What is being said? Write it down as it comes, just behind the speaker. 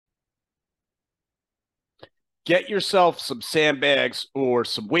Get yourself some sandbags or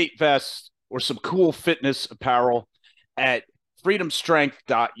some weight vests or some cool fitness apparel at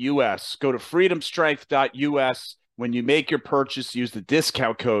freedomstrength.us. Go to freedomstrength.us. When you make your purchase, use the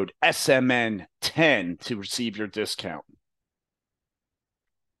discount code SMN10 to receive your discount.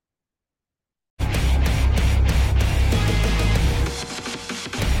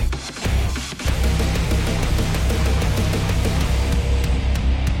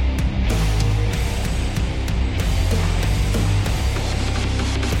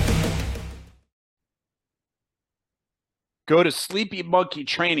 Go to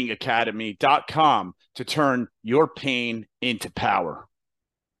sleepymonkeytrainingacademy.com to turn your pain into power.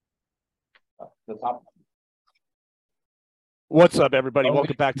 What's up, everybody?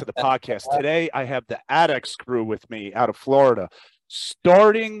 Welcome back to the podcast. Today, I have the Adex Crew with me out of Florida.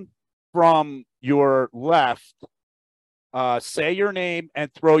 Starting from your left, say your name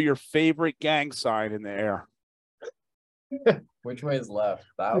and throw your favorite gang sign in the air. Which way is left?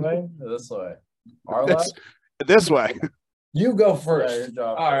 That way or this way? Our left? This way. You go first. Yeah,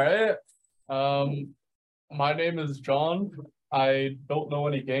 all right. My name is John. I don't know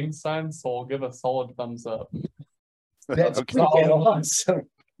any gang signs, so I'll give a solid thumbs up. That's Okay. awesome.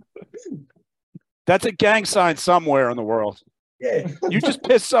 That's a gang sign somewhere in the world. Yeah. You just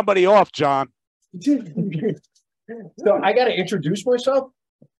pissed somebody off, John. So I got to introduce myself.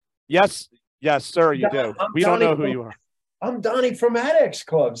 Yes, sir, you do. I'm We don't Donnie know who you are. I'm Donnie from Adex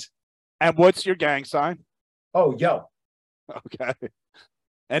Clubs. And what's your gang sign? Oh, yo. Okay.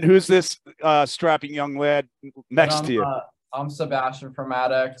 And who's this strapping young lad next to you? I'm Sebastian from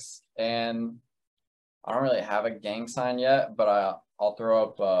Adex, and I don't really have a gang sign yet, but I'll throw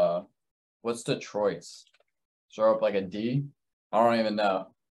up what's Detroit's? Throw up like a D? I don't even know.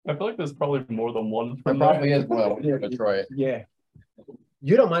 I feel like there's probably more than one. There probably is one from Detroit. Yeah.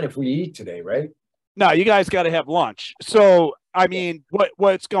 You don't mind if we eat today, right? No, you guys got to have lunch. So, I mean,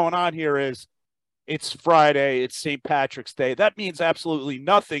 what's going on here is it's Friday, it's St. Patrick's Day. That means absolutely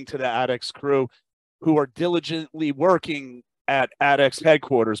nothing to the Adex crew who are diligently working at Adex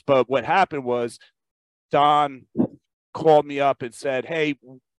headquarters. But what happened was Don called me up and said, hey,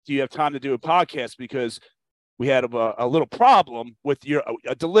 do you have time to do a podcast? Because we had a little problem with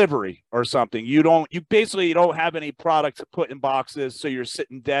a delivery or something. You basically don't have any product to put in boxes, so you're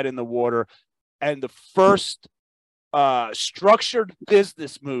sitting dead in the water. And the first structured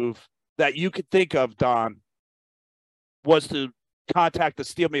business move that you could think of, Don, was to contact the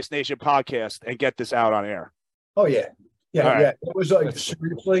Steel Mace Nation podcast and get this out on air. Oh, yeah. Yeah, All right. yeah. It was like,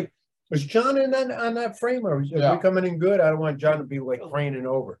 seriously, was John in that on that frame, or is he coming in good? I don't want John to be like craning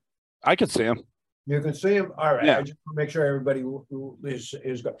over. I could see him. You can see him? All right. Yeah. I just want to make sure everybody who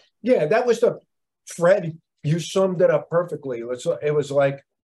is good. Yeah, that was Fred, you summed it up perfectly. It was like,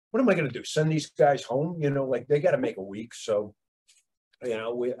 what am I going to do? Send these guys home? You know, like they got to make a week. So, you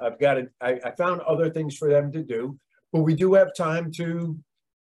know, I found other things for them to do, but we do have time to,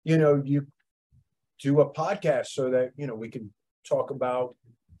 you know, you do a podcast so that, you know, we can talk about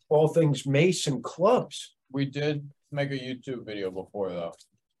all things Mace and clubs. We did make a YouTube video before, though.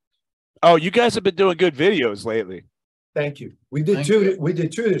 Oh, you guys have been doing good videos lately. Thank you. We did two. We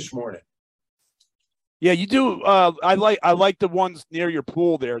did two this morning. Yeah, you do. I like the ones near your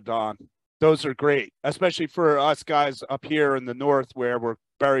pool there, Don. Those are great, especially for us guys up here in the north where we're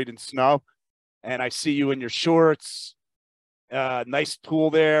buried in snow. And I see you in your shorts. Nice pool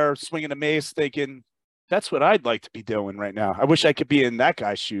there, swinging a mace, thinking, that's what I'd like to be doing right now. I wish I could be in that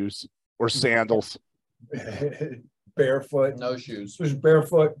guy's shoes or sandals. Barefoot. No shoes. This is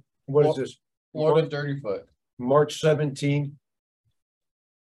barefoot. What is this? Florida Dirty Foot. March 17th.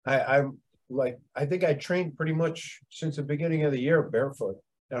 I'm like, I think I trained pretty much since the beginning of the year barefoot.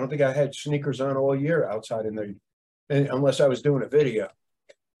 I don't think I had sneakers on all year outside unless I was doing a video.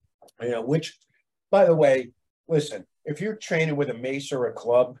 You know, which, by the way, listen, if you're training with a mace or a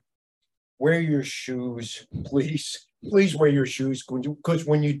club, wear your shoes, please. Please wear your shoes, because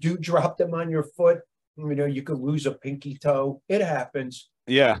when you do drop them on your foot, you know, you could lose a pinky toe. It happens.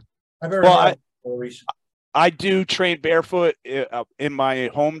 Yeah. I've heard well, stories. I do train barefoot in my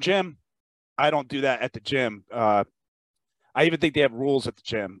home gym. I don't do that at the gym. I even think they have rules at the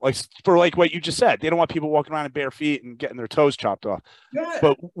gym, like for like what you just said. They don't want people walking around in bare feet and getting their toes chopped off. Yeah.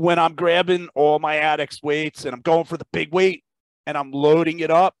 But when I'm grabbing all my Adex weights and I'm going for the big weight and I'm loading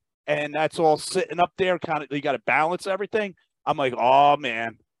it up and that's all sitting up there, kind of, you got to balance everything. I'm like, oh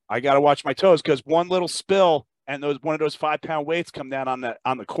man, I got to watch my toes, because one little spill and one of those 5-pound weights come down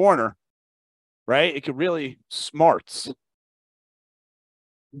on the corner, right? It could really smarts.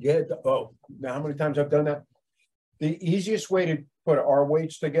 Yeah. Oh, now how many times I've done that? The easiest way put our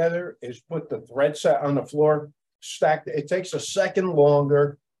weights together is put the thread set on the floor, stacked. It takes a second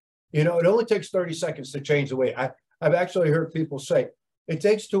longer. You know, it only takes 30 seconds to change the weight. I've actually heard people say it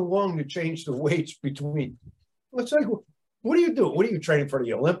takes too long to change the weights between. It's like, what do you do? What are you training for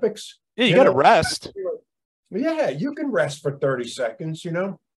the Olympics? Yeah, you got to rest. Yeah, you can rest for 30 seconds, you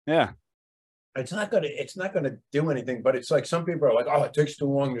know? Yeah. It's not gonna do anything, but it's like some people are like, oh, it takes too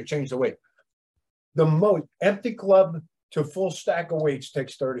long to change the weight. The most empty club to full stack of weights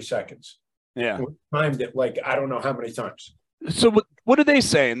takes 30 seconds. Yeah. We timed it like I don't know how many times. So what are they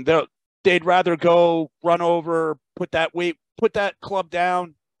saying? They'd rather go run over, put that club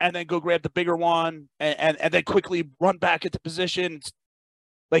down, and then go grab the bigger one, and then quickly run back into position.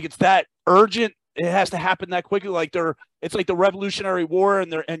 It's that urgent. It has to happen that quickly. It's like the Revolutionary War,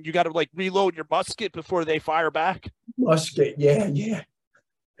 and you got to like reload your musket before they fire back. Musket, yeah.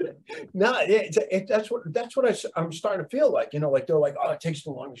 No, that's what I'm starting to feel like. You know, like they're like, oh, it takes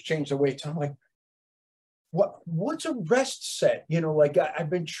too long to change the weights. I'm like, what's a rest set? You know, like I've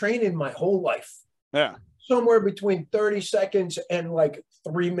been training my whole life. Yeah. Somewhere between 30 seconds and like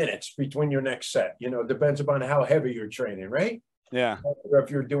 3 minutes between your next set. You know, depends upon how heavy you're training, right? Yeah. Or if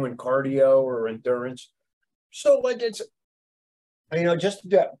you're doing cardio or endurance. So like it's, you know, just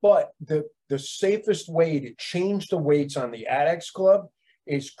that. But the safest way to change the weights on the Adex Club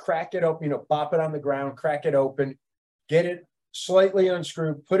is crack it open, you know, bop it on the ground, crack it open, get it slightly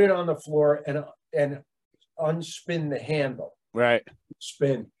unscrewed, put it on the floor and unspin the handle. Right.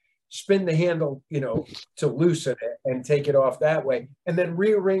 Spin the handle, you know, to loosen it and take it off that way. And then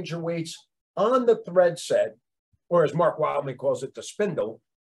rearrange your weights on the thread set, or as Mark Wildman calls it, the spindle,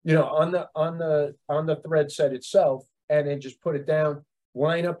 you know, on the thread set itself, and then just put it down,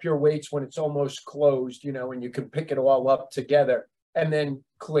 line up your weights when it's almost closed, you know, and you can pick it all up together and then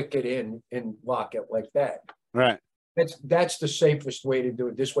click it in and lock it like that. Right. That's the safest way to do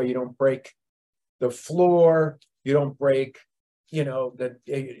it. This way you don't break the floor, you don't break, you know,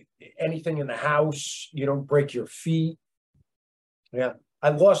 anything in the house, you don't break your feet. Yeah. I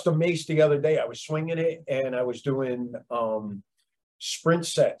lost a mace the other day. I was swinging it and I was doing sprint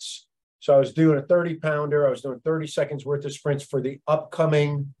sets. So I was doing a 30-pounder. I was doing 30 seconds worth of sprints for the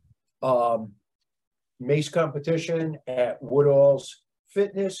upcoming mace competition at Woodall's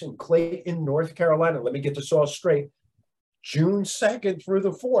Fitness in Clayton, North Carolina. Let me get this all straight. June 2nd through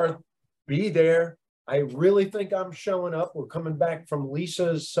the 4th, be there. I really think I'm showing up. We're coming back from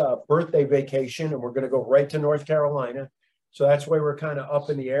Lisa's birthday vacation, and we're going to go right to North Carolina. So that's why we're kind of up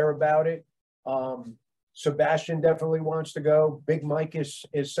in the air about it. Sebastian definitely wants to go. Big Mike is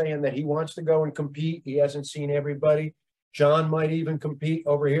saying that he wants to go and compete. He hasn't seen everybody. John might even compete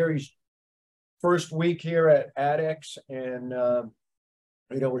over here. He's first week here at Adex, and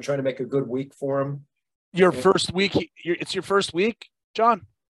you know, we're trying to make a good week for him. Your first week? It's your first week, John?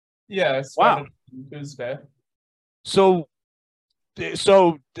 Yeah. I started Tuesday. So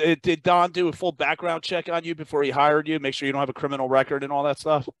did Don do a full background check on you before he hired you? Make sure you don't have a criminal record and all that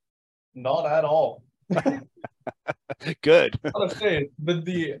stuff? Not at all. Good. I gotta say,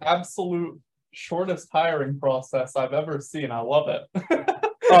 the absolute shortest hiring process I've ever seen. I love it.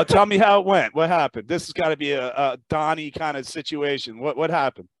 Oh, tell me how it went. What happened? This has got to be a Donnie kind of situation. What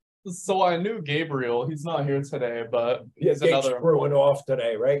happened? So I knew Gabriel. He's not here today, but he's Gabe's another screwing off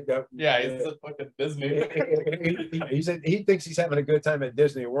today, right? Yeah, he's at fucking Disney. He thinks he's having a good time at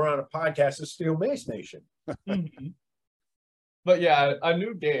Disney. We're on a podcast at Steel Mace Nation. But yeah, I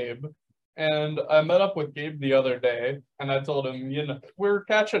knew Gabe, and I met up with Gabe the other day, and I told him, you know, we're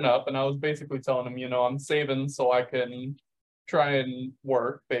catching up, and I was basically telling him, you know, I'm saving so I can try and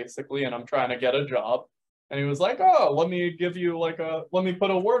work, basically, and I'm trying to get a job. And he was like, oh, let me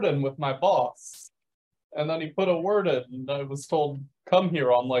put a word in with my boss. And then he put a word in, and I was told, come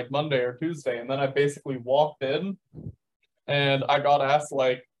here on like Monday or Tuesday. And then I basically walked in, and I got asked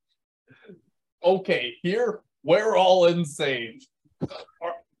like, okay, here, we're all insane.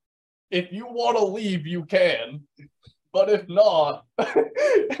 If you want to leave, you can. But if not,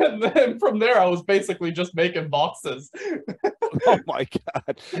 and then from there, I was basically just making boxes. Oh my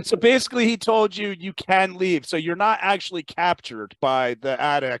God. So basically he told you you can leave. So you're not actually captured by the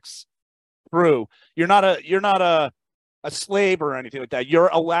Adex crew. You're not a slave or anything like that. You're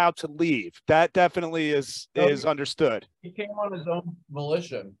allowed to leave. That definitely is understood. He came on his own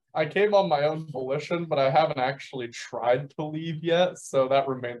volition. I came on my own volition, but I haven't actually tried to leave yet, so that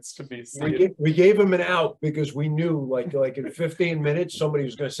remains to be seen. We gave him an out because we knew like in 15 minutes somebody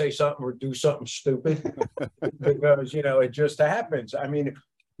was going to say something or do something stupid because, you know, it just happens. I mean,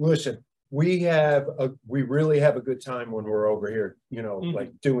 listen, we really have a good time when we're over here, you know,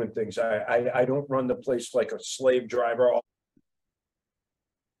 like doing things. I don't run the place like a slave driver.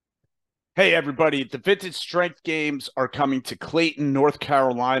 Hey, everybody. The Vintage Strength Games are coming to Clayton, North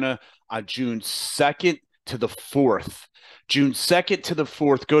Carolina on June 2nd to the 4th. June 2nd to the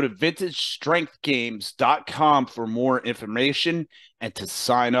 4th. Go to vintagestrengthgames.com for more information and to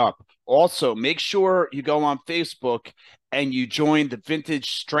sign up. Also, make sure you go on Facebook and you join the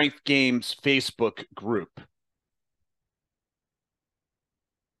Vintage Strength Games Facebook group.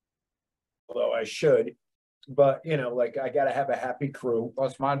 Although I should, but you know, like I gotta have a happy crew.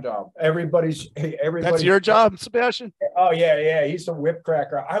 That's my job. Everybody's. That's your job, Sebastian? Oh yeah. He's a whip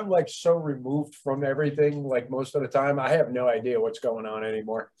cracker. I'm like so removed from everything. Like most of the time, I have no idea what's going on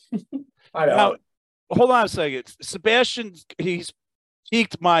anymore. I don't. Now, hold on a second. Sebastian, he's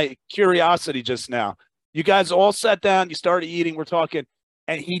piqued my curiosity just now. You guys all sat down, you started eating, we're talking,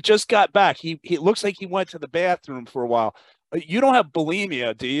 and he just got back. He looks like he went to the bathroom for a while. You don't have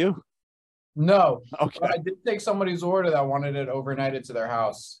bulimia, do you? No. Okay. But I did take somebody's order that wanted it overnighted to their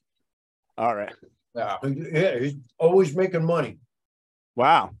house. All right. Yeah. Yeah, he's always making money.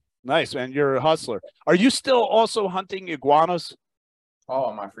 Wow. Nice, man. You're a hustler. Are you still also hunting iguanas? Oh,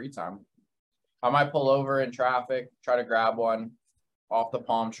 on my free time. I might pull over in traffic, try to grab one off the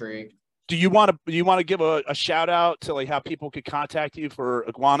palm tree. Do you want to give a shout out to like how people could contact you for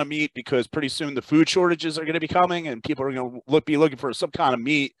iguana meat? Because pretty soon the food shortages are going to be coming and people are going to be looking for some kind of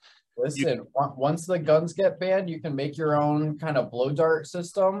meat. Listen, once the guns get banned, you can make your own kind of blow dart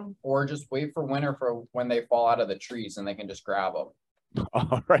system or just wait for winter for when they fall out of the trees and they can just grab them.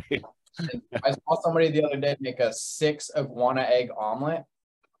 All right. I saw somebody the other day make a 6 iguana egg omelet.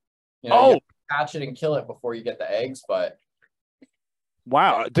 You know, you hatch it and kill it before you get the eggs, but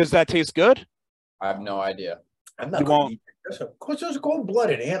wow. Does that taste good? I have no idea. I'm not going to eat it. Of course, those are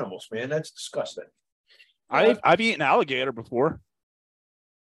cold-blooded animals, man. That's disgusting. I've eaten alligator before.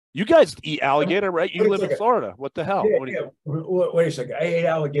 You guys eat alligator, right? You live in Florida. What the hell? Yeah. Wait a second. I ate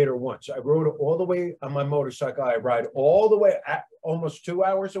alligator once. I rode it all the way on my motorcycle. I ride all the way, almost 2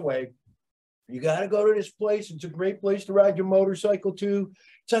 hours away. You got to go to this place. It's a great place to ride your motorcycle to.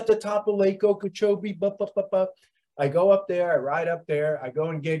 It's at the top of Lake Okeechobee. I go up there. I ride up there. I go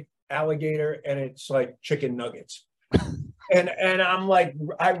and get alligator, and it's like chicken nuggets. and I'm like,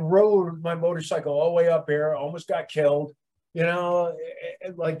 I rode my motorcycle all the way up here. Almost got killed. You know,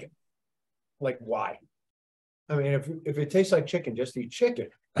 like why? I mean, if it tastes like chicken, just eat chicken.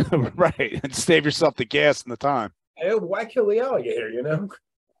 Right, and save yourself the gas and the time. Why kill the alligator? You know.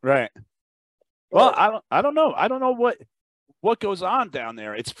 Right. Well, I don't know. I don't know what goes on down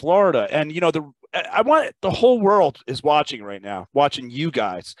there. It's Florida, and you know the whole world is watching right now, watching you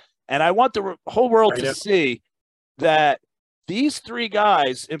guys, and I want the whole world to see that these 3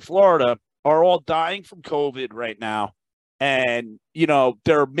 guys in Florida are all dying from COVID right now. And, you know,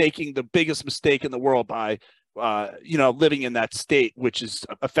 they're making the biggest mistake in the world by, you know, living in that state, which is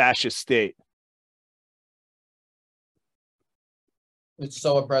a fascist state. It's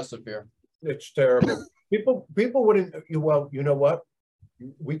so oppressive here. It's terrible. People wouldn't, well, you know what?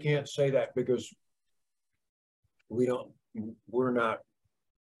 We can't say that because we're not,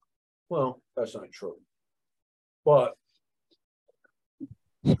 well, that's not true. But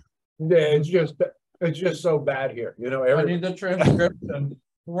yeah, it's just so bad here, you know. I need the transcription.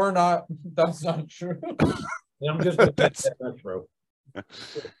 We're not. That's not true. I'm just that's not true.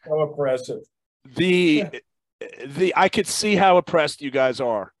 It's so oppressive. I could see how oppressed you guys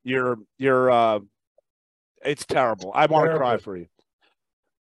are. You're it's terrible. I want to cry for you.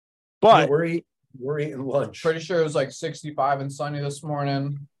 But we're eating lunch. Pretty sure it was like 65 and sunny this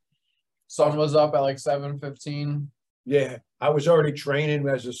morning. Sun was up at like 7:15. Yeah, I was already training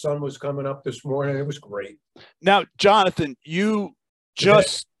as the sun was coming up this morning. It was great. Now, Jonathan, you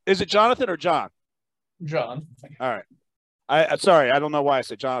just is it Jonathan or John? John. All right. I'm sorry, I don't know why I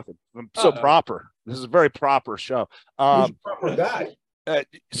said Jonathan. I'm so proper. This is a very proper show. He's a proper guy.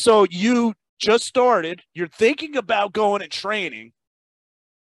 So you just started. You're thinking about going and training.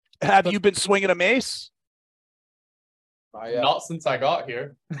 Have you been swinging a mace? Not since I got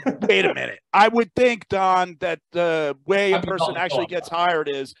here. Wait a minute. I would think, Don, that the way a person actually gets hired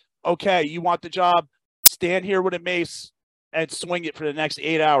is, okay, you want the job, stand here with a mace and swing it for the next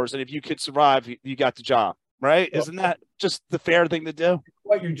 8 hours. And if you could survive, you got the job, right? Well, isn't that just the fair thing to do?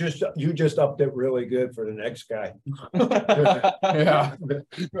 Well, you just upped it really good for the next guy. Yeah.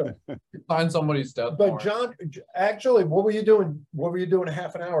 Find somebody's death. But John, actually, what were you doing? What were you doing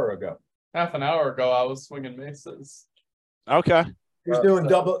half an hour ago? Half an hour ago, I was swinging maces. Okay. He was doing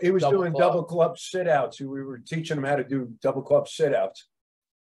double club sit-outs. We were teaching him how to do double club sit-outs.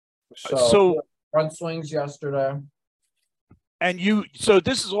 So front swings yesterday. And so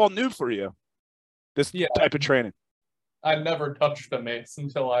this is all new for you, this type of training. I never touched a mace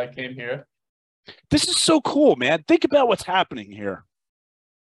until I came here. This is so cool, man. Think about what's happening here.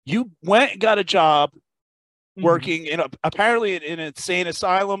 You went and got a job working in apparently in an insane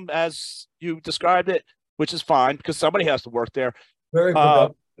asylum, as you described it, which is fine because somebody has to work there. Very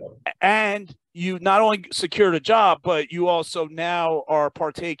productive. And you not only secured a job, but you also now are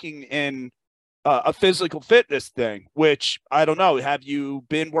partaking in a physical fitness thing, which I don't know. Have you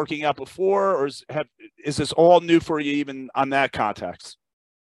been working out before, or is this all new for you, even on that context?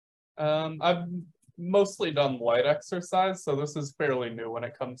 I've mostly done light exercise, so this is fairly new when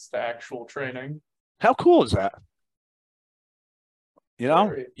it comes to actual training. How cool is that? You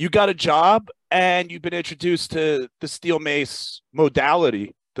know, you got a job and you've been introduced to the steel mace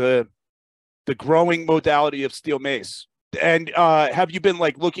modality, the growing modality of steel mace. And have you been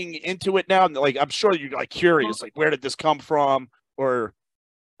like looking into it now? And like, I'm sure you're like curious, like, where did this come from? Or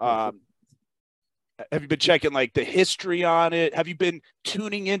have you been checking like the history on it? Have you been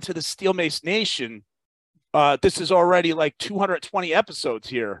tuning into the Steel Mace Nation? This is already like 220 episodes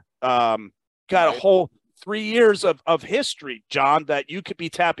here. Got a whole 3 years of history, John, that you could be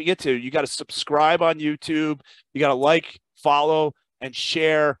tapping into. You got to subscribe on YouTube. You got to like, follow, and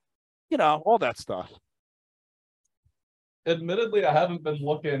share, you know, all that stuff. Admittedly, I haven't been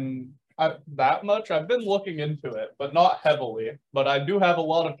looking that much. I've been looking into it, but not heavily. But I do have a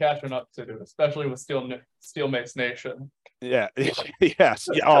lot of catching up to do, especially with Steel Mace Nation. Yeah. Yes.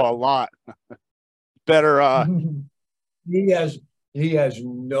 Yeah. Oh, a lot. Better. He has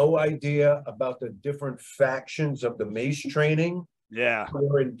no idea about the different factions of the mace training. Yeah.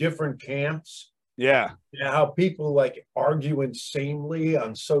 We're in different camps. Yeah. And how people like argue insanely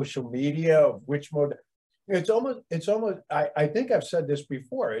on social media of which mode. It's almost, I think I've said this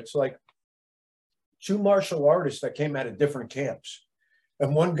before. It's like two martial artists that came out of different camps.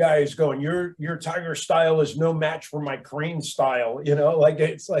 And one guy is going, your tiger style is no match for my crane style. You know, like,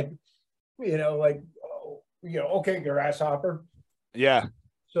 it's like, you know, like, oh, you know, okay, grasshopper. Yeah.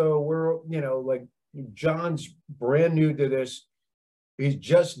 So we're, you know, like, John's brand new to this. He's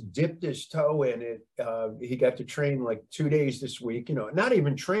just dipped his toe in it. He got to train like 2 days this week, you know, not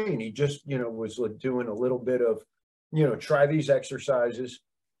even train. He just, you know, was like doing a little bit of, you know, try these exercises,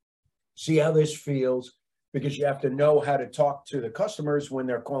 see how this feels, because you have to know how to talk to the customers when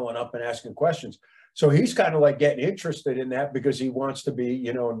they're calling up and asking questions. So he's kind of like getting interested in that because he wants to be,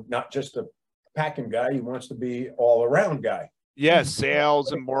 you know, not just a packing guy. He wants to be all around guy. Yeah.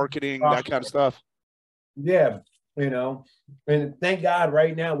 Sales and marketing, that kind of stuff. Yeah. You know, and thank God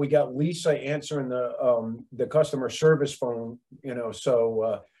right now we got Lisa answering the customer service phone, you know,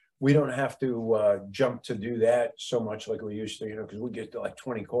 so we don't have to jump to do that so much like we used to, you know, because we get to like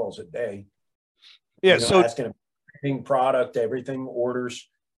 20 calls a day. Yeah. You know, So asking everything, product, everything, orders,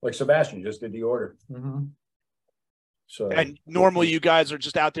 like Sebastian just did the order. So, and normally you guys are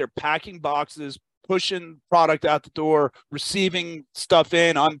just out there packing boxes, pushing product out the door, receiving stuff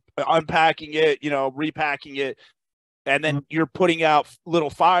in, unpacking it, you know, repacking it. And then you're putting out little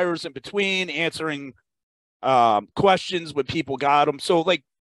fires in between, answering questions when people got them. So like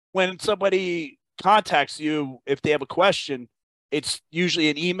when somebody contacts you, if they have a question, it's usually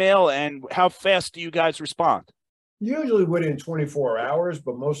an email. And how fast do you guys respond? usually within 24 hours,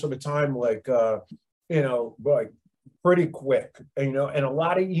 but most of the time, like, you know, like pretty quick, you know, and a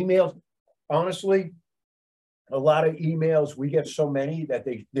lot of emails, honestly, a lot of emails, we get so many that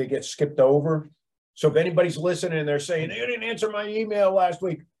they get skipped over. So if anybody's listening and they're saying, you didn't answer my email last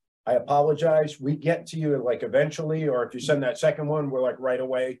week, I apologize. We get to you like eventually, or if you send that second one, we're like right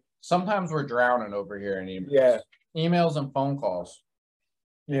away. Sometimes we're drowning over here in emails. Yeah. Emails and phone calls.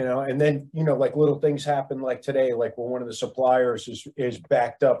 You know, and then, you know, like little things happen like today, like when one of the suppliers is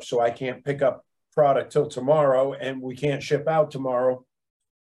backed up, so I can't pick up product till tomorrow and we can't ship out tomorrow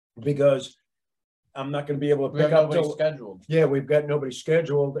because I'm not going to be able to pick up till scheduled. Yeah, we've got nobody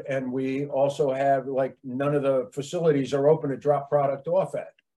scheduled, and we also have like none of the facilities are open to drop product off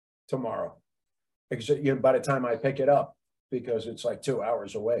at tomorrow, except, you know, by the time I pick it up, because it's like 2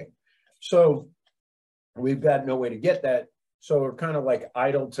 hours away. So we've got no way to get that. So we're kind of like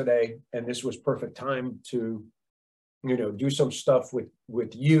idle today, and this was perfect time to, you know, do some stuff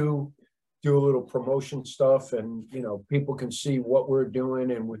with you, do a little promotion stuff, and, you know, people can see what we're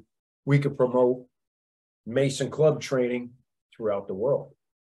doing, and we could promote Mason Club training throughout the world.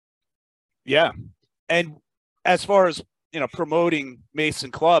 Yeah. And as far as, you know, promoting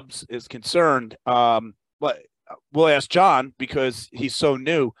Mason clubs is concerned, but we'll ask John because he's so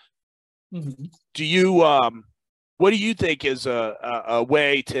new. Mm-hmm. Do you, what do you think is a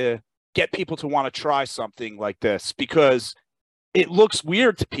way to get people to want to try something like this? Because it looks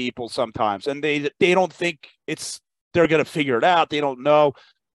weird to people sometimes, and they don't think it's they're going to figure it out. They don't know.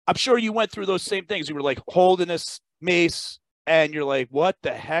 I'm sure you went through those same things. You were like holding this mace and you're like, what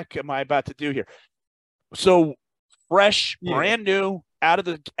the heck am I about to do here? So fresh, brand new, out of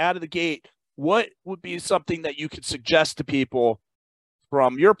the gate, what would be something that you could suggest to people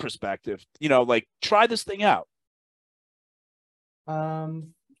from your perspective? You know, like try this thing out.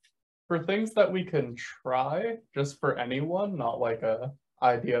 For things that we can try, just for anyone, not like a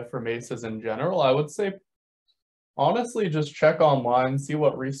idea for maces in general, I would say honestly just check online, see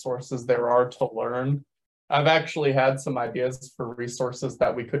what resources there are to learn. I've actually had some ideas for resources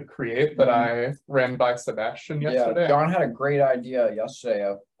that we could create that I ran by Sebastian yesterday. Yeah, John had a great idea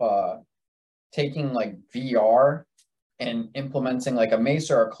yesterday of taking like VR and implementing like a mace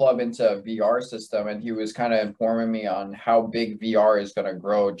or a club into a VR system. And he was kind of informing me on how big VR is going to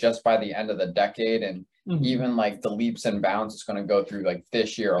grow just by the end of the decade. And even like the leaps and bounds it's going to go through like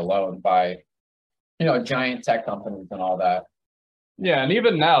this year alone by, you know, giant tech companies and all that. Yeah, and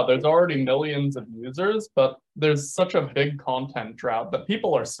even now there's already millions of users, but there's such a big content drought that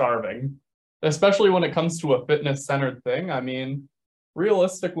people are starving, especially when it comes to a fitness-centered thing. I mean,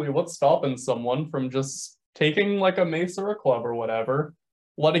 realistically, what's stopping someone from just taking like a mace or a club or whatever,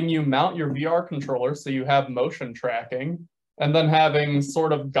 letting you mount your VR controller so you have motion tracking, and then having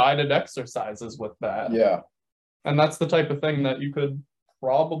sort of guided exercises with that? Yeah. And that's the type of thing that you could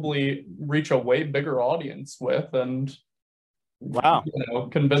probably reach a way bigger audience with and Wow. you know,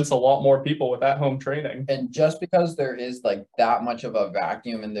 convince a lot more people with at-home training. And just because there is like that much of a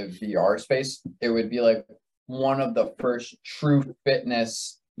vacuum in the VR space, it would be like one of the first true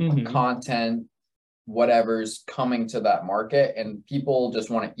fitness content whatever's coming to that market, and people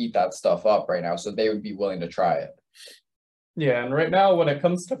just want to eat that stuff up right now, so they would be willing to try it. Yeah, and right now when it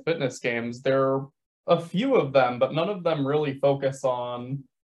comes to fitness games, there are a few of them, but none of them really focus on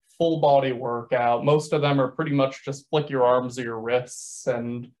full body workout. Most of them are pretty much just flick your arms or your wrists,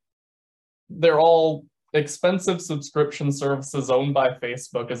 and they're all expensive subscription services owned by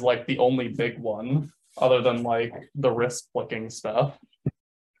Facebook is like the only big one other than like the wrist flicking stuff.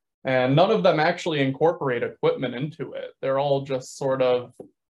 And none of them actually incorporate equipment into it. They're all just sort of,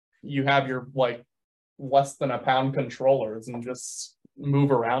 you have your like less than a pound controllers and just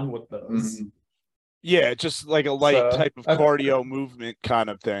move around with those. Yeah, just like a light type of cardio movement kind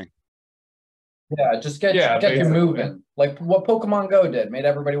of thing. Yeah, just get you moving. Like what Pokemon Go did, made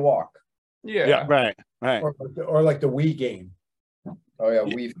everybody walk. Yeah, right. Or like the Wii game. Oh yeah,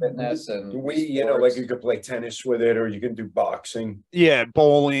 Wii Fitness and Wii, you know, like you could play tennis with it, or you can do boxing. Yeah,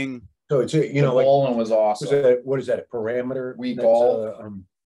 bowling. So it's, you know, like bowling was awesome. What is that? A parameter? Wii golf.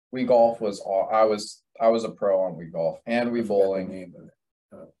 Wii golf was I was a pro on Wii golf and Wii bowling.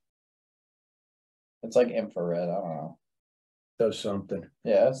 It's like infrared. I don't know. Does something.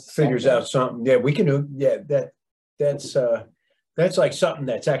 Yeah, figures out something. Yeah, we can do. Yeah, that's like something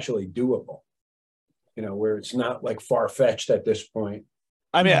that's actually doable. You know, where it's not like far-fetched at this point.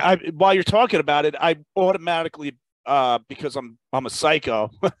 I mean, while you're talking about it, I automatically, because I'm a psycho,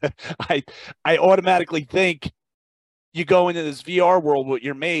 I automatically think you go into this VR world with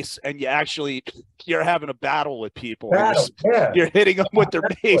your mace and you're having a battle with people. You're hitting them with their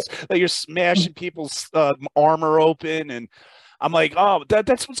mace, like you're smashing people's armor open, and I'm like, oh,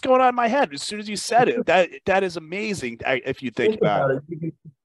 that's what's going on in my head. As soon as you said it, that is amazing. If you think about it.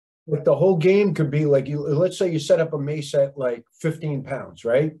 Like the whole game could be like, let's say you set up a mace at like 15 pounds,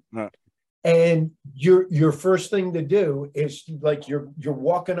 right? And your first thing to do is like you're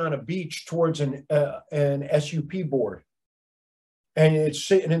walking on a beach towards an SUP board, and it's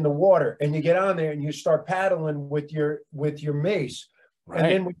sitting in the water, and you get on there and you start paddling with your mace. Right.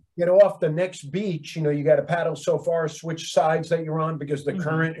 And then when you get off the next beach, you know, you got to paddle so far, switch sides that you're on because the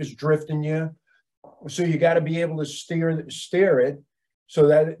current is drifting you. So you got to be able to steer it. So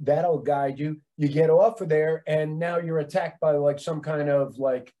that'll guide you. You get off of there, and now you're attacked by like some kind of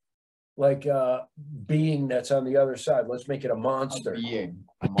like being that's on the other side. Let's make it a monster. And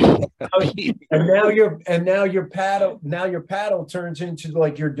now your paddle turns into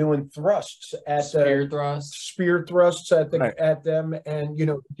like you're doing thrusts at spear thrusts at them, and you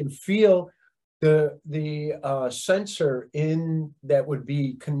know, you can feel the sensor in that would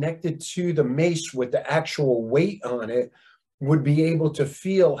be connected to the mace with the actual weight on it would be able to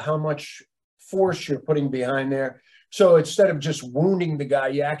feel how much force you're putting behind there. So instead of just wounding the guy,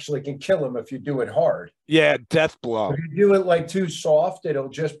 you actually can kill him if you do it hard. Yeah, death blow. If you do it like too soft, it'll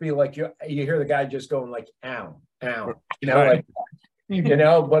just be like you hear the guy just going like, ow, ow. You know, like, you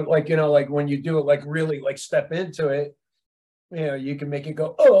know, but like, you know, like when you do it like really like step into it, you know, you can make it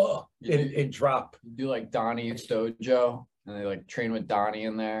go, oh, and drop. You do like Donnie's dojo, and they like train with Donnie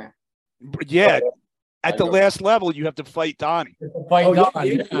in there. Yeah. At the last level, you have to fight Donnie. Fight Oh, Don.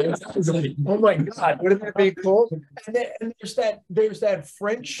 yeah. Oh my God, wouldn't that be cool? And there's that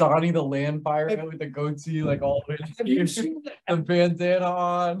French. Donnie the land pirate with the goatee, like all the way Have you seen that? the bandana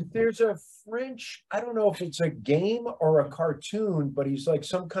on. There's a French, I don't know if it's a game or a cartoon, but he's like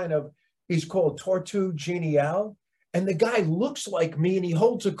he's called Tortue Genial. And the guy looks like me and he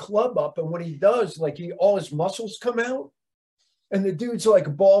holds a club up. And when he does, like all his muscles come out. And the dude's like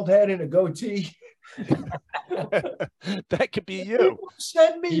a bald head and a goatee. That could be you.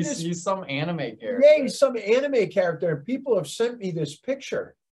 Send me He's some anime character. Yeah, he's some anime character. And people have sent me this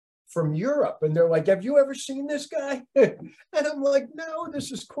picture from Europe. And they're like, have you ever seen this guy? And I'm like, no,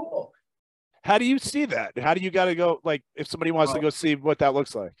 this is cool. How do you see that? How do you got to go? Like, if somebody wants to go see what that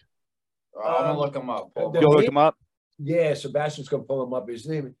looks like, I'm gonna look him up. you'll look him up. Yeah, Sebastian's gonna pull him up. His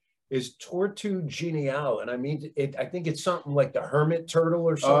name is Tortue Genial, and I mean, I think it's something like the hermit turtle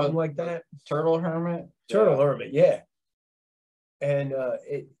or something like that. Turtle hermit. Turtle hermit, yeah. And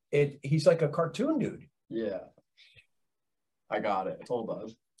he's like a cartoon dude. Yeah. I got it. Hold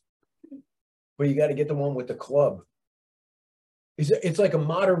on. But you got to get the one with the club. It's like a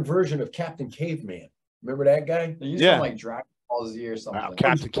modern version of Captain Caveman. Remember that guy? They used to like Dragon Ball Z or something. Wow,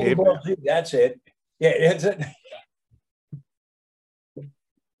 Captain Caveman. That's it. Yeah, that's it.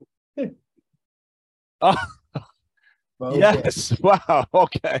 Oh, yes. Wow.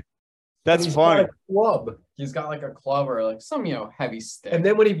 Okay. That's funny. Club. He's got like a club or like some, heavy stick. And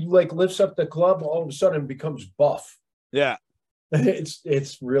then when he like lifts up the club, all of a sudden it becomes buff. Yeah.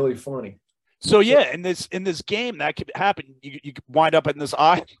 It's really funny. So yeah, in this game that could happen. You wind up in this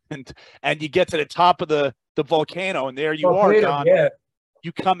island and you get to the top of the volcano and there you are, Don. Yeah.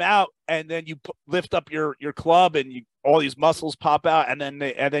 You come out and then you lift up your club and all these muscles pop out and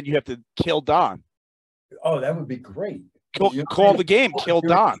then you have to kill Don. Oh, that would be great. Call the game, kill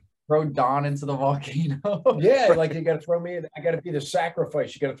Don. Throw Don into the volcano. Yeah, like you got to throw me in. I got to be the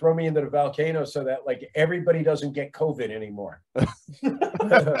sacrifice. You got to throw me into the volcano so that like everybody doesn't get COVID anymore.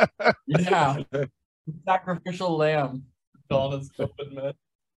 Yeah, sacrificial lamb. Don is COVID, man.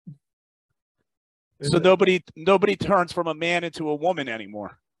 So nobody turns from a man into a woman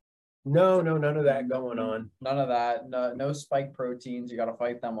anymore. No, none of that going on. None of that. No spike proteins. You got to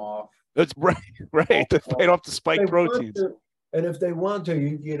fight them off. That's right. To fight off the spike proteins. And if they want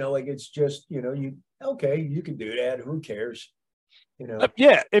to, like it's just, you can do that. Who cares?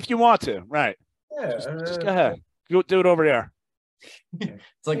 Yeah, if you want to, right. Yeah. Just go ahead. Go do it over there.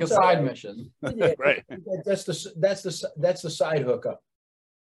 It's like a side mission. Yeah, right. That's the side hookup.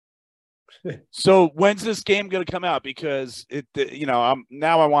 So when's this game going to come out? Because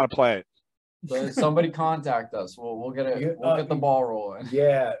now I want to play it. So somebody contact us. We'll get it. We'll get the ball rolling.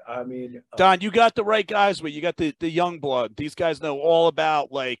 Yeah, I mean, Don, you got the right guys with you. Got the young blood. These guys know all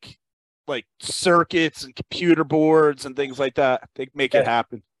about like circuits and computer boards and things like that. They make it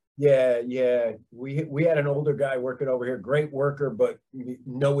happen. Yeah. We had an older guy working over here, great worker, but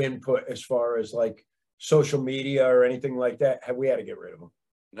no input as far as like social media or anything like that. We had to get rid of him.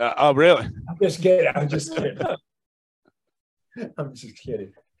 Oh, really? I'm just kidding. I'm just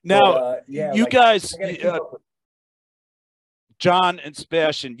kidding. Now, yeah, you guys, up. John and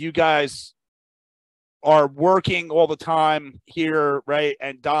Sebastian, you guys are working all the time here, right?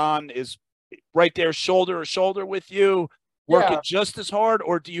 And Don is right there, shoulder to shoulder with you, working just as hard,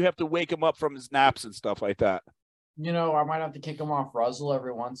 or do you have to wake him up from his naps and stuff like that? I might have to kick him off Ruzzle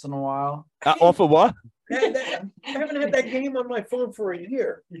every once in a while. Off of what? I haven't had that game on my phone for a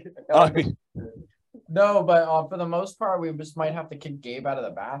year. No, but for the most part, we just might have to kick Gabe out of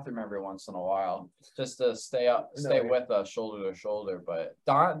the bathroom every once in a while, just to stay with us shoulder to shoulder. But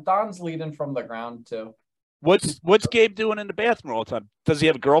Don's leading from the ground too. What's Gabe doing in the bathroom all the time? Does he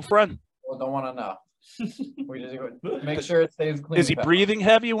have a girlfriend? Well, don't want to know. We just make sure it stays clean. Is he breathing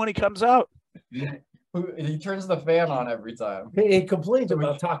heavy when he comes out? He turns the fan on every time. He complains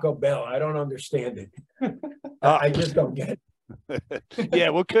about Taco Bell. I don't understand it. I just don't get it. Yeah,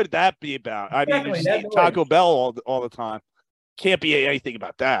 what could that be about? I mean, you just eat Taco Bell all the time. Can't be anything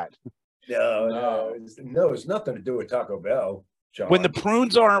about that. No, it's nothing to do with Taco Bell, John. When the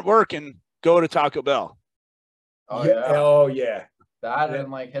prunes aren't working, go to Taco Bell. Oh yeah. That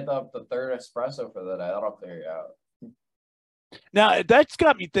and hit up the third espresso for the day. That'll clear you out. Now that's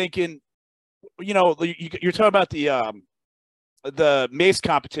got me thinking. You're talking about the mace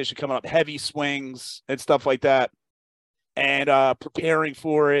competition coming up, heavy swings and stuff like that, and preparing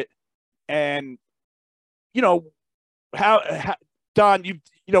for it. And how Don,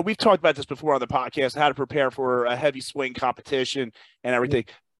 we've talked about this before on the podcast, how to prepare for a heavy swing competition and everything.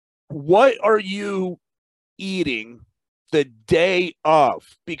 What are you eating the day of?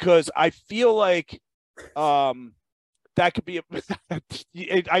 Because I feel like That could be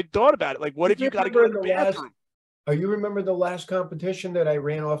I thought about it. Like, what if you got to go to the bathroom? You remember the last competition that I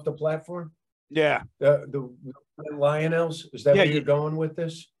ran off the platform? Yeah. The Lionels? Is that where you're going with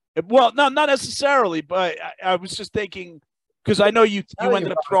this? Well, no, not necessarily, but I was just thinking, because I know you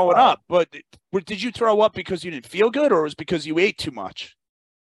ended up throwing up, but did you throw up because you didn't feel good, or was it because you ate too much?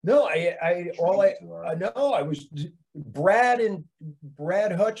 No, I was Brad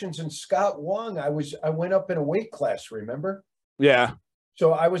Hutchins and Scott Wong. I went up in a weight class, remember? Yeah.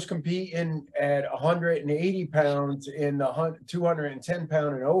 So I was competing at 180 pounds in the 210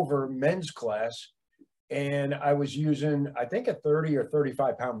 pound and over men's class. And I was using, I think, a 30 or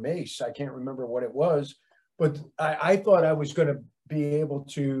 35 pound mace. I can't remember what it was, but I thought I was going to be able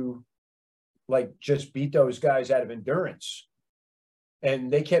to like just beat those guys out of endurance.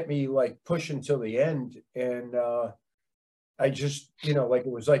 And they kept me like pushing till the end. And I just, like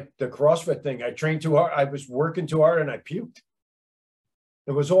it was like the CrossFit thing. I trained too hard. I was working too hard and I puked.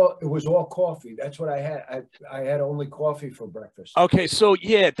 It was all coffee. That's what I had. I had only coffee for breakfast. Okay, so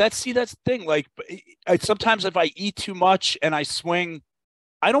yeah, that's the thing. Like, sometimes if I eat too much and I swing,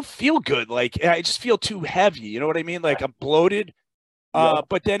 I don't feel good. Like, I just feel too heavy. You know what I mean? Like, I'm bloated. Yep.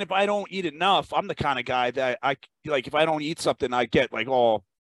 But then if I don't eat enough, I'm the kind of guy that I like. If I don't eat something, I get like all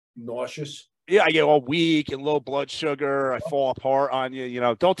nauseous. Yeah, I get all weak and low blood sugar. I fall apart on you.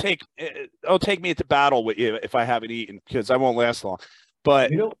 Don't take me into battle with you if I haven't eaten, because I won't last long.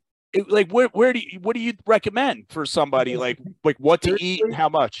 But what do you recommend for somebody like what to eat and how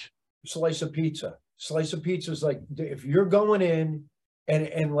much? Slice of pizza. Slice of pizza is like, if you're going in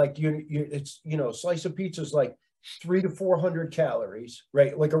and like it's slice of pizza is like 300 to 400 calories,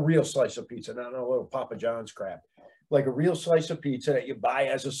 right? Like a real slice of pizza, not a little Papa John's crap. Like a real slice of pizza that you buy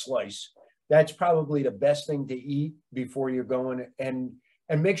as a slice. That's probably the best thing to eat before you're going, and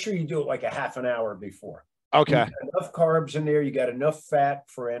make sure you do it like a half an hour before. Okay. You got enough carbs in there. You got enough fat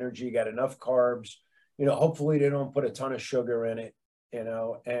for energy. You got enough carbs. Hopefully they don't put a ton of sugar in it.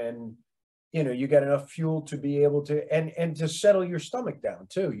 And you got enough fuel to be able to and to settle your stomach down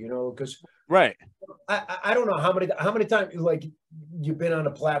too. Because right. I don't know how many times like you've been on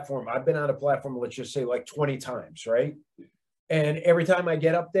a platform. I've been on a platform. Let's just say like 20 times, right? And every time I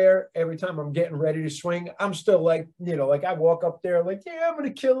get up there, every time I'm getting ready to swing, I'm still like, like I walk up there like, yeah, I'm going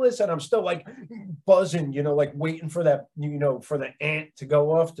to kill this. And I'm still like buzzing, like waiting for that, for the ant to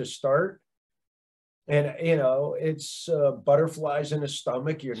go off to start. And, it's butterflies in the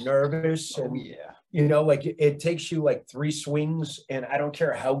stomach. You're nervous. And, like it takes you like 3 swings. And I don't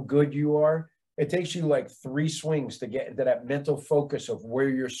care how good you are. It takes you like 3 swings to get into that mental focus of where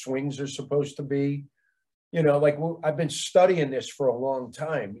your swings are supposed to be. Like I've been studying this for a long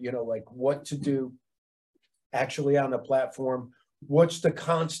time, like what to do actually on the platform. What's the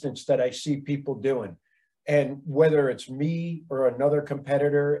constants that I see people doing? And whether it's me or another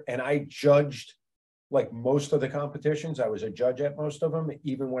competitor, and I judged like most of the competitions, I was a judge at most of them,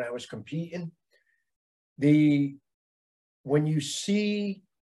 even when I was competing. When you see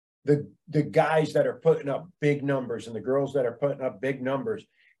the guys that are putting up big numbers and the girls that are putting up big numbers,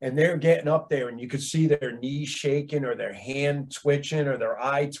 and they're getting up there and you could see their knees shaking or their hand twitching or their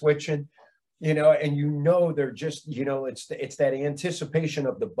eye twitching, and they're just, it's that anticipation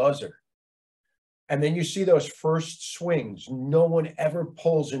of the buzzer. And then you see those first swings. No one ever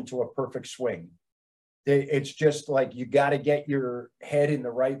pulls into a perfect swing. It's just like you got to get your head in the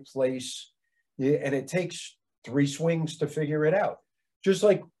right place. And it takes 3 swings to figure it out. Just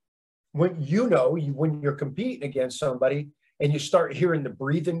like when when you're competing against somebody, and you start hearing the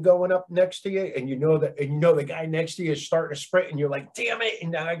breathing going up next to you, and the guy next to you is starting to sprint, and you're like, damn it,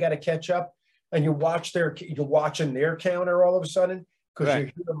 and now I got to catch up. And you're watching their counter all of a sudden because you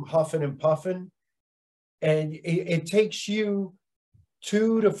hear them huffing and puffing. And it takes you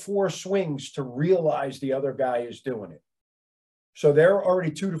 2 to 4 swings to realize the other guy is doing it. So there are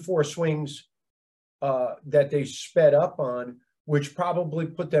already 2 to 4 swings that they sped up on, which probably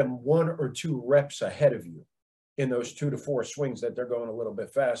put them 1 or 2 reps ahead of you in those 2 to 4 swings that they're going a little bit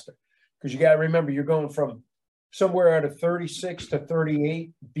faster. Because you got to remember, you're going from somewhere at a 36 to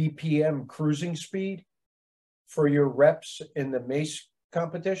 38 BPM cruising speed for your reps in the mace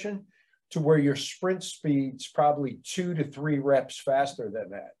competition to where your sprint speed's probably 2 to 3 reps faster than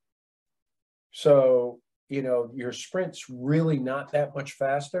that. So, your sprint's really not that much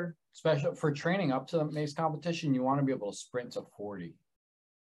faster. Especially for training up to the mace competition, you want to be able to sprint to 40.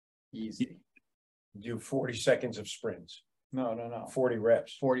 Easy. Do 40 seconds of sprints. No. 40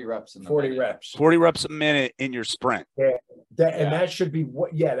 reps. 40 reps in the 40 minute. reps. 40 reps a minute in your sprint. Yeah. And that should be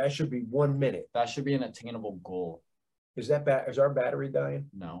that should be 1 minute. That should be an attainable goal. Is our battery dying?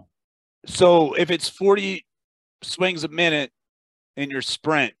 No. So if it's 40 swings a minute in your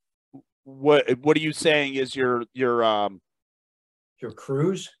sprint, what are you saying is your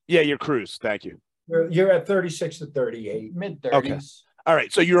cruise? yeah, your cruise? Thank you. You're at 36 to 38. Mid-30s. Okay. All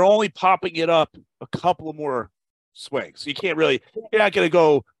right. So you're only popping it up a couple of more swings. You can't really, you're not going to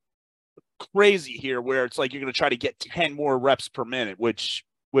go crazy here where it's like you're going to try to get 10 more reps per minute, which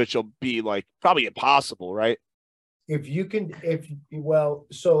will be like probably impossible, right? If you can,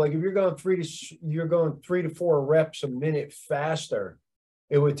 so like if you're going 3 to 4 reps a minute faster,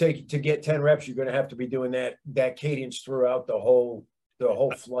 it would take to get 10 reps. You're going to have to be doing that cadence throughout the whole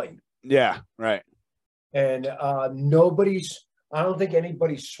flight. Yeah, right. And I don't think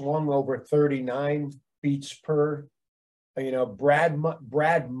anybody swung over 39 beats per. Brad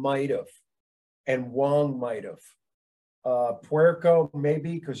might have, and Wong might have. Puerco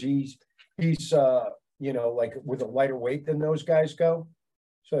maybe because he's like with a lighter weight than those guys go.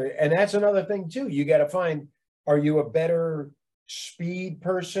 So, and that's another thing too. You got to find, are you a better speed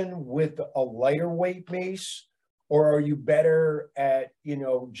person with a lighter weight mace, or are you better at,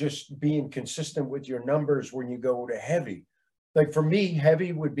 just being consistent with your numbers when you go to heavy? Like for me,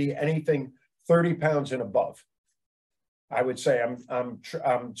 heavy would be anything 30 pounds and above. I would say I'm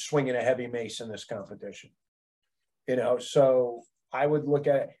swinging a heavy mace in this competition. So I would look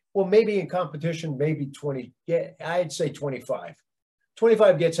at, well, maybe in competition, maybe 20. Yeah, I'd say 25.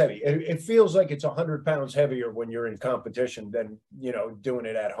 25 gets heavy. It feels like it's 100 pounds heavier when you're in competition than doing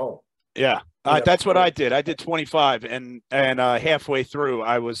it at home. Yeah, that's what I did. I did 25, and halfway through,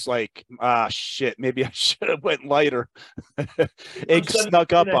 I was like, shit, maybe I should have went lighter. It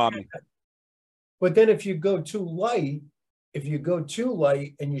snuck up on me. But then if you go too light, and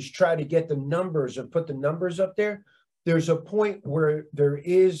you try to get the numbers and put the numbers up there, there's a point where there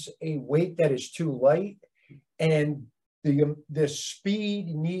is a weight that is too light, and the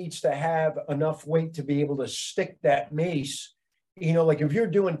speed needs to have enough weight to be able to stick that mace. Like if you're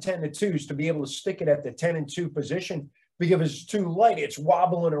doing 10 to 2s, to be able to stick it at the 10 and 2 position, because if it's too light, it's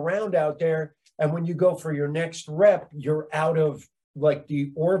wobbling around out there. And when you go for your next rep, you're out of like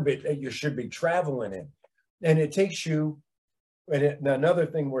the orbit that you should be traveling in. And it takes you, another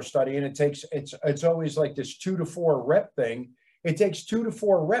thing we're studying, it's always like this 2 to 4 rep thing. It takes 2 to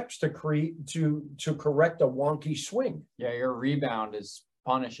 4 reps to correct a wonky swing. Yeah, your rebound is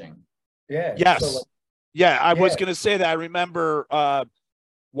punishing. Yeah. Yes. I was going to say that. I remember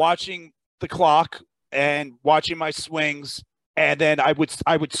watching the clock and watching my swings, and then I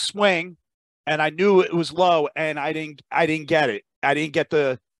would swing, and I knew it was low, and I didn't get it. I didn't get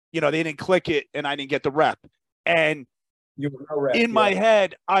they didn't click it, and I didn't get the rep. And in my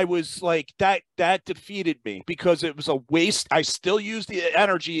head, I was like, that defeated me because it was a waste. I still used the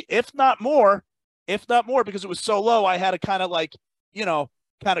energy, if not more, because it was so low. I had to kind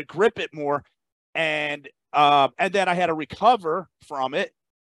of grip it more. And then I had to recover from it.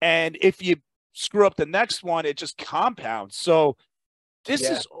 And if you screw up the next one, it just compounds. So this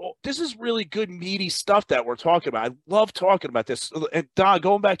is really good, meaty stuff that we're talking about. I love talking about this. And Don,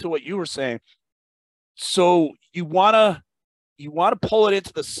 going back to what you were saying, so you want to pull it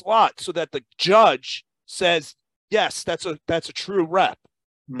into the slot so that the judge says, yes, that's a true rep.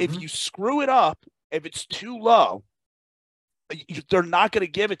 Mm-hmm. If you screw it up, if it's too low, they're not going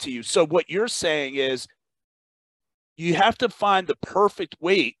to give it to you. So what you're saying is you have to find the perfect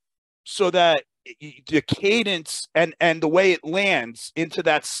weight so that the cadence and the way it lands into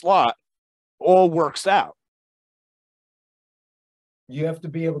that slot all works out. You have to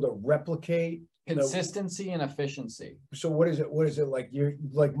be able to replicate consistency and efficiency. So what is it like? You're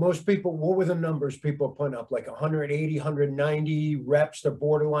like most people, what were the numbers people putting up? Like 180, 190 reps, they're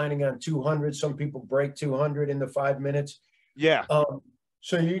borderlining on 200. Some people break 200 in the 5 minutes. Yeah.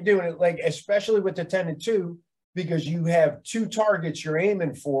 So you're doing it like, especially with the 10 and 2, because you have 2 targets you're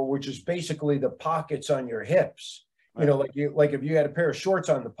aiming for, which is basically the pockets on your hips. Right. Like if you had a pair of shorts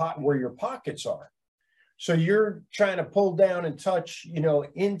on the pot where your pockets are. So you're trying to pull down and touch,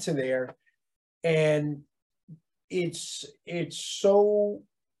 into there. And it's so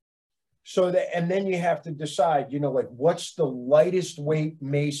that, and then you have to decide, like what's the lightest weight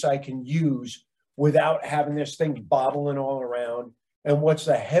mace I can use without having this thing bobbling all around, and what's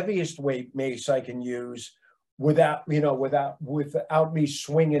the heaviest weight mace I can use without me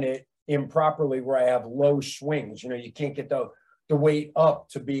swinging it improperly where I have low swings. You can't get the weight up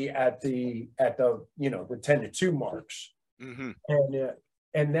to be at the 10 to 2 marks. Mm-hmm.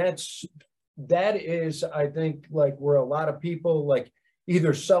 And that is, I think, like where a lot of people like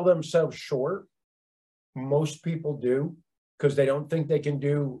either sell themselves short. Most people do because they don't think they can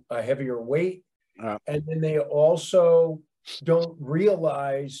do a heavier weight. And then they also don't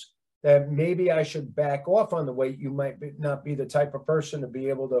realize that maybe I should back off on the weight. You might not be the type of person to be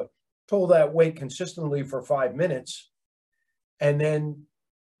able to pull that weight consistently for 5 minutes. And then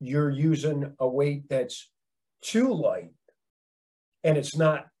you're using a weight that's too light and it's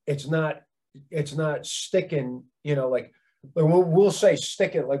not sticking, like we'll say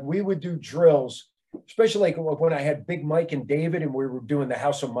sticking, like we would do drills, especially like when I had Big Mike and David and we were doing the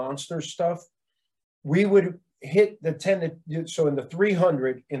House of Monsters stuff. We would hit the 10 to, so in the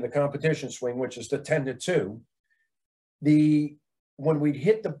 300 in the competition swing, which is the 10 to 2, when we'd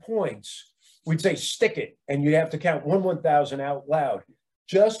hit the points, we'd say stick it, and you'd have to count 1,000 out loud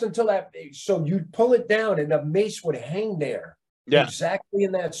just until that. So you'd pull it down and the mace would hang there exactly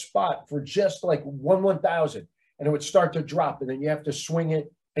in that spot for just like 1,000, and it would start to drop, and then you have to swing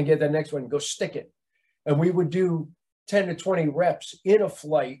it and get the next one and go stick it. And we would do 10 to 20 reps in a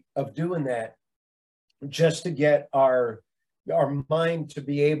flight of doing that, just to get our mind to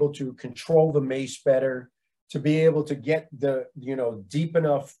be able to control the mace better, to be able to get the, deep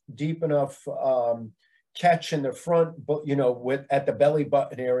enough catch in the front, but, at the belly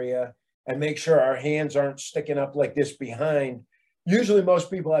button area, and make sure our hands aren't sticking up like this behind. Usually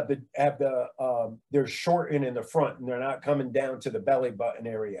most people they're shortened in the front and they're not coming down to the belly button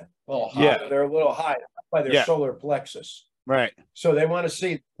area. They're a little high by their solar plexus. Right. So they want to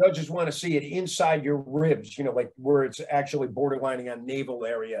see, they'll just want to see it inside your ribs, like where it's actually borderlining on navel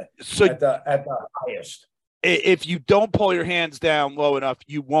area. So at the highest. If you don't pull your hands down low enough,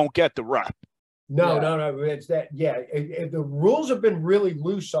 you won't get the rep. No. It's that. Yeah. The rules have been really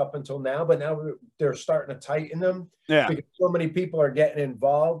loose up until now, but now they're starting to tighten them. Yeah. Because so many people are getting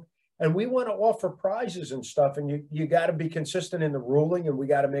involved, and we want to offer prizes and stuff. And you got to be consistent in the ruling, and we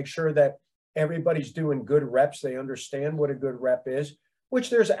got to make sure that everybody's doing good reps. They understand what a good rep is, which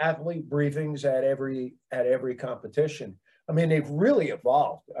there's athlete briefings at every competition. I mean, they've really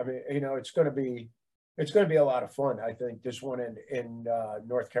evolved. I mean, it's going to be a lot of fun. I think this one in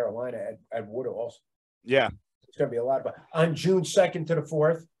North Carolina at Woodall's. Yeah. It's going to be a lot of fun. On June 2nd to the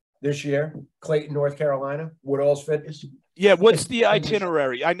 4th this year, Clayton, North Carolina, Woodall's Fitness. Yeah. What's the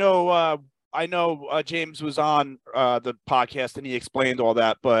itinerary? I know James was on the podcast and he explained all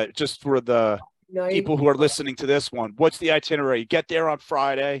that, but just for the people who are listening to this one, what's the itinerary? Get there on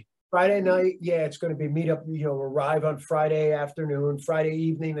Friday. Friday night, it's going to be meet up, arrive on Friday afternoon. Friday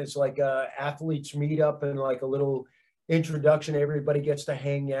evening is like a athletes meet up and like a little introduction. Everybody gets to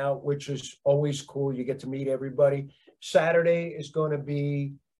hang out, which is always cool. You get to meet everybody. Saturday is going to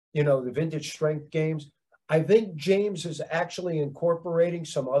be, the vintage strength games. I think James is actually incorporating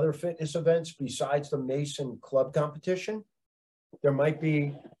some other fitness events besides the Mason club competition. There might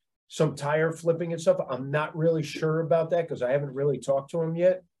be some tire flipping and stuff. I'm not really sure about that because I haven't really talked to him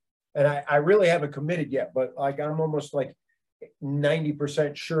yet. And I really haven't committed yet, but like I'm almost like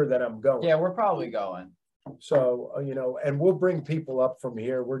 90% sure that I'm going. Yeah, we're probably going. So, and we'll bring people up from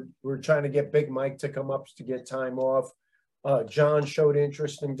here. We're trying to get Big Mike to come up to get time off. John showed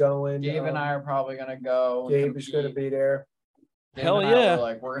interest in going. Gabe and I are probably going to go. Gabe is going to be there. Gabe Hell yeah.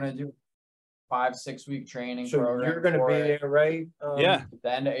 We're going to do 5-6 week training program. You're going to be there, right? Yeah.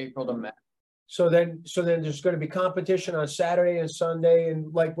 The end of April to May. So then there's going to be competition on Saturday and Sunday,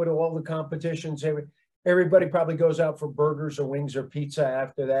 and like with all the competitions, everybody probably goes out for burgers or wings or pizza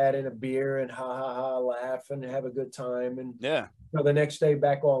after that, and a beer, and laugh and have a good time, and the next day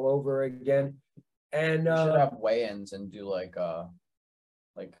back all over again. And we should have weigh-ins and do like a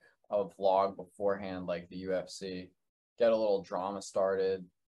vlog beforehand, like the UFC. Get a little drama started.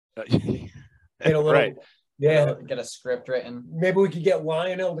 Get a little. Right. Yeah, get a script written. Maybe we could get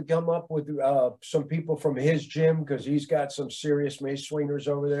Lionel to come up with some people from his gym because he's got some serious mace swingers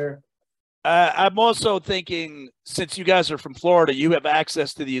over there. I'm also thinking, since you guys are from Florida, you have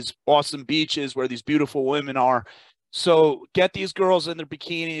access to these awesome beaches where these beautiful women are. So get these girls in their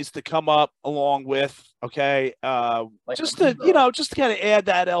bikinis to come up along with, okay? Just to kind of add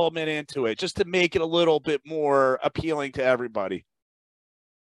that element into it, just to make it a little bit more appealing to everybody.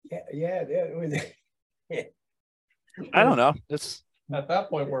 Yeah. I don't know. It's at that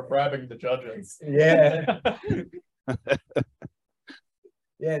point we're grabbing the judges. Yeah.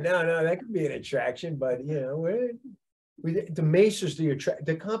 Yeah, no, that could be an attraction, but the mace is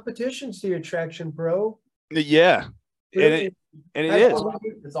the competition's the attraction, bro. Yeah. And it is.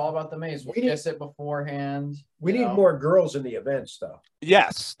 It's all about the mace. We kiss it beforehand. We need more girls in the events, though.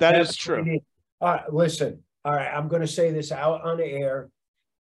 Yes, that's true. All right, listen. All right, I'm going to say this out on the air.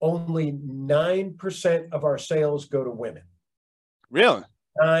 Only 9% of our sales go to women. Really?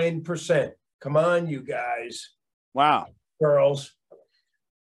 9%. Come on, you guys. Wow. Girls.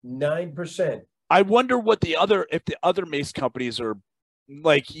 9%. I wonder if the other mace companies are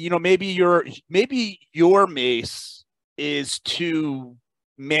like, you know, maybe your mace is too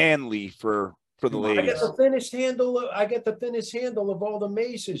manly for the Too I much. ladies. get the thinnest handle. I get the thinnest handle of all the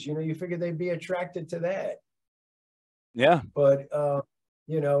maces. You know, you figure they'd be attracted to that. Yeah. But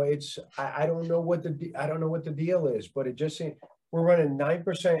you know, I don't know what the deal is, but it just seems we're running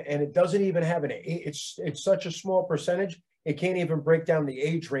 9%, and it doesn't even have it's such a small percentage. It can't even break down the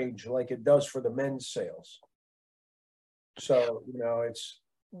age range like it does for the men's sales. So, you know, it's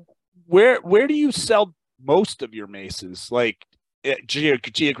Where do you sell most of your maces? Like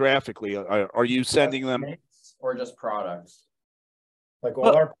geographically, are you sending them? Or just products? like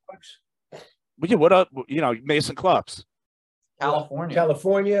all our products. Yeah, what up? You know, Mason clubs.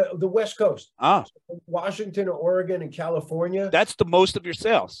 California, the West Coast, Ah, Washington, Oregon, and California. that's the most of your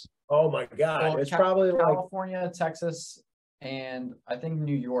sales. Oh my God, Well, it's probably like California, Texas, and I think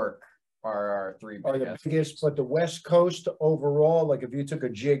New York are our three are the biggest. biggest, but the West Coast overall, like if you took a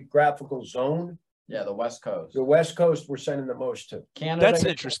geographical zone, Yeah, the West Coast. the West Coast we're sending the most to. Canada. That's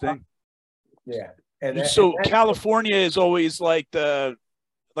interesting. Yeah. And So California is always like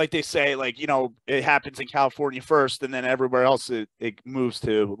like they say, like, you know, it happens in California first, and then everywhere else it moves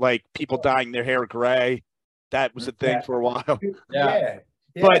to, like, people dyeing their hair gray. That was a thing for a while. Yeah.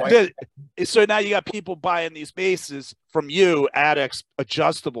 But so now you got people buying these maces from you, Adex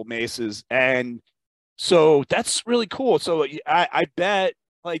adjustable maces, and so that's really cool. So I bet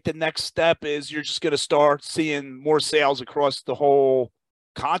like the next step is you're just going to start seeing more sales across the whole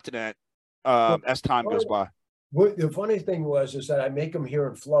continent as time goes by. What the funny thing is that I make them here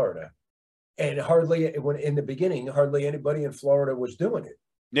in Florida, and in the beginning, hardly anybody in Florida was doing it.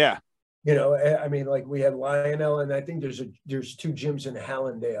 Yeah. You know, I mean, like we had Lionel, and I think there's two gyms in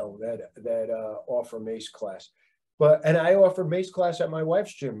Hallandale that offer mace class. And I offer mace class at my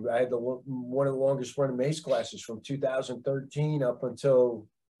wife's gym. I had one of the longest running mace classes from 2013 up until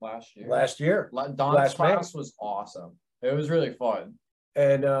last year. May. Don's class was awesome. It was really fun.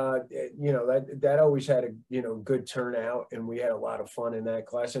 And you know, that always had a good turnout, and we had a lot of fun in that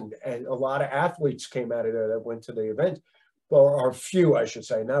class, and a lot of athletes came out of there that went to the event, or few, I should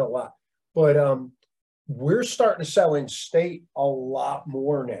say, not a lot. But we're starting to sell in state a lot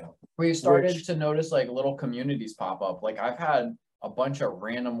more now. We started to notice like little communities pop up. Like I've had a bunch of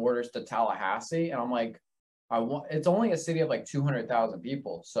random orders to Tallahassee, and I'm like, it's only a city of like 200,000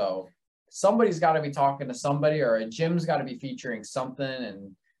 people, so somebody's got to be talking to somebody, or a gym's got to be featuring something.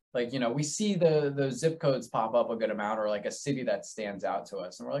 And like, you know, we see the zip codes pop up a good amount, or like a city that stands out to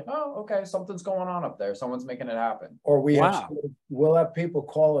us, and we're like, oh, okay, something's going on up there. Someone's making it happen. Or we'll have people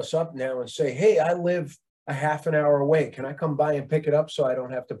call us up now and say, hey, I live a half an hour away. Can I come by and pick it up so I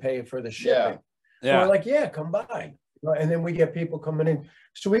don't have to pay for the shipping? Yeah. We're like, yeah, come by. And then we get people coming in.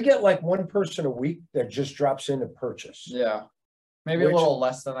 So we get like one person a week that just drops in to purchase. Yeah. Maybe a little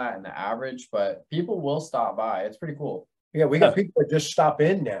less than that in the average, but people will stop by. It's pretty cool. Yeah, we got people that just stop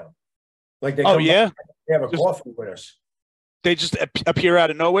in now. Like they by, they have a coffee with us. They just appear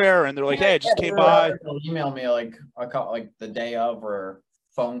out of nowhere, and they're like, hey, I just came by. They'll email me like the day of, or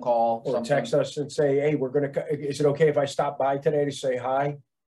phone call, or text us and say, hey, is it okay if I stop by today to say hi?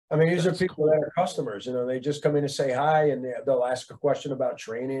 I mean, these are people that are customers, you know, they just come in to say hi, and they'll ask a question about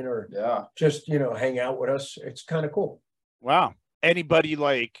training, or just, you know, hang out with us. It's kind of cool. Wow. Anybody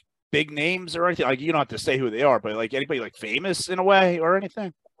like big names or anything? Like, you don't have to say who they are, but like anybody like famous in a way or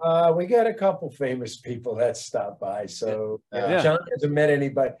anything? We got a couple famous people that stop by. So John hasn't met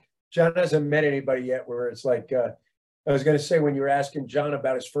anybody. Yet where it's like, I was going to say, when you were asking John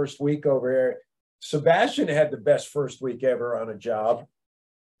about his first week over here, Sebastian had the best first week ever on a job.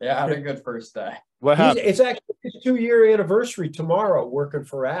 Yeah, I had a good first day. What happened? It's actually his 2-year anniversary tomorrow working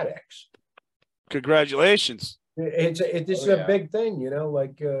for Adex. Congratulations. This is a big thing, you know,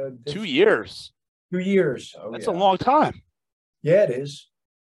 like 2 years. 2 years. That's a long time. Yeah, it is.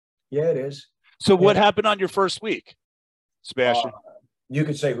 Yeah, it is. So what happened on your first week, Sebastian? You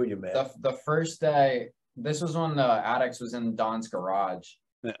could say who you met. The first day, this was when the Adex was in Don's garage,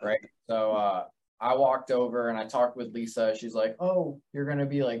 right? So I walked over and I talked with Lisa. She's like, oh, you're going to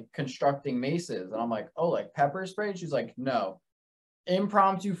be like constructing maces. And I'm like, oh, like pepper spray? She's like, no.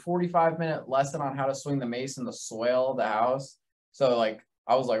 Impromptu 45-minute lesson on how to swing the mace in the soil of the house. So like,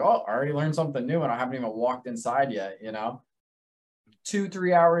 I was like, oh, I already learned something new, and I haven't even walked inside yet, you know?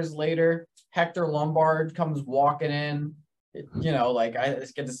 2-3 hours later, Hector Lombard comes walking in. You know, like I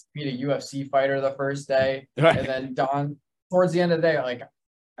just get to meet a UFC fighter the first day. Right. And then Don, towards the end of the day, like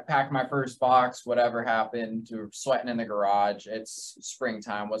I packed my first box, whatever happened, to sweating in the garage. It's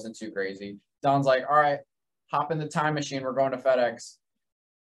springtime, wasn't too crazy. Don's like, all right, hop in the time machine. We're going to FedEx.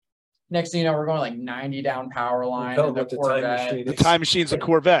 Next thing you know, we're going like 90 down power line Tell in them the what the time Corvette. machine The is. time machine's a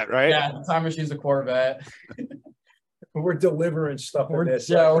Corvette, right? Yeah, the time machine's a Corvette. We're delivering stuff in this.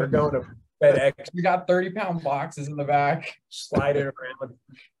 Yeah, We're going to FedEx, We got 30-pound boxes in the back. sliding around.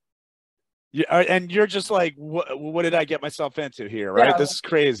 Yeah, and you're just like, what did I get myself into here, right? Yeah. This is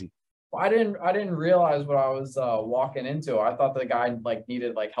crazy. I didn't realize what I was walking into. I thought the guy like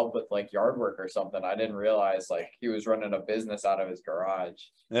needed like help with like yard work or something. I didn't realize like he was running a business out of his garage.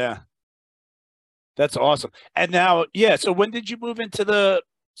 Yeah. That's awesome. And now, yeah, so when did you move into the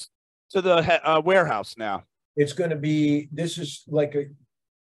warehouse now? It's going to be, this is like a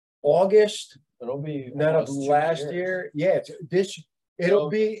August, It'll be not of almost 2 last years. year. Yeah,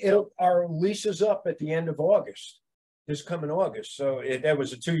 our lease is up at the end of August, this coming August. So that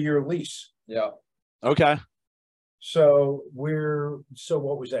was a 2-year lease. Yeah. Okay. So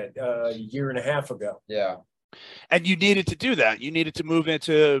what was that? A year and a half ago. Yeah. And you needed to do that. You needed to move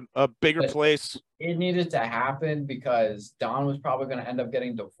into a bigger place. It needed to happen because Don was probably going to end up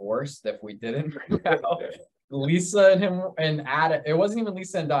getting divorced if we didn't bring out. Lisa and him and Adex. It wasn't even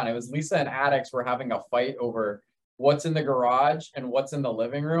Lisa and Don. It was Lisa and Adex were having a fight over what's in the garage and what's in the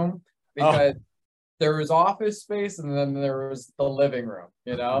living room because there was office space and then there was the living room,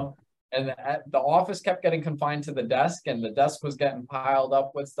 you know? And the office kept getting confined to the desk and the desk was getting piled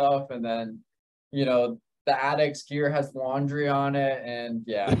up with stuff. And then, you know, the Adex gear has laundry on it. And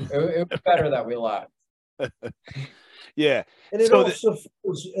yeah, it was better that we left. Yeah. And it So also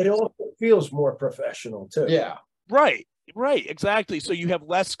feels more professional too. Yeah. Right, exactly. So you have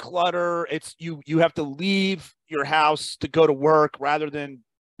less clutter. It's you have to leave your house to go to work rather than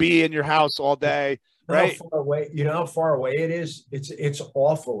be in your house all day. Right. How far away, you know how far away it is? It's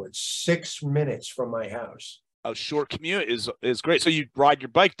awful. It's 6 minutes from my house. A short commute is great. So you ride your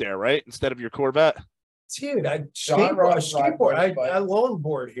bike there, right? Instead of your Corvette. Dude, I John rides skateboard. his bike. I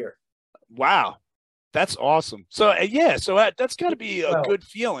longboard here. Wow. That's awesome. So yeah, so that's got to be a good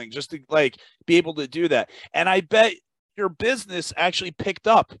feeling just to like be able to do that. And I bet your business actually picked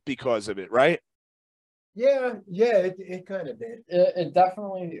up because of it, right? Yeah, it kind of did. It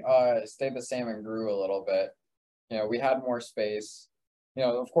definitely stayed the same and grew a little bit. You know, we had more space. You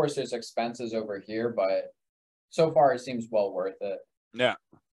know, of course, there's expenses over here, but so far it seems well worth it. Yeah.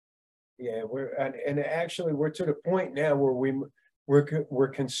 Yeah, and actually we're to the point now where we're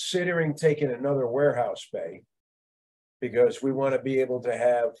considering taking another warehouse bay because we want to be able to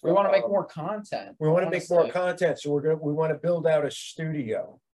have. We want to make more content. We want to make more content, so we want to build out a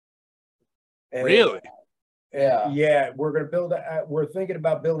studio. And Really? Yeah. We're going to build. We're thinking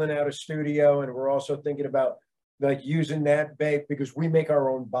about building out a studio, and we're also thinking about like using that bay because we make our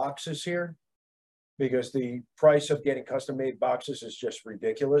own boxes here. Because the price of getting custom made boxes is just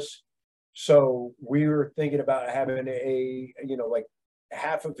ridiculous. So we were thinking about having like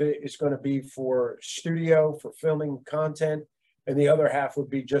half of it is going to be for studio, for filming content, and the other half would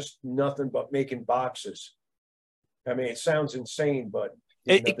be just nothing but making boxes. I mean, it sounds insane, but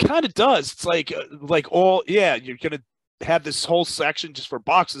it kind of does. It's like you're going to have this whole section just for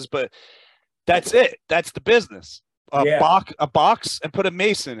boxes, but that's it. That's the business. A box and put a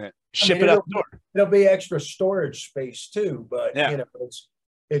mace in it. Ship it out the door. There'll be extra storage space too, but yeah. You know,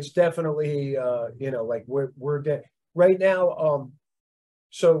 it's definitely like we're right now.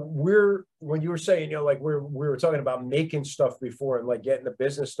 So when you were saying, you know, like we were talking about making stuff before and like getting the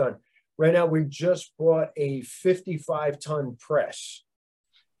business done. Right now, we just bought a 55-ton press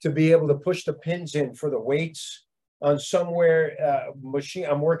to be able to push the pins in for the weights on somewhere machine.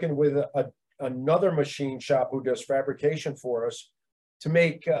 I'm working with another machine shop who does fabrication for us to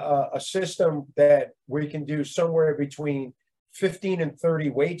make a system that we can do somewhere between 15 and 30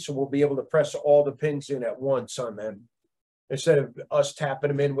 weights. So we'll be able to press all the pins in at once on them instead of us tapping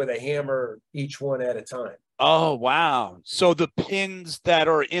them in with a hammer, each one at a time. Oh, wow. So the pins that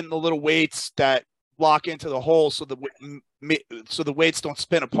are in the little weights that lock into the hole so the weights don't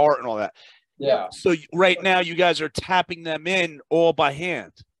spin apart and all that. Yeah. So right now you guys are tapping them in all by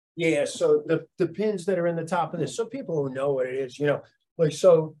hand. Yeah. So the pins that are in the top of this, so people who know what it is, you know, like,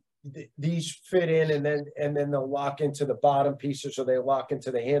 so these fit in and then they'll lock into the bottom pieces, or they lock into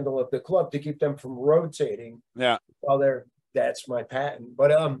the handle of the club to keep them from rotating. Yeah. While that's my patent.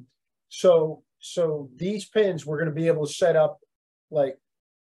 But so these pins we're going to be able to set up, like,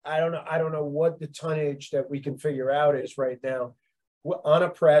 I don't know what the tonnage that we can figure out is right now, on a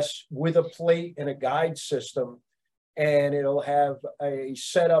press with a plate and a guide system, and it'll have a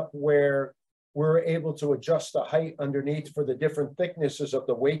setup where we're able to adjust the height underneath for the different thicknesses of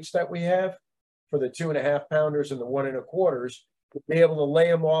the weights that we have for the 2.5 pounders and the 1 1/4. We'll be able to lay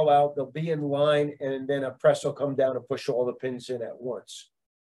them all out. They'll be in line, and then a press will come down and push all the pins in at once.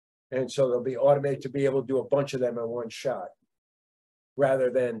 And so they'll be automated to be able to do a bunch of them in one shot. Rather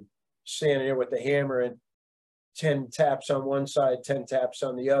than standing there with the hammer and 10 taps on one side, 10 taps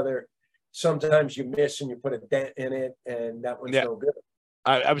on the other. Sometimes you miss and you put a dent in it, and that one's no good.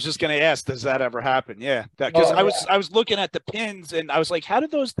 I was just going to ask, does that ever happen? Yeah, because I was looking at the pins and I was like, how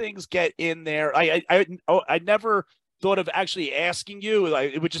did those things get in there? I never thought of actually asking you.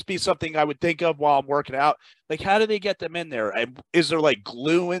 Like, it would just be something I would think of while I'm working out. Like, how do they get them in there? Is there like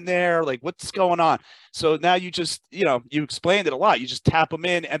glue in there? Like, what's going on? So now you just, you explained it a lot. You just tap them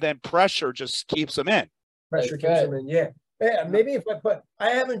in, and then pressure just keeps them in. Pressure keeps them in, yeah. Yeah, maybe I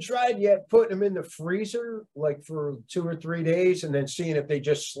haven't tried yet putting them in the freezer like for 2 or 3 days and then seeing if they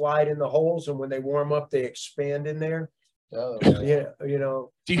just slide in the holes, and when they warm up, they expand in there. Oh, yeah,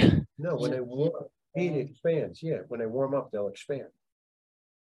 no, when they warm up, heat expands. Yeah, when they warm up, they'll expand.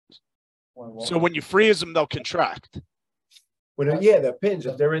 So when you freeze them, they'll contract. The pins,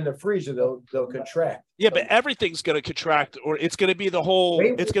 if they're in the freezer, they'll contract. Yeah, but everything's going to contract, or it's going to be the whole.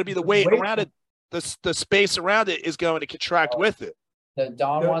 It's going to be the weight around it. The space around it is going to contract with it.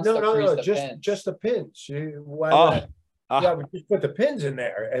 Don wants to freeze the pins. Just the pins. Why not? We just put the pins in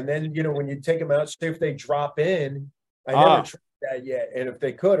there, and then when you take them out, see if they drop in. I never tried that yet, and if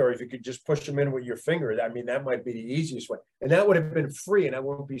they could, or if you could just push them in with your finger, I mean that might be the easiest way, and that would have been free, and I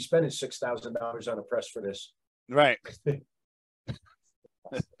won't be spending $6,000 on a press for this. Right.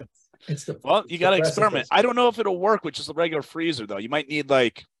 Well, you got to experiment. I don't know if it'll work with just a regular freezer though. You might need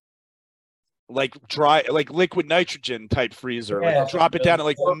like dry, like liquid nitrogen type freezer. Yeah, like drop it down to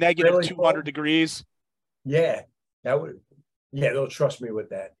like negative really 200 degrees. Yeah, that would. Yeah, they'll trust me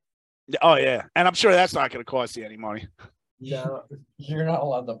with that. Oh yeah, and I'm sure that's not going to cost you any money. No, you're not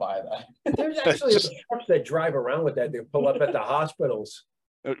allowed to buy that. There's actually trucks that drive around with that. They pull up at the hospitals.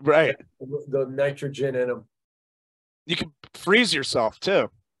 Right. The nitrogen in them. You can freeze yourself too.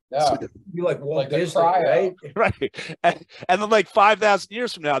 Yeah, you like Disney, right? Right. And then like 5,000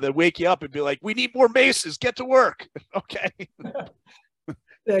 years from now, they'll wake you up and be like, "We need more maces. Get to work." Okay.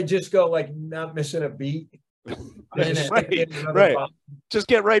 They just go like not missing a beat. Right. Just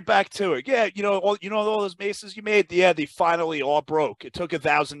get right back to it. Yeah, all those maces you made. Yeah, they finally all broke. It took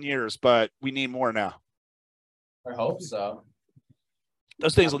 1,000 years, but we need more now. I hope so.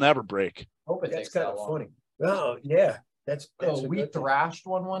 Those things will never break. Hope it takes that long. Funny. Oh yeah. That's we thrashed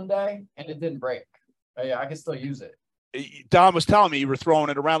one day and it didn't break. Yeah, I can still use it. Don was telling me you were throwing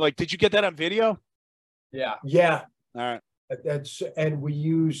it around. Like, did you get that on video? Yeah. Yeah. All right. And we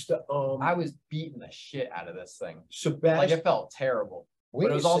used I was beating the shit out of this thing. Sebastian, like it felt terrible. But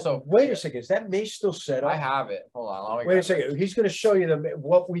it was also wait a second. Is that mace still set up? I have it. Hold on. Wait a second. He's going to show you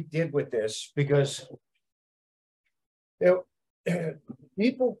what we did with this because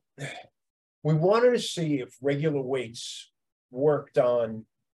people. We wanted to see if regular weights worked on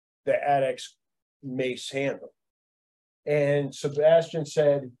the Adex mace handle. And Sebastian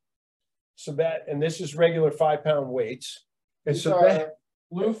said, and this is regular 5-pound weights. And these are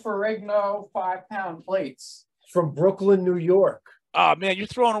Lou Ferrigno 5-pound plates. From Brooklyn, New York. Oh, man, you're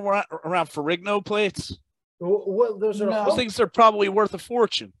throwing around Ferrigno plates? Well, those things are probably worth a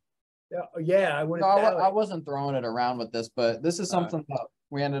fortune. Yeah, I wasn't throwing it around with this, but this is something that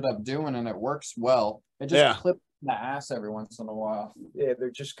we ended up doing, and it works well. It just clips the ass every once in a while. Yeah, they're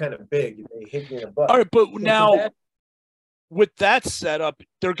just kind of big. They hit me in the butt. All right, but now with that setup,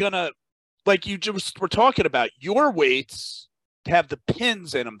 they're gonna, like you just were talking about, your weights have the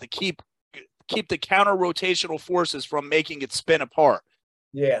pins in them to keep the counter rotational forces from making it spin apart.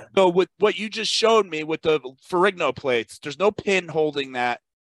 Yeah. So with what you just showed me with the Ferrigno plates, there's no pin holding that,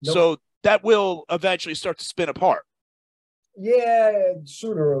 so that will eventually start to spin apart. Yeah,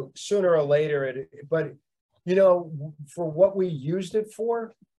 sooner or later. But for what we used it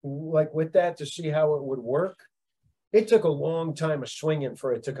for, like with that to see how it would work, it took a long time of swinging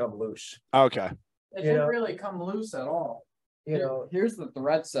for it to come loose. Okay. It didn't really come loose at all. Here's the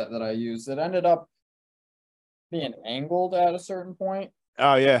thread set that I used. It ended up being angled at a certain point.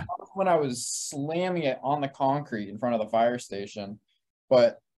 Oh yeah. When I was slamming it on the concrete in front of the fire station,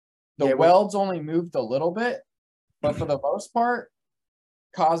 but the welds only moved a little bit. But for the most part,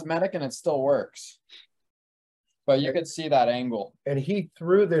 cosmetic, and it still works. But you could see that angle. And he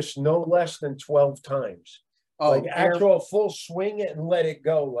threw this no less than 12 times. Like actual full swing it and let it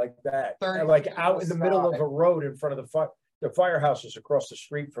go like that. Like out in the middle of a road in front of the firehouses across the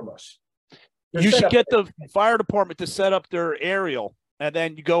street from us. You should get the fire department to set up their aerial, and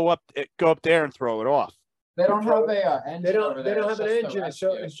then you go up there and throw it off. They don't have a engine. They don't have an engine,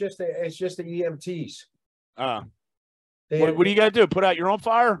 so it's just the EMTs. What do you got to do? Put out your own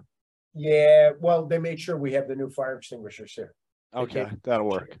fire? Yeah, well, they made sure we have the new fire extinguishers here. Okay, that'll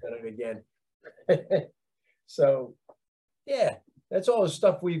work. Done it again. So, yeah, that's all the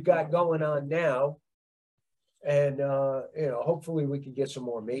stuff we've got going on now. And hopefully we can get some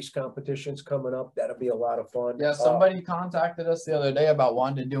more mace competitions coming up. That'll be a lot of fun. Yeah, somebody contacted us the other day about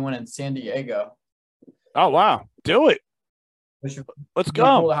wanting to do one in San Diego. Oh wow, do it. Which would Let's be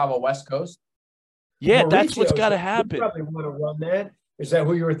cool go. to have a West Coast. Yeah, that's what's Mauricio's, got to you happen. probably want to run that. Is that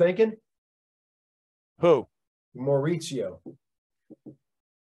who you were thinking? Who? Mauricio.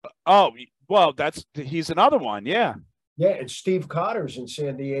 Oh, well, he's another one. Yeah. Yeah, and Steve Cotter's in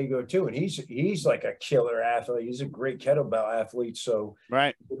San Diego too, and he's like a killer athlete. He's a great kettlebell athlete. So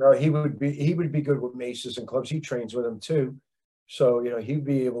Right. he would be good with maces and clubs. He trains with them too. So he'd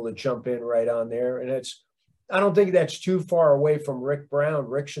be able to jump in right on there. And I don't think that's too far away from Rick Brown.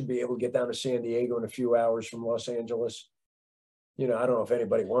 Rick should be able to get down to San Diego in a few hours from Los Angeles. I don't know if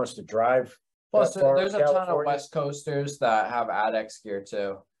anybody wants to drive. Plus, that far there's in a ton of California. West Coasters that have Adex gear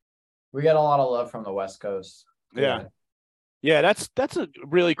too. We get a lot of love from the West Coast. Yeah. Yeah, that's a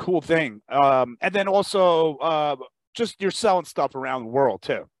really cool thing. And then also just you're selling stuff around the world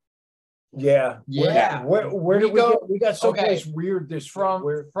too. Yeah. Yeah. Where did we go? get? We got someplace weird this From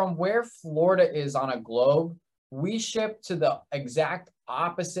where where Florida is on a globe, we ship to the exact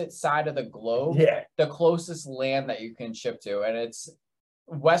opposite side of the globe. Yeah. The closest land that you can ship to, and it's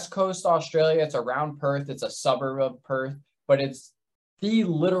West Coast Australia. It's around Perth. It's a suburb of Perth, but it's the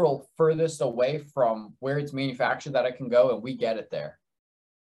literal furthest away from where it's manufactured that it can go, and we get it there.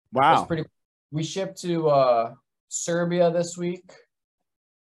 Wow. We shipped to Serbia this week.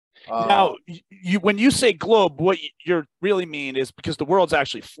 Now, when you say globe, what you really mean is because the world's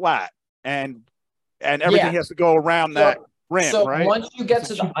actually flat and everything has to go around that rim, so right? Once you get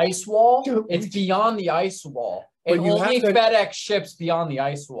to the ice wall, it's beyond the ice wall. And only FedEx ships beyond the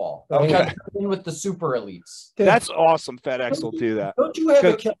ice wall. Okay. Because in with the super elites. That's awesome. FedEx will do that. Don't you have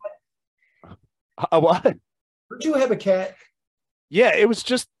a cat? What? Don't you have a cat? Yeah,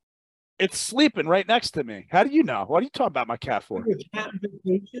 it's sleeping right next to me. How do you know? What are you talking about my cat for?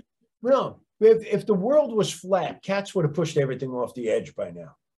 No, if the world was flat, cats would have pushed everything off the edge by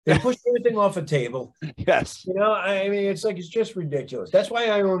now. They pushed everything off a table. Yes. I mean, it's just ridiculous. That's why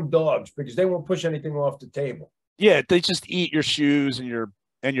I own dogs, because they won't push anything off the table. Yeah, they just eat your shoes and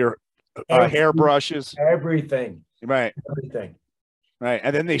your hair brushes. Everything. Right. Everything. Right.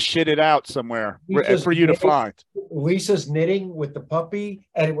 And then they shit it out somewhere Lisa's for you to find. Lisa's knitting with the puppy,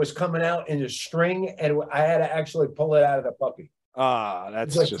 and it was coming out in a string, and I had to actually pull it out of the puppy.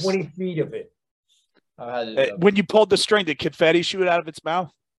 That's It's like just 20 feet of it. when you pulled the string, did confetti shoot out of its mouth?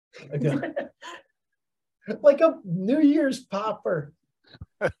 Like a New Year's popper.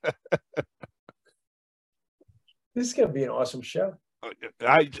 This is going to be an awesome show.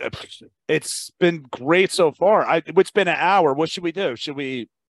 It's been great so far. It's been an hour. What should we do? Should we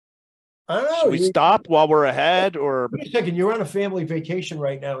stop while we're ahead, or wait a second? You're on a family vacation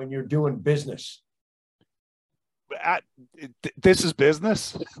right now, and you're doing business. This is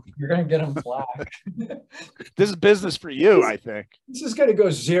business? You're gonna get them black. This is business for you, I think. This is going to go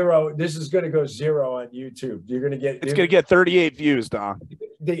zero. This is going to go zero on YouTube. You're going to get. It's going to get 38 views, Don.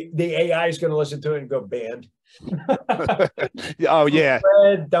 The AI is going to listen to it and go banned. Oh yeah.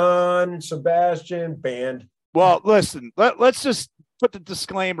 Fred, Don, Sebastian, banned. Well, listen. Let's just put the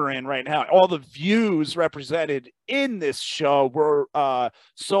disclaimer in right now. All the views represented in this show were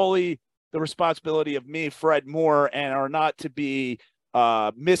solely the responsibility of me, Fred Moore, and are not to be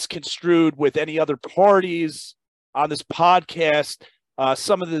misconstrued with any other parties on this podcast.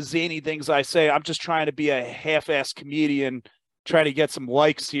 Some of the zany things I say, I'm just trying to be a half-assed comedian, trying to get some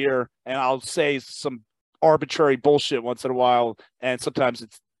likes here, and I'll say some arbitrary bullshit once in a while, and sometimes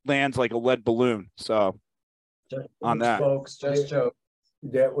it lands like a lead balloon. So on that, folks, just jokes.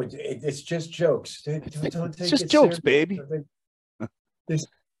 It's just jokes. Don't take it's just it jokes, serious. baby.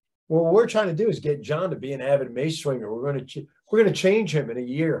 What we're trying to do is get John to be an avid mace swinger. We're going to change him in a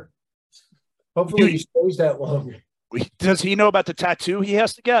year. Hopefully, he stays that long. Does he know about the tattoo he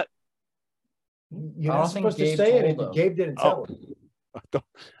has to get? You're not supposed to say it. Gabe didn't tell him.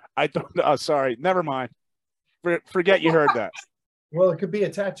 I don't know. Sorry, never mind. Forget you heard that. Well, it could be a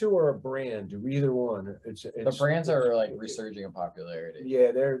tattoo or a brand, either one. It's the brands are like resurging in popularity.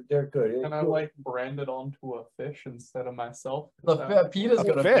 Yeah, they're good. And I like branded onto a fish instead of myself. PETA's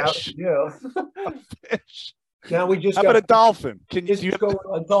gonna fish. Yeah. A fish. Now we just How about a dolphin? Can you go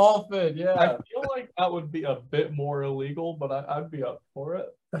a dolphin? Yeah. I feel like that would be a bit more illegal, but I'd be up for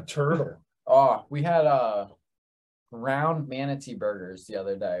it. a turtle? Oh, we had ground manatee burgers the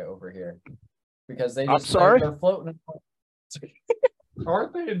other day over here because they just they're floating.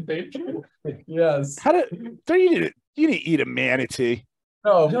 Aren't they endangered? Yes. How did they eat it? You didn't eat a manatee.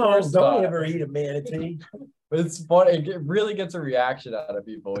 No, of No, course don't not. ever eat a manatee. But it's funny. It really gets a reaction out of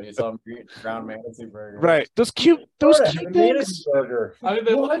people when you tell them to eat ground manatee burger. Right. Those Florida had cute a manatee things. burger. I mean,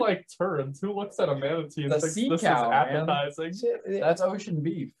 they What? look like turds. Who looks at a manatee and The thinks sea this cow, is man. appetizing? That's ocean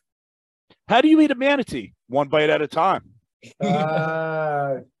beef. How do you eat a manatee? One bite at a time.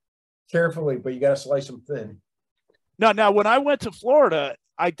 Carefully, but you got to slice them thin. Now, when I went to Florida,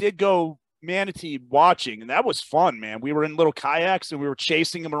 I did go manatee watching, and that was fun, man. We were in little kayaks and we were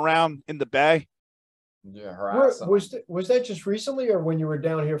chasing them around in the bay. Yeah, Where, was that just recently, or when you were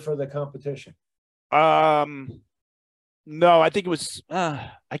down here for the competition? No, I think it was.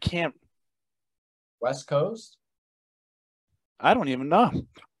 I can't. West Coast. I don't even know.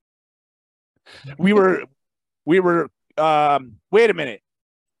 We were. Wait a minute.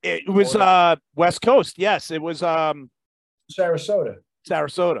 It was West Coast. Yes, it was Sarasota.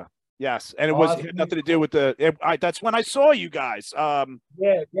 Sarasota. Yes, and it had nothing to do with that's when I saw you guys. Yeah.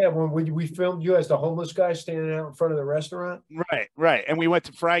 When we filmed you as the homeless guy standing out in front of the restaurant. Right, and we went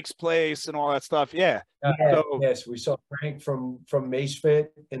to Frank's place and all that stuff. Yeah. Yes, we saw Frank from Macefit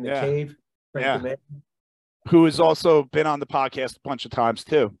in the cave. Frank the Man. Who has also been on the podcast a bunch of times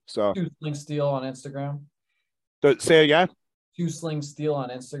too. So Two Sling Steel on Instagram. Say again. Two Sling Steel on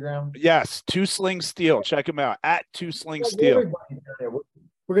Instagram. Yes, Two Sling Steel. Check him out at Two Sling Steel.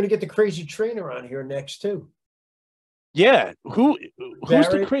 We're gonna get the crazy trainer on here next too. Yeah, who's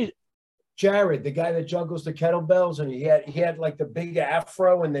the crazy? Jared, the guy that juggles the kettlebells, and he had like the big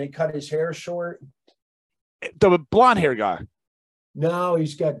afro, and then he cut his hair short. The blonde hair guy. No,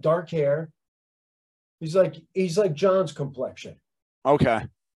 he's got dark hair. He's like John's complexion. Okay.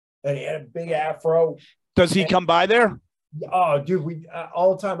 And he had a big afro. Does he come by there? Oh, dude, we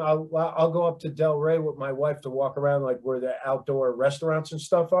all the time. I'll go up to Delray with my wife to walk around, like where the outdoor restaurants and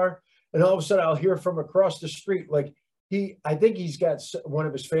stuff are, and all of a sudden I'll hear from across the street, like I think he's got one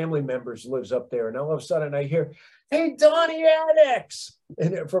of his family members lives up there, and all of a sudden I hear, "Hey, Donnie Adex,"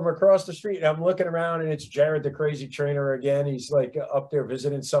 and from across the street, and I'm looking around, and it's Jared, the crazy trainer again. He's like up there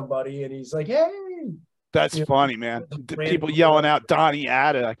visiting somebody, and he's like, "Hey." That's funny, man. People yelling out Donnie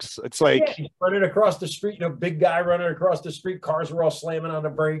Adex. It's like he's running across the street, and a big guy running across the street. Cars were all slamming on the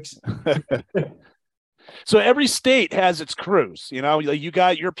brakes. So every state has its crews. You know, you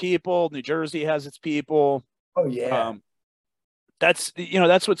got your people. New Jersey has its people. Oh yeah. That's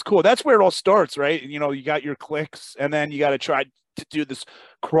what's cool. That's where it all starts, right? You know, you got your cliques, and then you got to try to do this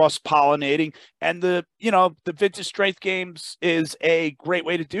cross-pollinating. And the Vintage Strength Games is a great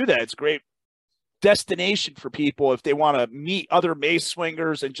way to do that. It's a great destination for people if they want to meet other mace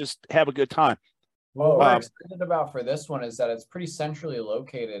swingers and just have a good time. Well, what I'm excited about for this one is that it's pretty centrally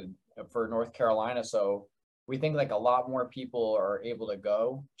located for North Carolina, so we think like a lot more people are able to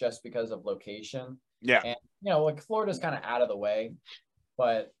go just because of location. Yeah, and like Florida's kind of out of the way,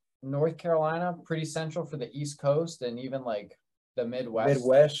 but North Carolina pretty central for the East Coast and even like the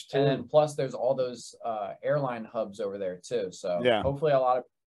Midwest too. And then plus there's all those airline hubs over there too. So hopefully a lot of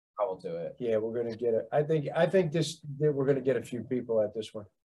people to it. Yeah, we're gonna get it. I think we're gonna get a few people at this one.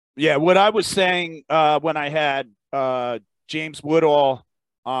 Yeah, what I was saying when I had James Woodall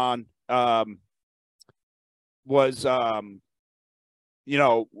on was I'm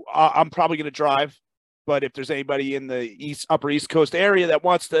probably gonna drive, but if there's anybody in the upper East Coast area that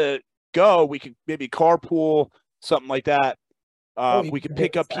wants to go, we could maybe carpool, something like that. We could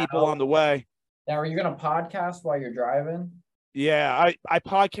pick up people on the way. Now, are you gonna podcast while you're driving? Yeah, I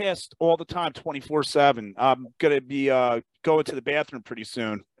podcast all the time, 24/7. I'm gonna be going to the bathroom pretty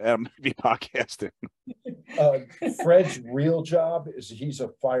soon. I'm gonna be podcasting. Fred's real job is he's a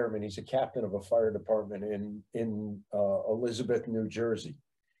fireman. He's a captain of a fire department in Elizabeth, New Jersey.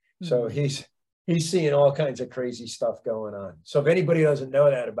 So he's seeing all kinds of crazy stuff going on. So if anybody doesn't know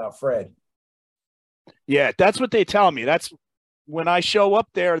that about Fred, yeah, that's what they tell me. That's when I show up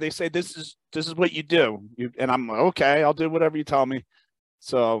there, they say, this is what you do. And I'm like, okay, I'll do whatever you tell me.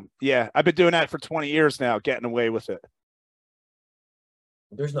 So yeah, I've been doing that for 20 years now, getting away with it.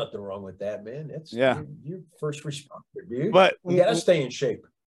 There's nothing wrong with that, man. It's you're first responder, dude. But you gotta stay in shape.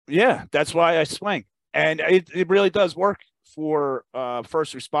 Yeah, that's why I swing. And it really does work for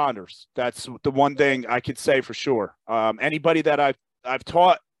first responders. That's the one thing I could say for sure. Anybody that I've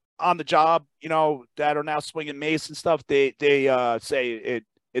taught on the job, that are now swinging mace and stuff, they say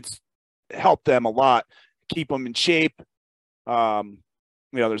it's helped them a lot, keep them in shape.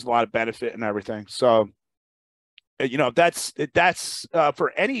 There's a lot of benefit and everything. So, that's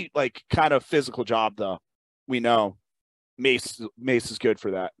for any like kind of physical job though. We know mace is good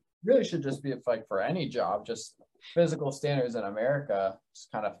for that. Really should just be like for any job, just physical standards in America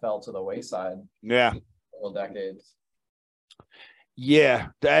just kind of fell to the wayside. Yeah. Several decades. Yeah,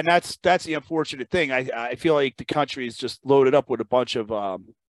 and that's the unfortunate thing. I feel like the country is just loaded up with a bunch of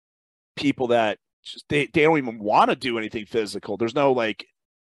people that just they don't even want to do anything physical. There's no like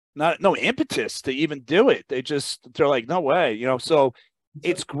no impetus to even do it. They're like, no way, you know. So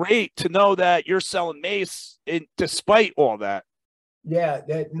it's great to know that you're selling mace despite all that. Yeah,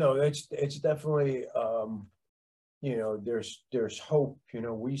 it's definitely you know, there's hope. You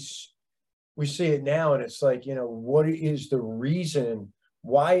know, we see it now, and it's like, you know, what is the reason?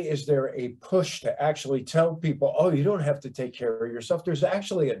 Why is there a push to actually tell people, oh, you don't have to take care of yourself? There's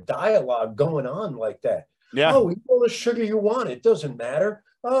actually a dialogue going on like that. Yeah. Oh, eat all the sugar you want. It doesn't matter.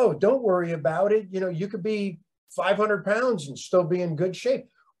 Oh, don't worry about it. You know, you could be 500 pounds and still be in good shape.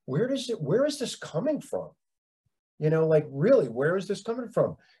 Where is this coming from? You know, like, really, where is this coming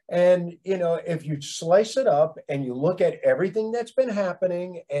from? And, you know, if you slice it up and you look at everything that's been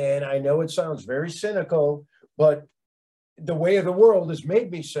happening, and I know it sounds very cynical, but the way of the world has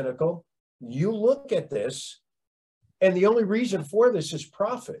made me cynical. You look at this, and the only reason for this is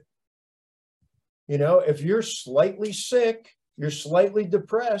profit. You know, if you're slightly sick, you're slightly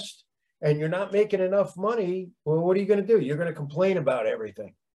depressed, and you're not making enough money, well, what are you going to do? You're going to complain about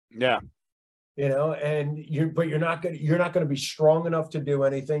everything. Yeah. You know, and you're not going to be strong enough to do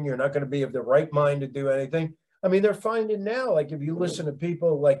anything. You're not going to be of the right mind to do anything. I mean, they're finding now, like, if you listen to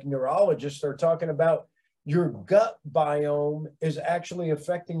people like neurologists, they're talking about your gut biome is actually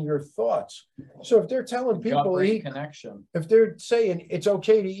affecting your thoughts. So if they're telling people if they're saying it's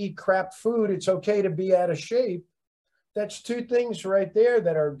okay to eat crap food, it's okay to be out of shape, that's two things right there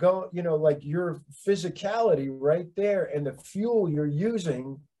that are going, you know, like your physicality right there, and the fuel you're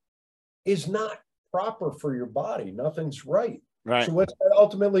using is not proper for your body. Nothing's right. Right. So what's that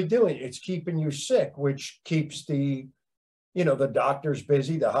ultimately doing? It's keeping you sick, which keeps the doctors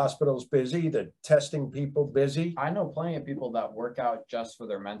busy, the hospitals busy, the testing people busy. I know plenty of people that work out just for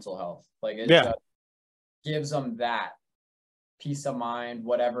their mental health. Like, it Yeah. just gives them that peace of mind,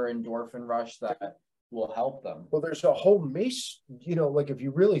 whatever endorphin rush that will help them. Well, there's a whole mace, you know, like, if you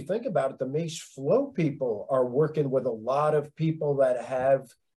really think about it, the mace flow people are working with a lot of people that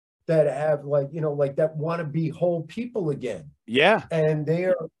have like, you know, like, that want to be whole people again. Yeah. And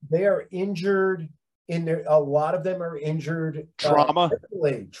they are injured in there. A lot of them are injured. Trauma.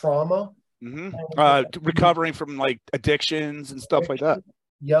 Trauma. Mm-hmm. Recovering from like addictions and stuff like that.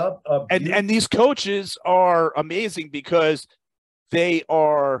 Yep. And these coaches are amazing because they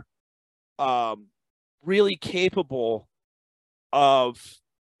are really capable of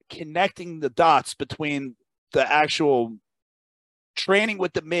connecting the dots between the actual training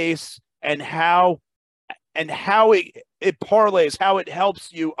with the mace and how it parlays, how it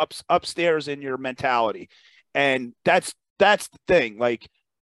helps you upstairs in your mentality. And that's the thing. Like,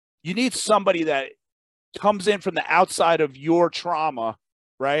 you need somebody that comes in from the outside of your trauma,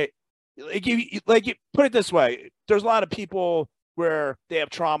 right? Like you put it this way, there's a lot of people where they have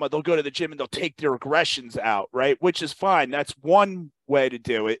trauma, they'll go to the gym and they'll take their aggressions out, right? Which is fine. That's one way to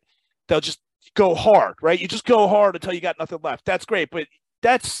do it. They'll just go hard, right? You just go hard until you got nothing left. That's great. But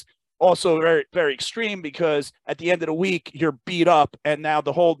that's also very, very extreme, because at the end of the week, you're beat up. And now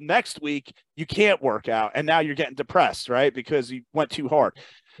the whole next week, you can't work out. And now you're getting depressed, right? Because you went too hard.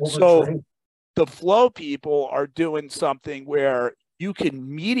 So the flow people are doing something where you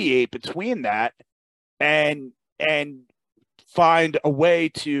can mediate between that and find a way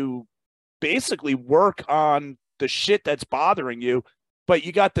to basically work on the shit that's bothering you. But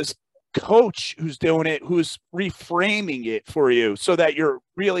you got this coach who's doing it, who's reframing it for you so that you're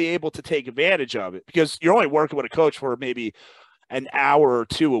really able to take advantage of it, because you're only working with a coach for maybe an hour or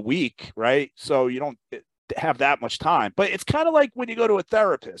two a week, right? So you don't have that much time. But it's kind of like when you go to a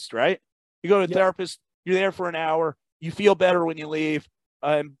therapist, right? You go to a therapist, you're there for an hour, you feel better when you leave.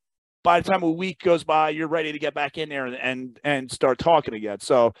 By the time a week goes by, you're ready to get back in there and start talking again.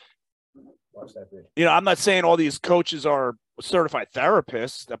 So, you know, I'm not saying all these coaches are certified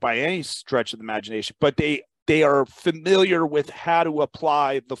therapists by any stretch of the imagination, but they are familiar with how to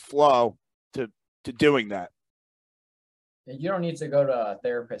apply the flow to doing that. You don't need to go to a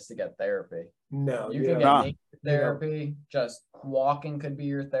therapist to get therapy. No, you can get nature therapy. Just walking could be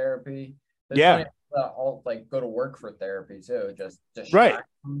your therapy. There's all like go to work for therapy too. Just right.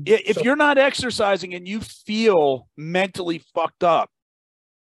 If you're not exercising and you feel mentally fucked up,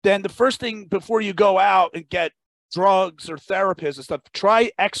 then the first thing before you go out and get drugs or therapists and stuff,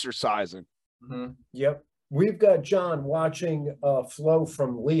 try exercising. Mm-hmm. Yep. We've got John watching flow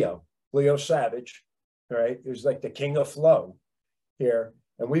from Leo Savage, right? Who's like the king of flow here.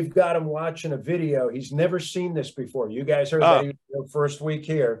 And we've got him watching a video. He's never seen this before. You guys heard that he was the first week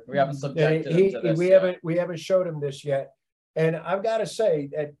here. We haven't subjected him to this we haven't showed him this yet. And I've got to say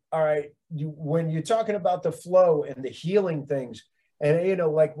that, all right, when you're talking about the flow and the healing things, and, you know,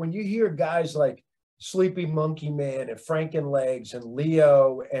 like when you hear guys like Sleepy Monkey Man and Frankenlegs and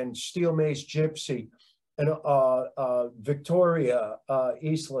Leo and Steel Mace Gypsy and Victoria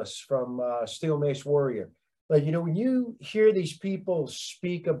Eastless from Steel Mace Warrior, like, you know, when you hear these people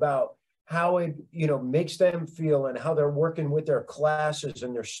speak about how it, you know, makes them feel and how they're working with their classes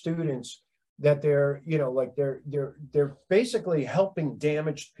and their students, that they're, you know, like they're basically helping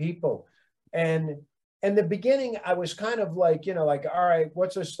damaged people. And in the beginning, I was kind of like, you know, like, all right,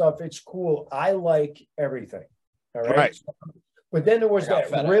 what's this stuff? It's cool. I like everything. All right. Right. But then there was I got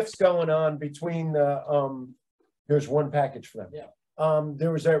that FedEx. rift going on between the there's one package for them. Yeah.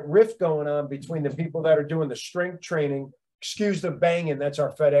 There was that rift going on between the people that are doing the strength training. Excuse the banging, that's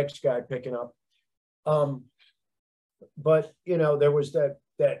our FedEx guy picking up. But you know, there was that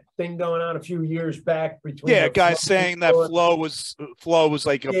thing going on a few years back between guys saying that flow was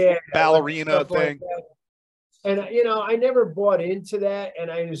like a ballerina like thing. Like, and you know, I never bought into that,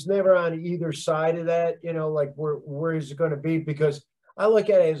 and I was never on either side of that. You know, like where is it going to be? Because I look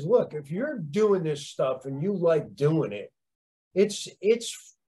at it as, look, if you're doing this stuff and you like doing it, it's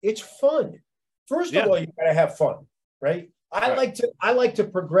fun. First of all, you gotta have fun, right? I like to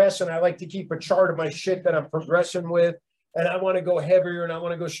progress, and I like to keep a chart of my shit that I'm progressing with. And I want to go heavier, and I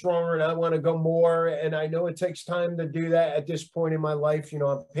want to go stronger, and I want to go more. And I know it takes time to do that at this point in my life. You know,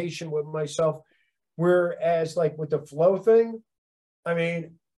 I'm patient with myself. Whereas like with the flow thing, I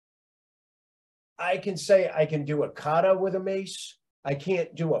mean, I can say I can do a kata with a mace. I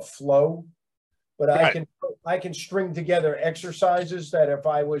can't do a flow, but I can string together exercises that if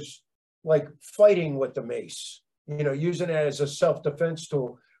I was like fighting with the mace, you know, using it as a self-defense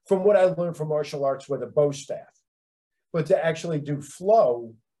tool, from what I learned from martial arts with a bow staff. But to actually do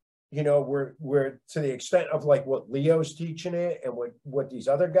flow, you know, we're to the extent of like what Leo's teaching it and what these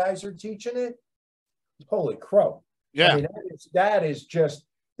other guys are teaching it. Holy crow. Yeah. I mean,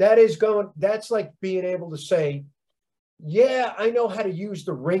 that's like being able to say, yeah, I know how to use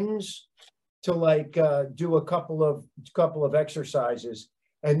the rings to like do a couple of exercises.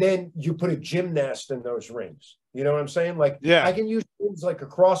 And then you put a gymnast in those rings. You know what I'm saying? Like, I can use things like a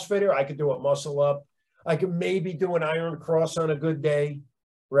CrossFitter. I could do a muscle up. I could maybe do an iron cross on a good day,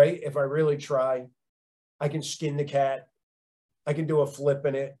 right? If I really try. I can skin the cat. I can do a flip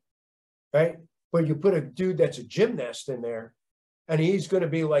in it, right? But you put a dude that's a gymnast in there, and he's going to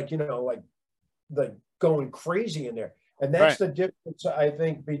be like, you know, like going crazy in there. And that's the difference, I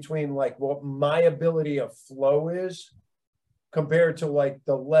think, between like what my ability of flow is compared to like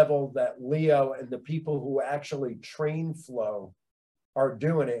the level that Leo and the people who actually train flow are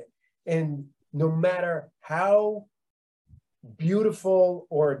doing it. And no matter how beautiful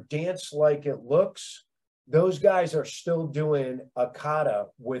or dance-like it looks, those guys are still doing a kata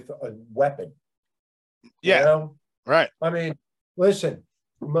with a weapon. Yeah. You know? Right. I mean, listen,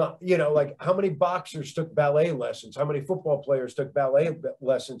 you know, like how many boxers took ballet lessons? How many football players took ballet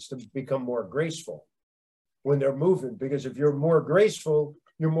lessons to become more graceful when they're moving? Because if you're more graceful,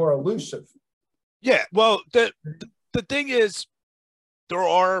 you're more elusive. Yeah. Well, the thing is, there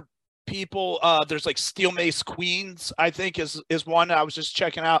are people, there's like Steel Mace Queens, I think is one I was just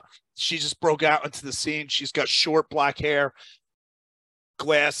checking out. She just broke out into the scene. She's got short black hair,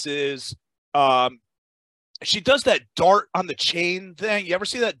 glasses. She does that dart on the chain thing. You ever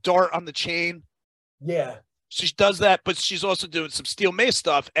see that dart on the chain? Yeah. She does that, but she's also doing some Steel Mace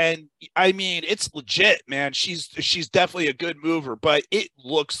stuff. And I mean, it's legit, man. She's definitely a good mover, but it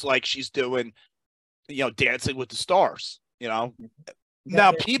looks like she's doing, you know, Dancing with the Stars, you know.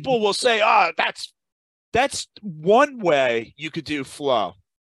 Now people will say, that's one way you could do flow.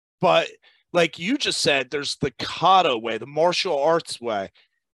 But like you just said, there's the kata way, the martial arts way,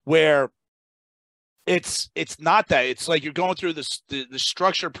 where it's not that. It's like you're going through the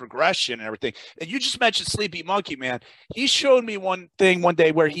structured progression and everything. And you just mentioned Sleepy Monkey Man. He showed me one thing one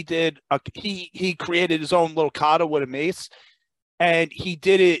day where he did he created his own little kata with a mace, and he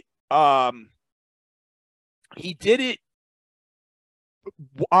did it on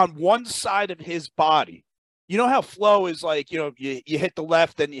one side of his body. You know how flow is like, you know, you hit the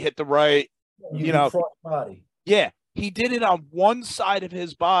left, then you hit the right, you know, cross body. Yeah. He did it on one side of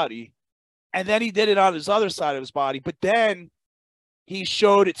his body, and then he did it on his other side of his body. But then he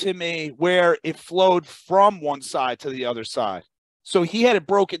showed it to me where it flowed from one side to the other side. So he had it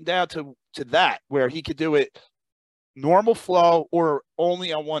broken down to that, where he could do it normal flow or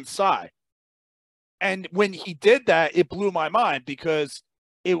only on one side. And when he did that, it blew my mind, because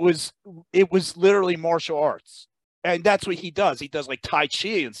it was literally martial arts. And that's what he does. He does like Tai Chi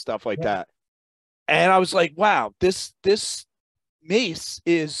and stuff like that. And I was like, wow, this mace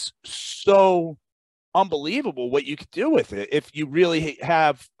is so unbelievable what you could do with it if you really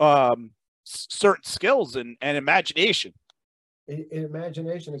have certain skills and imagination.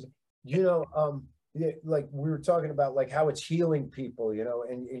 Imagination is, yeah, like we were talking about, like how it's healing people,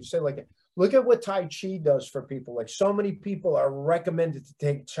 and you say, like, look at what Tai Chi does for people. Like, so many people are recommended to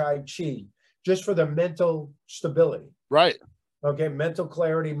take Tai Chi just for their mental stability. Right. Okay. Mental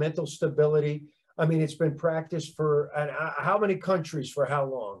clarity, mental stability. I mean, it's been practiced for how many countries for how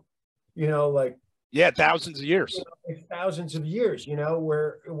long? Like, yeah, thousands of years. Thousands of years,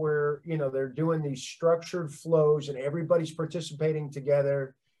 where they're doing these structured flows and everybody's participating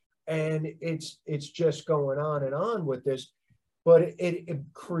together, and it's just going on and on with this, but it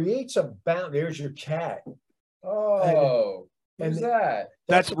creates a bound. There's your cat. Oh, who's that?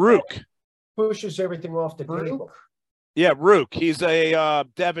 That's Rook. Pushes everything off the table. Yeah, Rook. He's a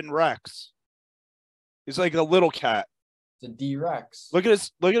Devon Rex. He's like a little cat. It's a D-Rex. Look at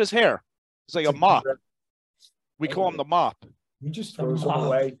his hair. It's like a mop. We call him the mop. He just throws them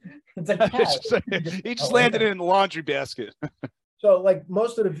away. It's a cat. He just landed in the laundry basket. So, like,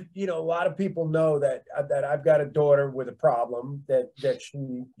 most of the, a lot of people know that I've got a daughter with a problem, that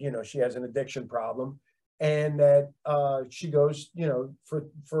she, she has an addiction problem, and that she goes,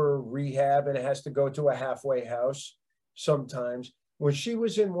 for rehab, and has to go to a halfway house sometimes. When she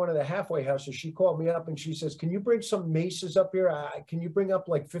was in one of the halfway houses, she called me up and she says, "Can you bring some maces up here? Can you bring up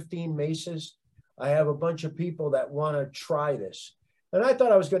like 15 maces? I have a bunch of people that want to try this." And I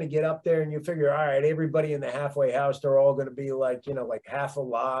thought I was going to get up there, and you figure, all right, everybody in the halfway house, they're all going to be like, like half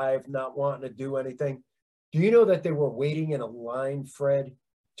alive, not wanting to do anything. Do you know that they were waiting in a line, Fred,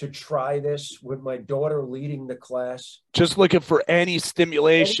 to try this with my daughter leading the class? Just looking for any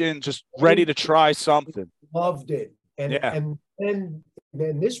stimulation, just ready to try something. Loved it. And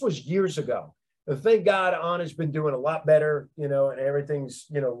this was years ago. Thank God Anna's been doing a lot better, and everything's,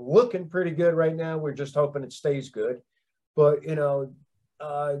 looking pretty good right now. We're just hoping it stays good. But, in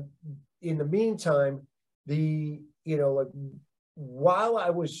the meantime, like, while I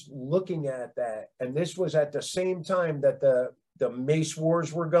was looking at that, and this was at the same time that the mace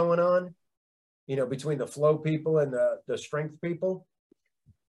wars were going on, between the flow people and the strength people.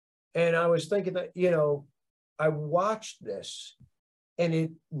 And I was thinking that, I watched this, and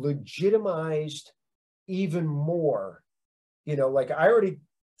it legitimized even more, like I already,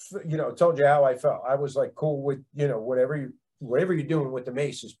 told you how I felt. I was like, cool with, whatever you're doing with the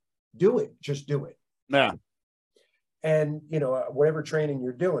maces, do it, just do it. Yeah. And, whatever training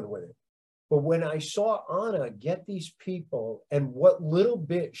you're doing with it. But when I saw Anna get these people, and what little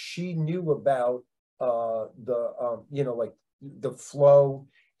bit she knew about like the flow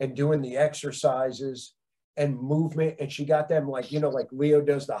and doing the exercises and movement, and she got them like, like Leo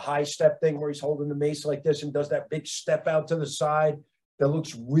does the high step thing where he's holding the mace like this and does that big step out to the side that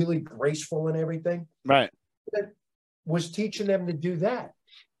looks really graceful and everything. Right. That was teaching them to do that,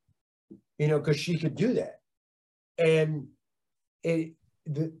 because she could do that. And they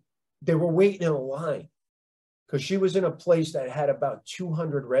were waiting in a line because she was in a place that had about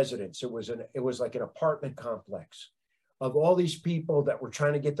 200 residents. It was like an apartment complex of all these people that were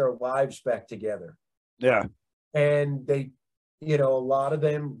trying to get their lives back together. Yeah. And they, a lot of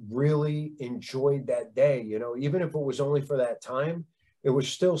them really enjoyed that day, even if it was only for that time, it was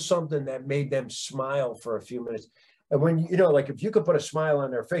still something that made them smile for a few minutes. And when, like if you could put a smile on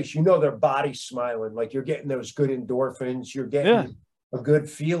their face, their body's smiling, like you're getting those good endorphins, you're getting a good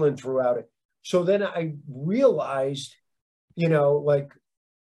feeling throughout it. So then I realized, like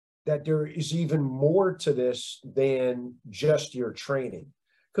that there is even more to this than just your training.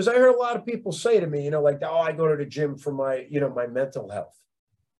 Because I heard a lot of people say to me, like, oh, I go to the gym for my, my mental health.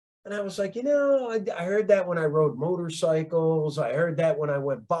 And I was like, I heard that when I rode motorcycles. I heard that when I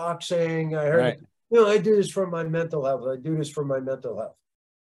went boxing. I heard, I do this for my mental health. I do this for my mental health.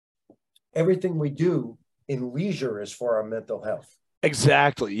 Everything we do in leisure is for our mental health.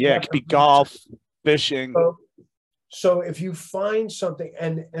 Exactly. Yeah, it could be golf, fishing. So if you find something,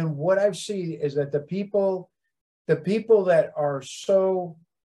 and what I've seen is that the people that are so,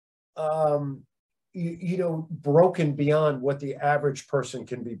 broken beyond what the average person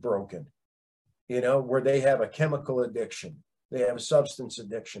can be broken, where they have a chemical addiction, they have a substance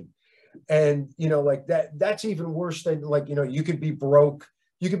addiction. And, like that's even worse than like, you could be broke,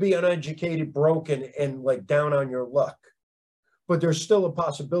 you could be uneducated, broken, and like down on your luck. But there's still a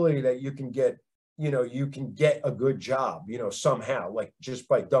possibility that you can get a good job, somehow, like just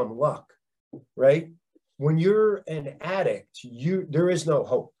by dumb luck, right? When you're an addict, there is no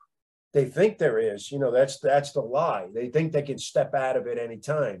hope. They think there is, that's the lie. They think they can step out of it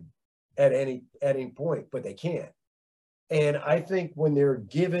anytime. at any point, but they can't. And I think when they're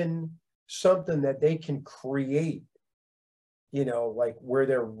given something that they can create, you know, like where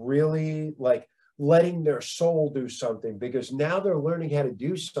they're really like letting their soul do something, because now they're learning how to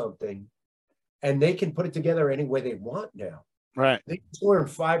do something and they can put it together any way they want now. Right. They just learn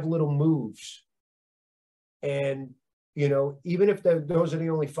 5 little moves. And, you know, even if those are the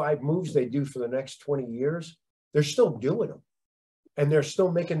only 5 moves they do for the next 20 years, they're still doing them. And they're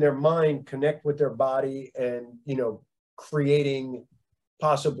still making their mind connect with their body and, you know, creating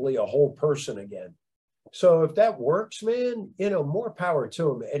possibly a whole person again. So if that works, man, you know, more power to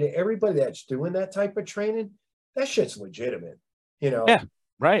them. And everybody that's doing that type of training, that shit's legitimate, you know. Yeah,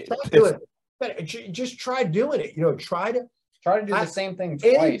 right. Just try doing it, you know, try to do the same thing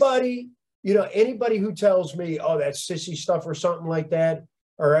twice. Anybody who tells me, oh, that's sissy stuff or something like that,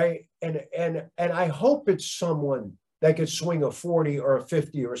 all right, and I hope it's someone that could swing a 40 or a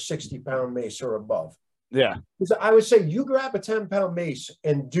 50 or a 60-pound mace or above. Yeah. Because I would say you grab a 10-pound mace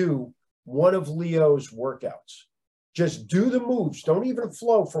and do one of Leo's workouts. Just do the moves. Don't even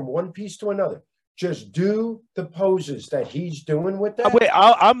flow from one piece to another. Just do the poses that he's doing with that. Wait,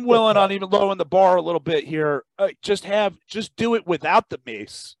 I'm willing on even lowering the bar a little bit here. Just do it without the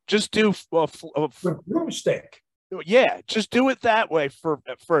mace. Just do with broomstick. Yeah, just do it that way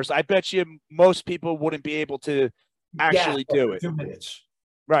at first. I bet you most people wouldn't be able to actually do it. 2 minutes.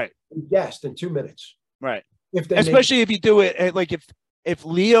 Right. Yes, in 2 minutes. Right. Especially if you do it like if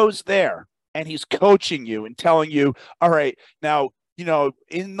Leo's there and he's coaching you and telling you, all right, now, you know,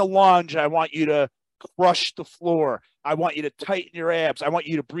 in the lunge, I want you to crush the floor. I want you to tighten your abs. I want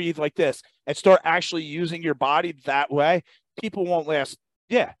you to breathe like this and start actually using your body that way. People won't last.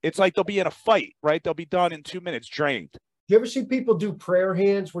 Yeah, it's like they'll be in a fight, right? They'll be done in 2 minutes, drained. You ever see people do prayer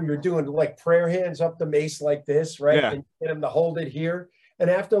hands where you're doing like prayer hands up the mace like this, right? Yeah. And you get them to hold it here. And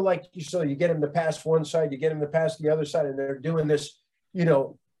after you get them to pass one side, you get them to pass the other side, and they're doing this, you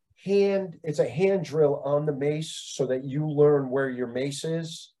know, it's a hand drill on the mace so that you learn where your mace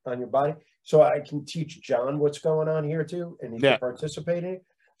is on your body. So I can teach John what's going on here too, and he can participate in it.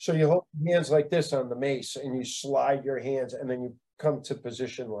 So you hold your hands like this on the mace and you slide your hands and then you come to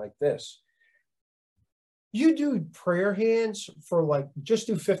position like this. You do prayer hands for just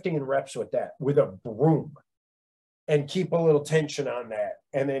do 15 reps with that, with a broom, and keep a little tension on that,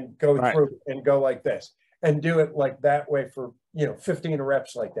 and then go through and go like this and do it like that way for, 15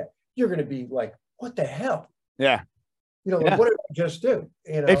 reps like that. You're going to be like, what the hell? Yeah. What did I just do?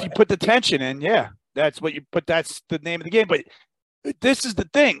 If you put the tension in, that's the name of the game. But this is the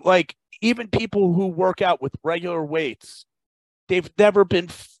thing, like even people who work out with regular weights, they've never been,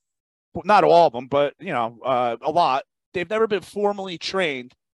 not all of them, but a lot, they've never been formally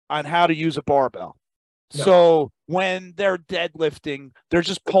trained on how to use a barbell. No. So when they're deadlifting, they're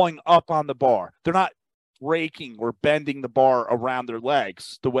just pulling up on the bar. They're not breaking or bending the bar around their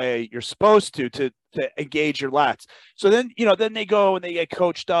legs the way you're supposed to engage your lats. So then, then they go and they get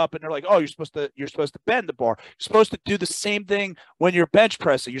coached up and they're like, oh, you're supposed to bend the bar. You're supposed to do the same thing when you're bench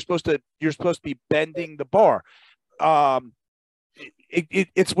pressing. You're supposed to be bending the bar.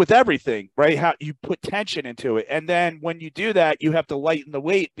 It's with everything, right? How you put tension into it. And then when you do that, you have to lighten the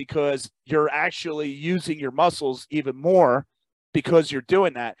weight because you're actually using your muscles even more because you're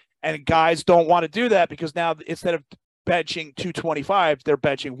doing that. And guys don't want to do that because now instead of benching 225, they're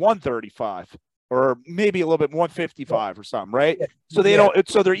benching 135 or maybe a little bit 155 or something, right? So they don't,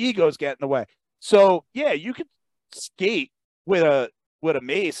 so their egos get in the way. So yeah, you can skate with a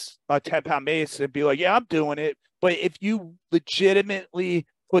mace, a 10-pound mace, and be like, yeah, I'm doing it. But if you legitimately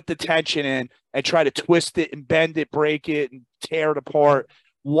put the tension in and try to twist it and bend it, break it, and tear it apart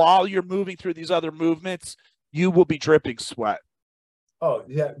while you're moving through these other movements, you will be dripping sweat. Oh,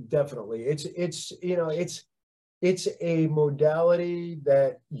 yeah, definitely. It's a modality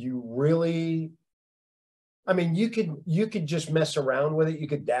that you really, I mean, you could just mess around with it. You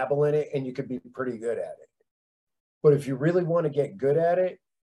could dabble in it and you could be pretty good at it. But if you really want to get good at it,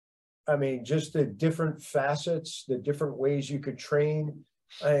 I mean, just the different facets, the different ways you could train,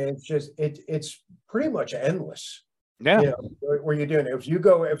 it's pretty much endless. Yeah. Where you're doing it. If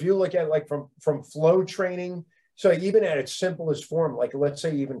you look at like from flow training, so even at its simplest form, like let's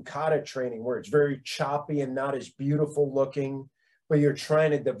say even kata training, where it's very choppy and not as beautiful looking, but you're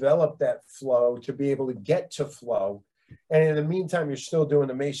trying to develop that flow to be able to get to flow. And in the meantime, you're still doing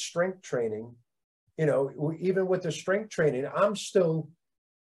the mace strength training. Even with the strength training, I'm still,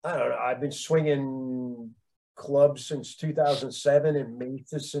 I don't know, I've been swinging clubs since 2007 and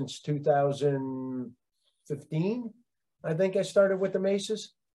maces since 2015. I think I started with the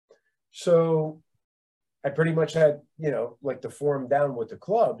maces. So I pretty much had, like the form down with the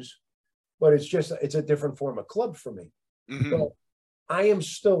clubs, but it's a different form of club for me. Mhm. But I am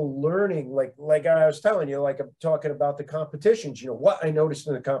still learning, like I was telling you, like I'm talking about the competitions, what I noticed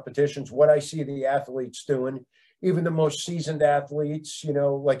in the competitions, what I see the athletes doing, even the most seasoned athletes,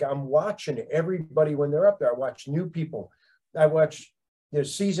 like I'm watching everybody when they're up there. I watch new people. I watch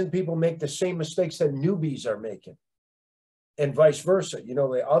seasoned people make the same mistakes that newbies are making, and vice versa,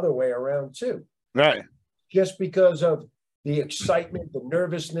 the other way around too. Right. Just because of the excitement, the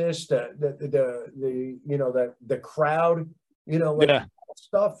nervousness, the crowd, Yeah.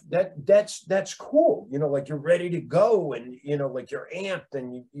 stuff that's cool. Like you're ready to go, and like you're amped,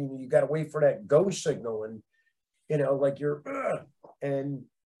 and you got to wait for that go signal, and like you're and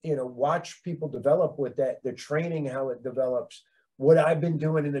watch people develop with that, the training, how it develops, what I've been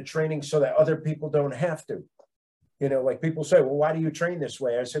doing in the training so that other people don't have to. Like people say, well, why do you train this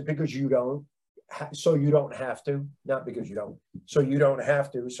way? I said, because you don't. So you don't have to, not because you don't. So you don't have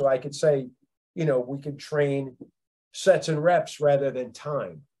to. So I could say, we could train sets and reps rather than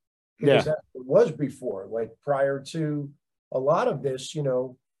time. Because that was before, like prior to a lot of this,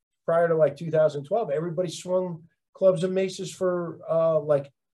 prior to like 2012, everybody swung clubs and maces for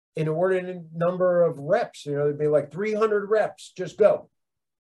like an inordinate number of reps. It'd be like 300 reps, just go.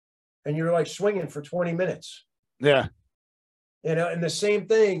 And you're like swinging for 20 minutes. Yeah. And the same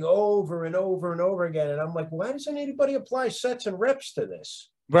thing over and over and over again. And I'm like, why doesn't anybody apply sets and reps to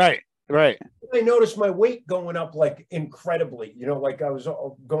this? Right. Right. I noticed my weight going up like incredibly, like I was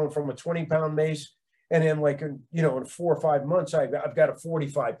going from a 20-pound mace, and then like, in 4 or 5 months, I've got a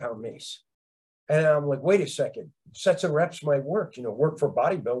 45-pound mace. And I'm like, wait a second, sets and reps might work, work for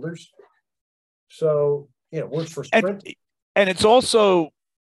bodybuilders. So, works for sprint. And it's also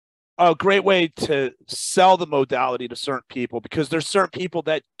a great way to sell the modality to certain people, because there's certain people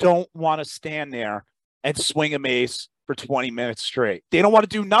that don't want to stand there and swing a mace for 20 minutes straight. They don't want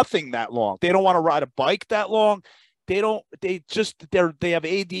to do nothing that long. They don't want to ride a bike that long. They have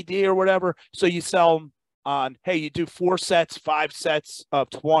ADD or whatever. So you sell them on, hey, you do 4 sets, 5 sets of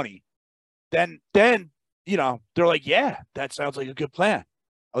 20. Then they're like, yeah, that sounds like a good plan.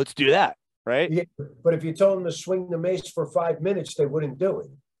 Let's do that. Right. Yeah, but if you told them to swing the mace for 5 minutes, they wouldn't do it.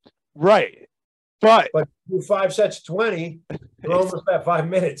 Right. But do 5 sets 20, you're almost at 5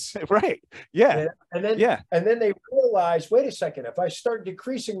 minutes. Right. Yeah. And then they realize, wait a second, if I start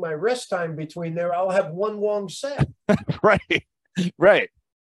decreasing my rest time between there, I'll have one long set. Right. Right.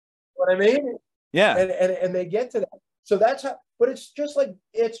 What I mean? Yeah. And they get to that. So that's how, but it's just like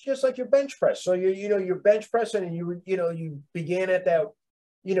your bench press. So you're bench pressing, and you began at that,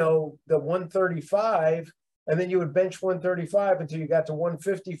 the 135. And then you would bench 135 until you got to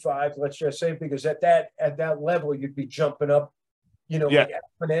 155, let's just say, because at that level, you'd be jumping up, like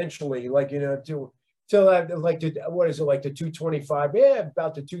exponentially, like, what is it, like the 225? Yeah,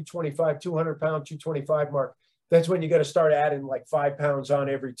 about the 225, 200-pound, 225 mark. That's when you got to start adding like 5 pounds on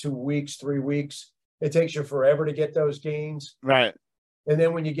every 2 weeks, 3 weeks. It takes you forever to get those gains. Right. And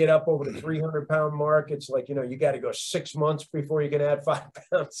then when you get up over the 300-pound mark, it's like, you got to go 6 months before you can add 5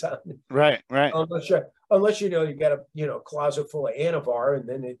 pounds on it. Right. Right. Unless you got a closet full of Anavar, and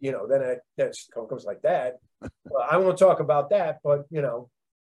then that comes like that. Well, I won't talk about that, but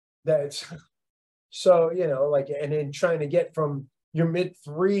that's so like, and then trying to get from your mid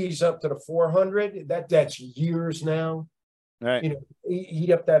 3s up to the 400, that's years now. Right. Eat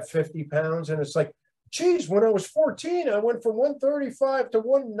up that 50 pounds, and it's like, geez, when I was 14, I went from 135 to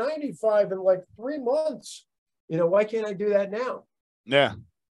 195 in like 3 months. Why can't I do that now? Yeah.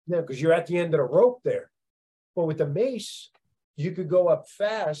 Yeah, because you're at the end of the rope there. But with the mace, you could go up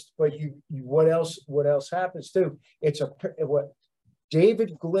fast, but what else happens too? What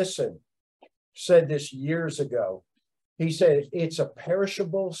David Glisson said this years ago. He said it's a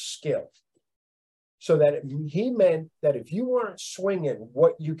perishable skill. So that he meant that if you aren't swinging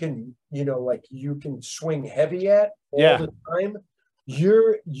what you can, you can swing heavy at all the time,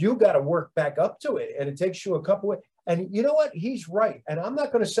 you got to work back up to it, and it takes you a couple of. And you know what? He's right. And I'm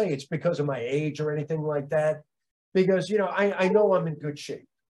not going to say it's because of my age or anything like that, because, I know I'm in good shape.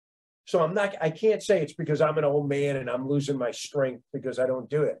 So I can't say it's because I'm an old man and I'm losing my strength because I don't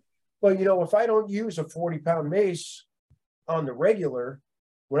do it. But, if I don't use a 40-pound mace on the regular,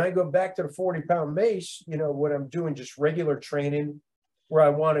 when I go back to the 40-pound mace, when I'm doing just regular training where I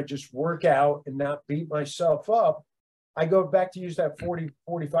want to just work out and not beat myself up, I go back to use that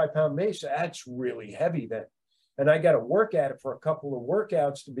 45-pound mace. That's really heavy then. And I got to work at it for a couple of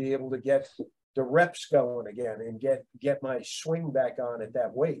workouts to be able to get the reps going again and get my swing back on at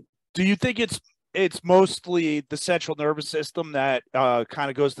that weight. Do you think it's mostly the central nervous system that kind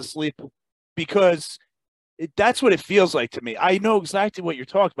of goes to sleep? Because that's what it feels like to me. I know exactly what you're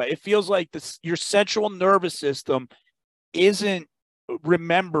talking about. It feels like your central nervous system isn't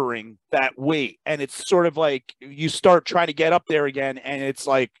remembering that weight, and it's sort of like you start trying to get up there again, and it's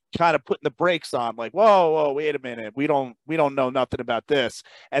like kind of putting the brakes on, like, whoa, wait a minute, we don't know nothing about this,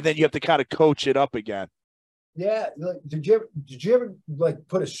 and then you have to kind of coach it up again. Yeah, like, did you ever like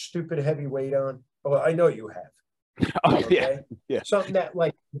put a stupid heavy weight on? Well, I know you have. Oh, Okay? yeah. Something that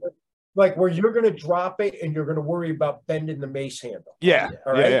like where you're gonna drop it and you're gonna worry about bending the mace handle. Yeah.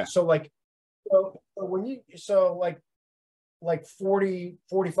 All right. Yeah. So like, when you like 40,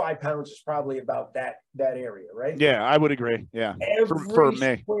 45 pounds is probably about that area, right? Yeah, I would agree. Yeah. For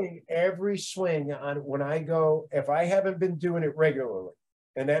me. Every swing on when I go, if I haven't been doing it regularly,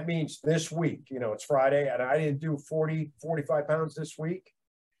 and that means this week, it's Friday and I didn't do 40, 45 pounds this week.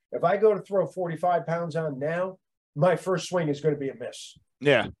 If I go to throw 45 pounds on now, my first swing is going to be a miss.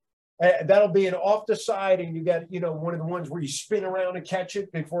 Yeah. That'll be an off the side, and you got, one of the ones where you spin around and catch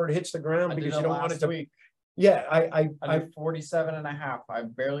it before it hits the ground because you don't want it to. Week. Yeah, I did 47 and a half. I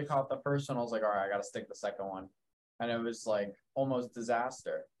barely caught the first one. I was like, all right, I got to stick the second one. And it was like almost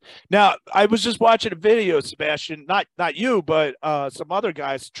disaster. Now, I was just watching a video, Sebastian, not you, but some other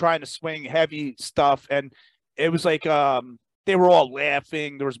guys trying to swing heavy stuff. And it was like they were all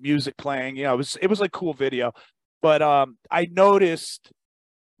laughing. There was music playing. It was like a cool video. But I noticed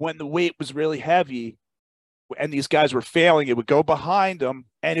when the weight was really heavy and these guys were failing, it would go behind them,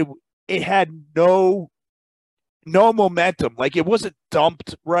 and it had no momentum. Like, it wasn't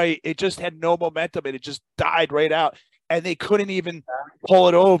dumped right. It just had no momentum, and it just died right out, and they couldn't even pull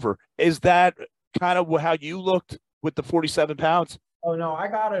it over. Is that kind of how you looked with the 47 pounds? Oh no, I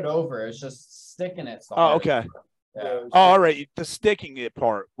got it over. It's just sticking it. Oh, okay. Yeah. Oh, all right. The sticking it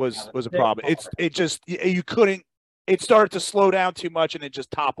part was a problem. It just, you couldn't, it started to slow down too much, and it just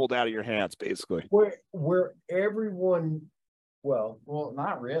toppled out of your hands, basically. Where everyone, well,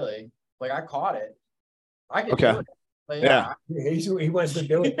 not really. Like, I caught it. I can Okay. do it. But Yeah. he wants to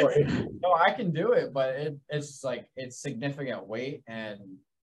do it for you. No, I can do it, but it's like, it's significant weight, and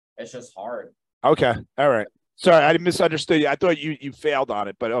it's just hard. Okay. All right. Sorry, I misunderstood you. I thought you failed on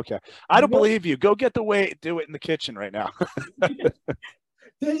it, but okay. I don't believe you. Go get the weight. Do it in the kitchen right now.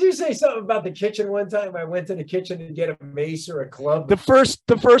 Did you say something about the kitchen one time? I went to the kitchen to get a mace or a club. The first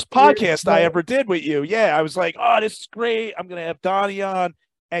podcast I ever did with you. Yeah, I was like, oh, this is great. I'm gonna have Donnie on,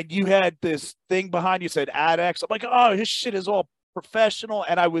 and you had this thing behind you said Adex. I'm like, oh, his shit is all professional,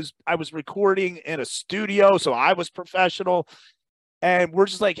 and I was recording in a studio, so I was professional, and we're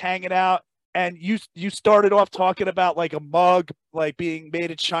just like hanging out. And you started off talking about like a mug, like being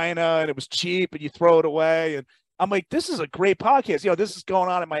made in China, and it was cheap, and you throw it away. And I'm like, this is a great podcast. This is going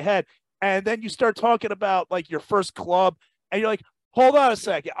on in my head. And then you start talking about like your first club, and you're like, hold on a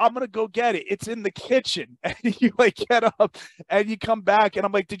second, I'm going to go get it. It's in the kitchen. And you like get up and you come back, and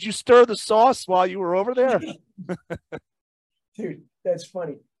I'm like, did you stir the sauce while you were over there? Dude, that's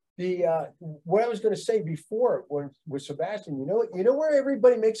funny. What I was going to say before with Sebastian, you know where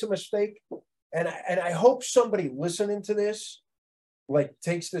everybody makes a mistake, and I hope somebody listening to this like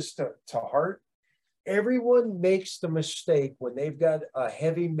takes this to heart. Everyone makes the mistake when they've got a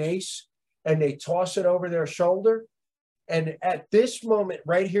heavy mace and they toss it over their shoulder, and at this moment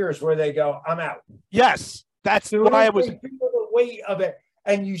right here is where they go, I'm out. Yes, that's why I was. Feel the weight of it.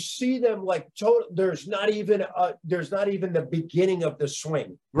 And you see them like there's not even the beginning of the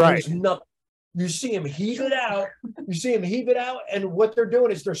swing. Right. There's nothing. You see him heave it out. And what they're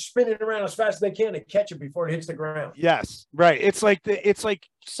doing is they're spinning around as fast as they can to catch it before it hits the ground. Yes, right. It's like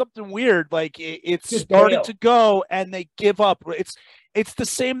something weird. Like it's starting to go, and they give up. It's the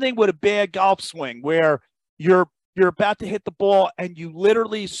same thing with a bad golf swing where you're about to hit the ball, and you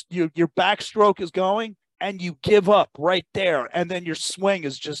literally your backstroke is going, and you give up right there, and then your swing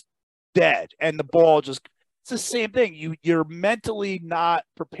is just dead, and the ball just, it's the same thing. You're mentally not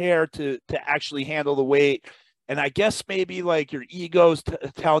prepared to actually handle the weight. And I guess maybe like your ego's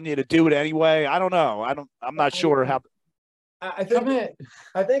telling you to do it anyway. I don't know. I'm not sure how. I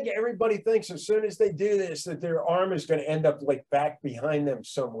think everybody thinks as soon as they do this that their arm is going to end up like back behind them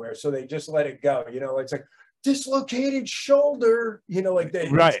somewhere. So they just let it go. It's like dislocated shoulder, like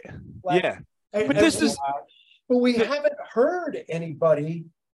that. Right. Like, yeah. But we haven't heard anybody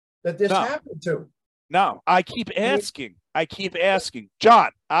that this happened to. No, I keep asking.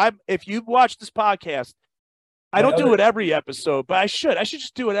 John, if you watch this podcast, I don't do it every episode, but I should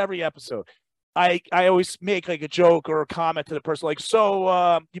just do it every episode. I always make like a joke or a comment to the person, like,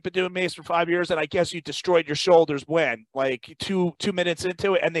 so you've been doing mace for 5 years, and I guess you destroyed your shoulders when? Like 2 minutes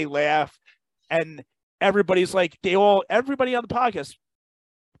into it, and they laugh, and everybody's like, everybody on the podcast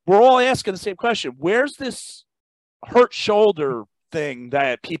we're all asking the same question. Where's this hurt shoulder thing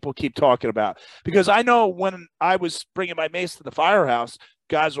that people keep talking about? Because I know when I was bringing my mace to the firehouse,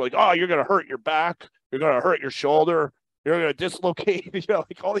 guys were like, "Oh, you're gonna hurt your back. You're gonna hurt your shoulder. You're gonna dislocate." You know,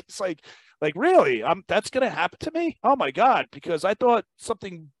 like all these like really, that's gonna happen to me? Oh my god! Because I thought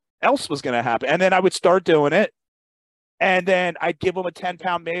something else was gonna happen, and then I would start doing it, and then I'd give them a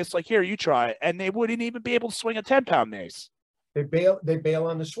 10-pound mace, like, "Here, you try it," and they wouldn't even be able to swing a 10-pound mace. They bail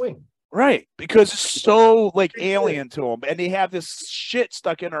on the swing. Right, because it's so like alien to them, and they have this shit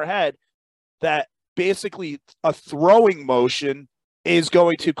stuck in their head that basically a throwing motion is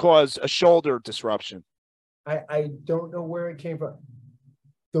going to cause a shoulder disruption. I don't know where it came from.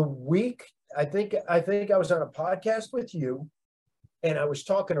 The week I think I was on a podcast with you, and I was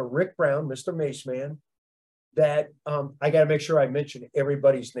talking to Rick Brown, Mr. Mace Man, that I got to make sure I mention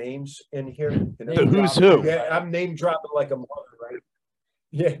everybody's names in here. The who's who? Yeah, I'm name dropping like a mother, right?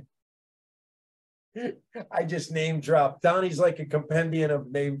 Yeah. I just name drop. Donnie's like a compendium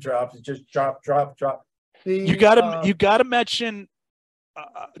of name drops. It's just drop. You gotta mention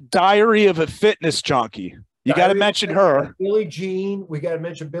Diary of a Fitness Junkie. You got to mention her. Billie Jean. We got to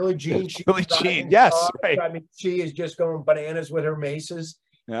mention Billie Jean. Billie Jean. Yes. Right. I mean, she is just going bananas with her maces.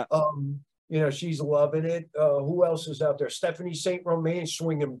 Yeah. You know, she's loving it. Who else is out there? Stephanie St. Romain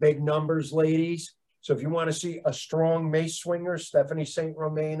swinging big numbers, ladies. So if you want to see a strong mace swinger, Stephanie St.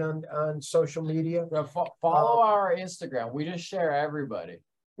 Romain on social media. Follow our Instagram. We just share everybody.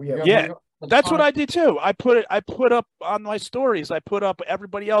 Yeah. That's what I did too. I put up on my stories. I put up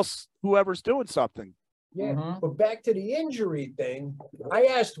everybody else, whoever's doing something. Yeah, but back to the injury thing. I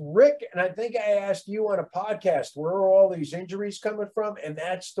asked Rick, and I think I asked you on a podcast, where are all these injuries coming from? And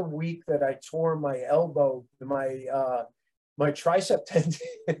that's the week that I tore my elbow, my tricep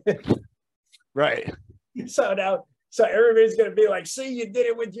tendon. Right. So everybody's gonna be like, "See, you did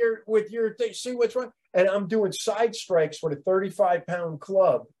it with your thing. See what's wrong?" And I'm doing side strikes with a 35-pound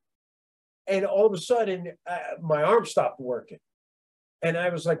club, and all of a sudden, my arm stopped working. And I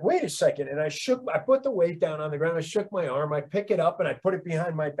was like, wait a second. And I put the weight down on the ground. I shook my arm. I pick it up and I put it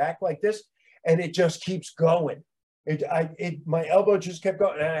behind my back like this. And it just keeps going. My elbow just kept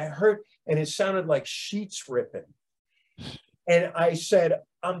going. And I heard, and it sounded like sheets ripping. And I said,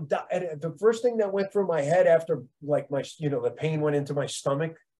 and the first thing that went through my head after like the pain went into my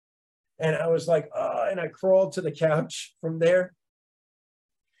stomach. And I was like, and I crawled to the couch from there.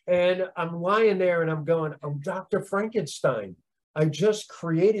 And I'm lying there and I'm going, I'm Dr. Frankenstein. I just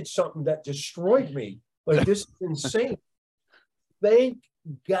created something that destroyed me. Like, this is insane. Thank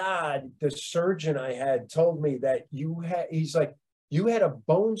God the surgeon I had told me that he's like, you had a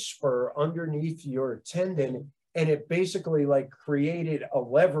bone spur underneath your tendon, and it basically like created a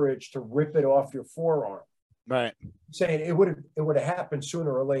leverage to rip it off your forearm. Right. Saying it would have happened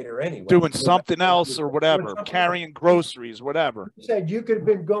sooner or later anyway. Doing something else or whatever, carrying groceries, whatever. He said you could have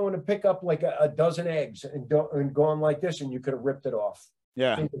been going to pick up like a dozen eggs and going like this, and you could have ripped it off.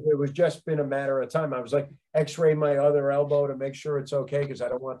 Yeah. It was just been a matter of time. I was like, X-ray my other elbow to make sure it's okay, because I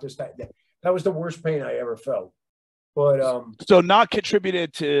don't want this. That was the worst pain I ever felt. But so not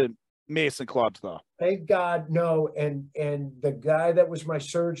contributed to Mason clubs though. Thank God, no. And the guy that was my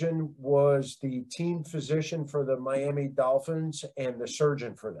surgeon was the team physician for the Miami Dolphins and the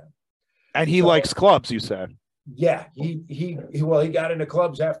surgeon for them. And he likes clubs, you said. Yeah, he got into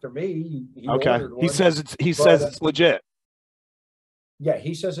clubs after me. He okay. He says it's legit. Yeah,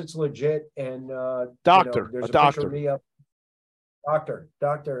 he says it's legit. And doctor, there's a doctor. Me up.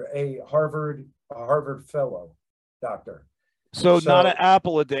 Doctor, a Harvard fellow doctor. So not an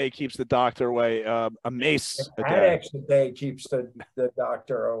apple a day keeps the doctor away. A mace a day. Adex a day keeps the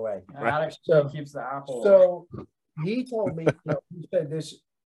doctor away. Adex keeps the apple. So he told me, he said this,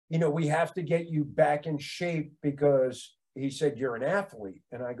 we have to get you back in shape, because he said, you're an athlete.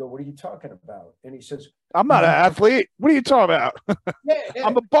 And I go, what are you talking about? And he says, I'm not an athlete. What are you talking about? Yeah,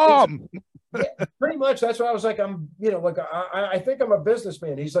 I'm a bum. Yeah, pretty much. That's why I was like, I think I'm a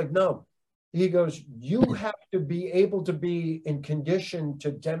businessman. He's like, no. He goes, you have to be able to be in condition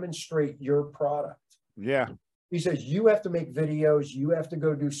to demonstrate your product. Yeah. He says, you have to make videos. You have to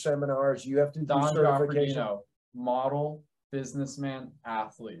go do seminars. You have to do certification. Model, businessman,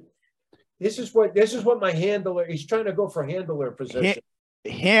 athlete. This is what my handler, he's trying to go for handler position.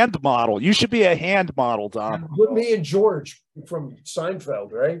 Hand model. You should be a hand model, Don. With me and George from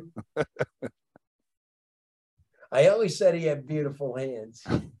Seinfeld, right? I always said he had beautiful hands.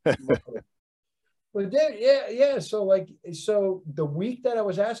 Well, yeah. So the week that I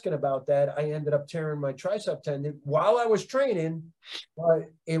was asking about that, I ended up tearing my tricep tendon while I was training, but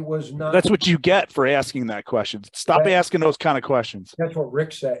it was not. That's what you get for asking that question. Stop asking those kind of questions. That's what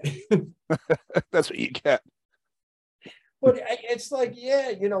Rick said. That's what you get. But it's like,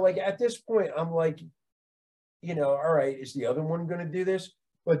 yeah, like at this point, I'm like, all right, is the other one going to do this?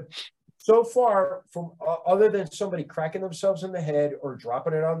 But so far, from other than somebody cracking themselves in the head or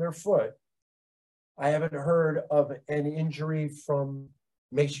dropping it on their foot, I haven't heard of an injury from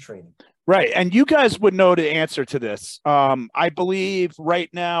mace training. Right. And you guys would know the answer to this. I believe right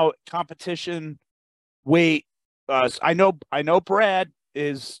now competition weight, I know Brad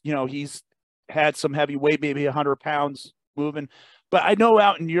is, he's had some heavy weight, maybe 100 pounds moving, but I know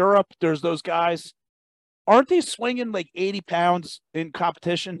out in Europe, there's those guys. Aren't they swinging like 80 pounds in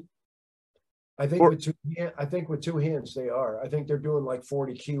competition? I think with two hands they are. I think they're doing like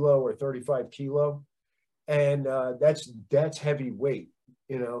 40 kilo or 35 kilo. And that's heavy weight,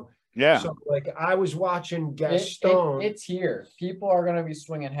 Yeah. So like I was watching Gaston. It's here. People are going to be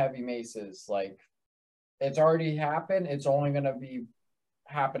swinging heavy maces. Like it's already happened. It's only going to be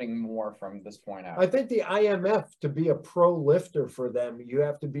happening more from this point out. I think the IMF, to be a pro lifter for them, you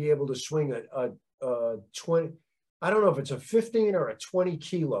have to be able to swing a 20. I don't know if it's a 15 or a 20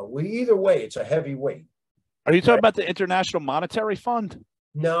 kilo. Well, either way, it's a heavy weight. Are you talking about the International Monetary Fund?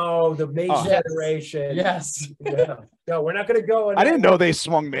 No, the Mace Federation. Yes. Yeah. No, we're not going to go. I didn't know they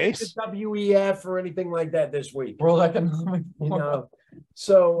swung mace. WEF or anything like that this week. World Economic Forum.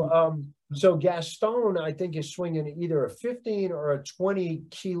 So Gaston, I think, is swinging either a 15 or a 20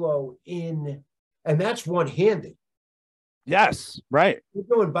 kilo in, and that's one-handed. Yes, right. We're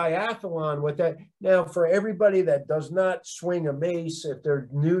doing biathlon with that. Now, for everybody that does not swing a mace, if they're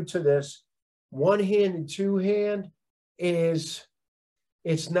new to this, one-hand and two-hand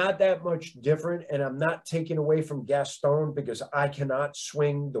it's not that much different. And I'm not taking away from Gaston because I cannot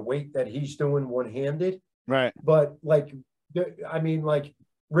swing the weight that he's doing one-handed. Right. But like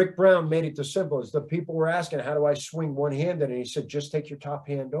Rick Brown made it the simplest. The people were asking, how do I swing one-handed? And he said, just take your top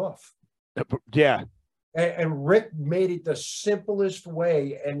hand off. Yeah. And Rick made it the simplest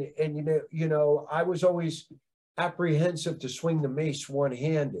way. And I was always apprehensive to swing the mace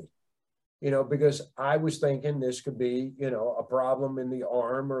one-handed, because I was thinking this could be, a problem in the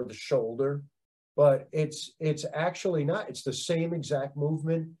arm or the shoulder, but it's actually not. It's the same exact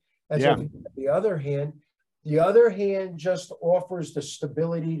movement as the other hand. The other hand just offers the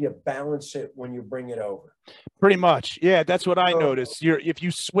stability to balance it when you bring it over. Pretty much. Yeah, that's what I noticed. If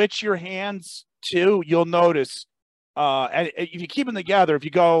you switch your hands too, you'll notice. And if you keep them together, if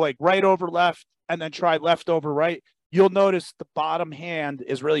you go like right over left and then try left over right, you'll notice the bottom hand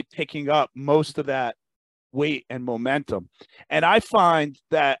is really picking up most of that weight and momentum. And I find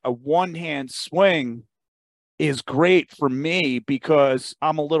that a one-hand swing is great for me because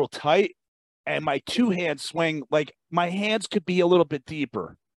I'm a little tight. And my two-hand swing, like my hands could be a little bit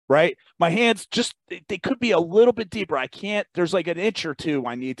deeper, right? My hands they could be a little bit deeper. I can't, there's like an inch or two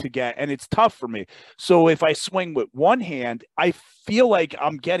I need to get, and it's tough for me. So if I swing with one hand, I feel like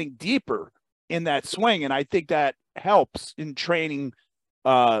I'm getting deeper in that swing. And I think that helps in training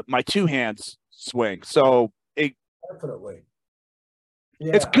my two hands swing. So definitely.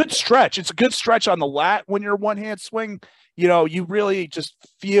 Yeah. It's a good stretch. It's a good stretch on the lat when you're one hand swing. You really just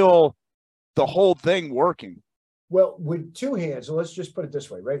feel the whole thing working. Well, with two hands, so let's just put it this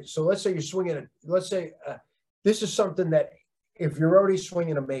way, right? So let's say you're swinging let's say this is something that if you're already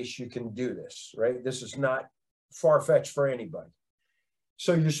swinging a mace, you can do this, right? This is not far-fetched for anybody.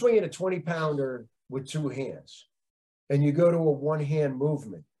 So you're swinging a 20-pounder with two hands and you go to a one-hand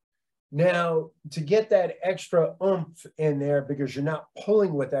movement. Now, to get that extra oomph in there, because you're not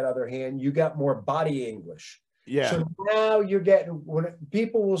pulling with that other hand, you got more body English. Yeah. So now you're getting, when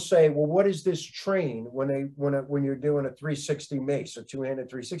people will say, well, what is this train when you're doing a 360 mace, a two-handed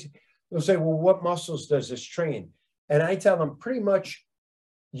 360? They'll say, well, what muscles does this train? And I tell them pretty much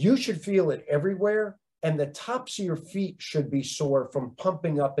you should feel it everywhere. And the tops of your feet should be sore from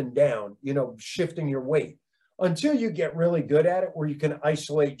pumping up and down, shifting your weight until you get really good at it, where you can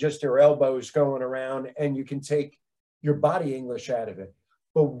isolate just your elbows going around and you can take your body English out of it.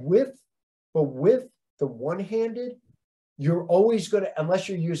 But with the one-handed, you're always going to, unless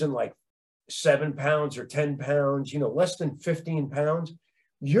you're using like 7 pounds or 10 pounds, less than 15 pounds,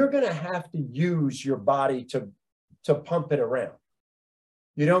 you're going to have to use your body to pump it around.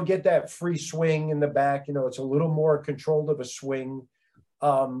 You don't get that free swing in the back. It's a little more controlled of a swing.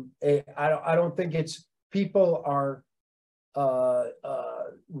 I don't think people are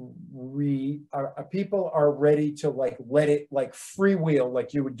people are ready to like let it like freewheel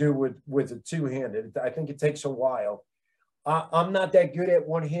like you would do with a two-handed. I think it takes a while. I'm not that good at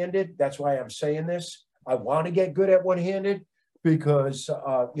one-handed. That's why I'm saying this. I want to get good at one-handed because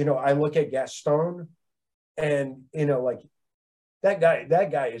you know, I look at Gaston and you know, like that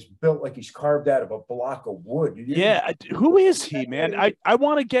guy is built like he's carved out of a block of wood. Yeah, who is he, man? I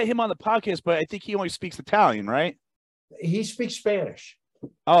want to get him on the podcast, but I think he only speaks Italian, right? He speaks Spanish.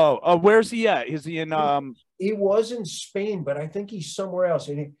 Oh, where's he at? Is he in He was in Spain, but I think he's somewhere else.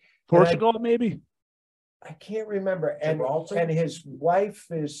 Portugal, maybe? I can't remember. And his wife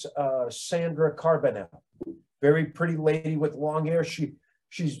is Sandra Carbonell, very pretty lady with long hair.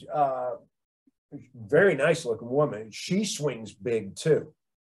 She's very nice looking woman. She swings big too,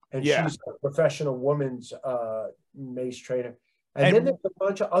 and she's a professional women's mace trainer. And then there's a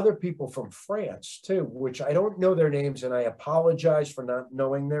bunch of other people from France too, which I don't know their names, and I apologize for not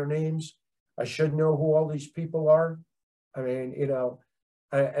knowing their names. I should know who all these people are. I mean, you know,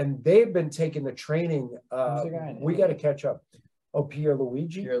 and they've been taking the training. We got to catch up. Oh,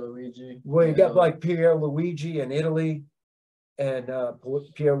 Pierluigi. Well, you got like Pierluigi in Italy, and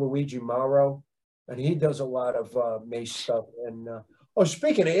Pierluigi Mauro, and he does a lot of mace stuff. And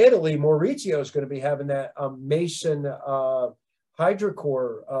speaking of Italy, Maurizio is going to be having that Mason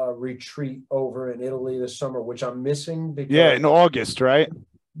hydrocore retreat over in Italy this summer, which I'm missing because in August, right?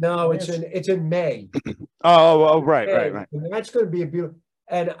 No, it's in May. Right. And that's going to be a beautiful.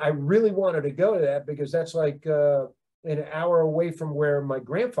 And I really wanted to go to that because that's like an hour away from where my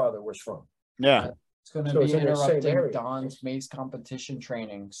grandfather was from. Yeah. It's going to be interrupting Don's mace competition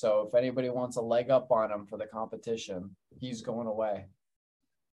training. So if anybody wants a leg up on him for the competition, he's going away.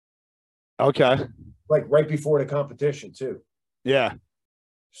 Okay. Like right before the competition too. Yeah.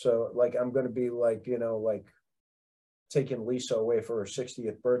 So like I'm going to be like, you know, like taking Lisa away for her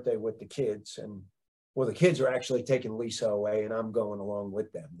 60th birthday with the kids, and well, the kids are actually taking Lisa away and I'm going along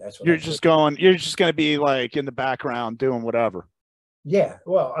with them. That's what you're just going to be like in the background doing whatever. Yeah.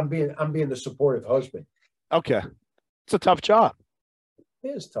 Well, I'm being the supportive husband. Okay. It's a tough job. It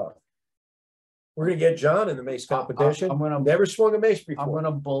is tough. We're going to get John in the mace competition. Never swung a mace before. I'm going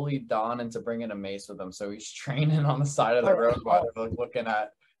to bully Don into bringing a mace with him. So he's training on the side of the road while they're looking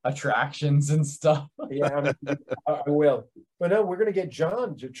at attractions and stuff. Yeah, I will. But no, we're going to get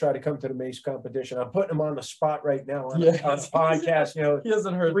John to try to come to the mace competition. I'm putting him on the spot right now on a podcast. You know, he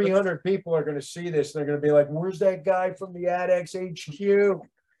hasn't heard 300 people are going to see this. They're going to be like, "Where's that guy from the Adex HQ?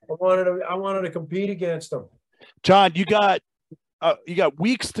 I wanted to compete against him." John, you got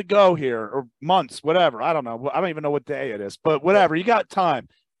weeks to go here, or months, whatever. I don't know. I don't even know what day it is, but whatever. You got time.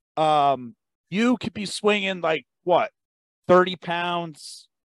 You could be swinging like what, 30 pounds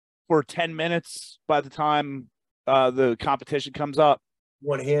for 10 minutes by the time the competition comes up.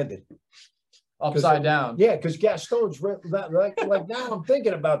 One-handed. Upside down. Yeah, because Gaston's like now I'm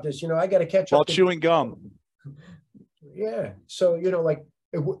thinking about this. You know, I got to catch up. While chewing gum. Yeah. So, you know, like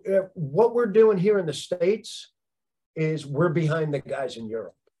what we're doing here in the States is we're behind the guys in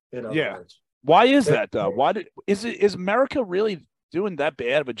Europe. In other words. Why is that though? Is America really doing that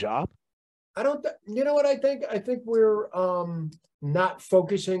bad of a job? I don't. You know what I think? I think we're not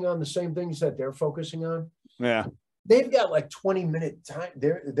focusing on the same things that they're focusing on. Yeah. They've got like 20-minute time.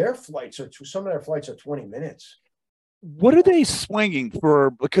 Their flights are some of their flights are 20 minutes. What are they swinging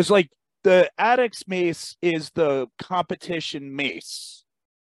for? Because like the Adex mace is the competition mace,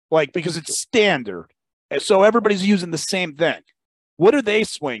 like because it's standard, so everybody's using the same thing. What are they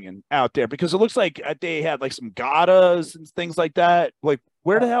swinging out there? Because it looks like they had like some Gattas and things like that. Like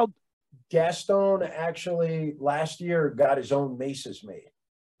where the hell? Gaston actually last year got his own maces made,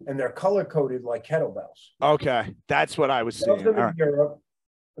 and they're color coded like kettlebells. Okay, that's what I was seeing. Right. Europe,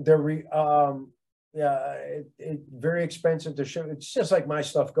 they're very expensive to ship. It's just like my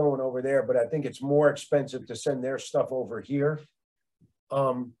stuff going over there, but I think it's more expensive to send their stuff over here.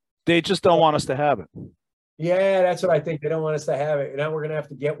 They just don't want us to have it. Yeah, that's what I think. They don't want us to have it. Now we're gonna have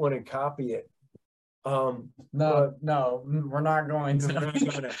to get one and copy it. No, we're not going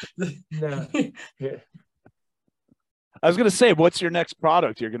to. No. Yeah. I was gonna say, what's your next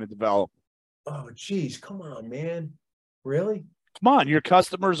product you're gonna develop? Oh, geez, come on, man. Really? Come on, your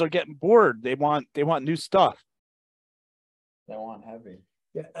customers are getting bored. They want new stuff. They want heavy.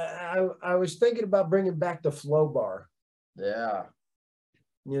 Yeah, I was thinking about bringing back the flow bar. Yeah.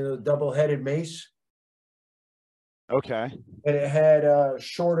 You know, double-headed mace. Okay. And it had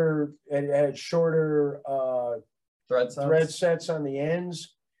shorter thread sets on the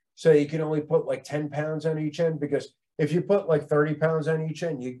ends, so you can only put like 10 pounds on each end, because if you put like 30 pounds on each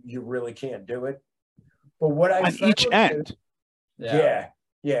end, you really can't do it. But what I on found each end. yeah,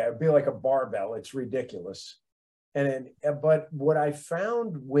 it'd be like a barbell. It's ridiculous. But what I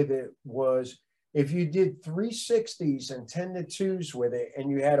found with it was if you did 360s and 10 to 2s with it, and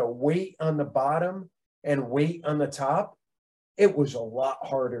you had a weight on the bottom and weight on the top, it was a lot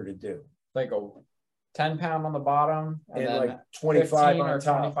harder to do. Like a 10-pound on the bottom, and then like 25 or on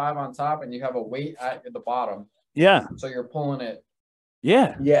top. 25 on top, and you have a weight at the bottom. Yeah. So you're pulling it.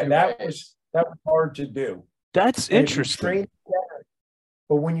 Yeah. Yeah, two that ways. was hard to do. That's And if you interesting. train with that,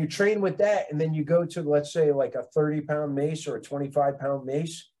 but when you train with that, and then you go to, let's say, like a 30-pound mace or a 25-pound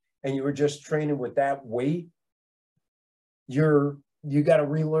mace, and you were just training with that weight, you got to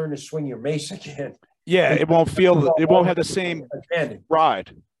relearn to swing your mace again. Yeah, it won't have the same again.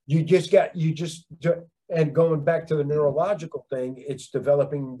 ride. And going back to the neurological thing, it's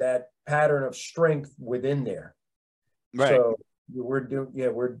developing that pattern of strength within there. Right. So we're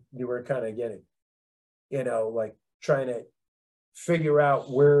kind of getting, like trying to figure out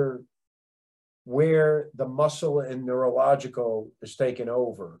where the muscle and neurological is taking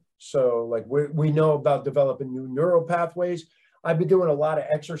over. So like we know about developing new neural pathways. I've been doing a lot of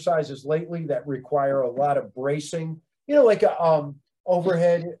exercises lately that require a lot of bracing, like a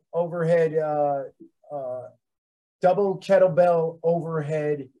overhead double kettlebell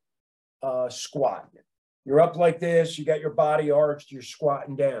overhead squat. You're up like this, you got your body arched, you're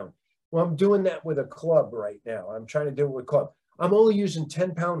squatting down. Well, I'm doing that with a club right now. I'm trying to do it with club. I'm only using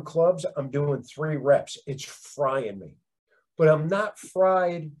 10-pound clubs. I'm doing 3 reps. It's frying me. But I'm not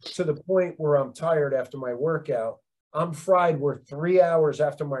fried to the point where I'm tired after my workout. I'm fried where 3 hours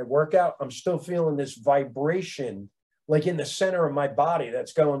after my workout, I'm still feeling this vibration like in the center of my body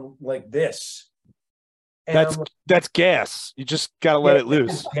that's going like this. And that's gas. You just got to let it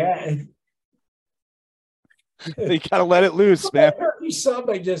loose. Yeah. You got to let it loose, man. Some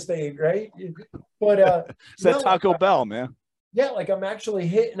I just ate, right? But it's that Taco Bell, man. Yeah, like I'm actually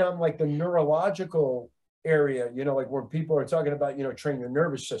hitting on like the neurological area, like when people are talking about, train your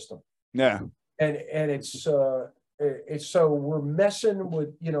nervous system. Yeah. And it's so we're messing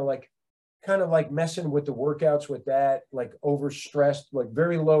with, like kind of like messing with the workouts with that, like overstressed, like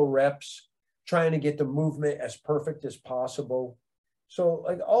very low reps, trying to get the movement as perfect as possible. So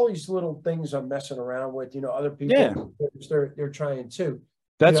like all these little things I'm messing around with, other people, they're trying too.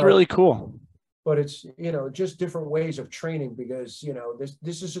 That's really cool. But it's, just different ways of training because,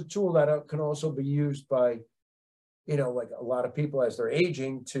 this is a tool that can also be used by, like a lot of people as they're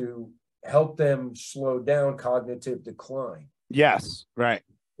aging to help them slow down cognitive decline. Yes, right.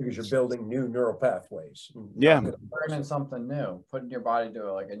 Because you're building new neural pathways. Yeah. Learning something new, putting your body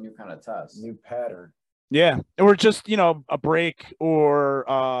to like a new kind of test. New pattern. Yeah. Or just, a break or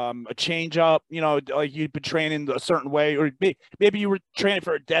a change up, like you've been training a certain way, or maybe you were training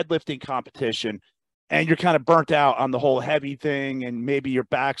for a deadlifting competition and you're kind of burnt out on the whole heavy thing. And maybe your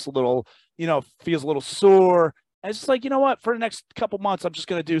back's a little, feels a little sore. And it's just like, what, for the next couple months, I'm just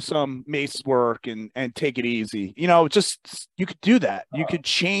going to do some mace work and take it easy. Just, you could do that. You could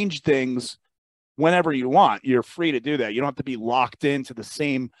change things whenever you want. You're free to do that. You don't have to be locked into the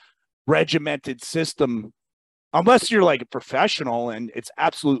same regimented system unless you're like a professional and it's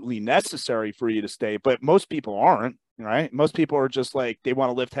absolutely necessary for you to stay. But most people aren't, right? Most people are just like, they want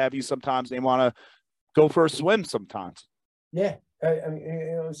to lift heavy sometimes. They want to go for a swim sometimes. Yeah. I mean,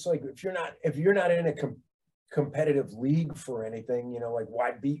 it's like, if you're not in a competitive league for anything, like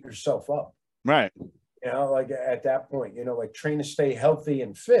why beat yourself up? Right. Like at that point, like train to stay healthy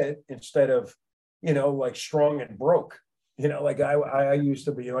and fit instead of, like strong and broke. Like I used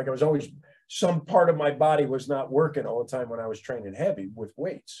to be, like I was always, some part of my body was not working all the time when I was training heavy with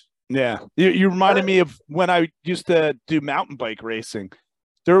weights. Yeah. You reminded me of when I used to do mountain bike racing.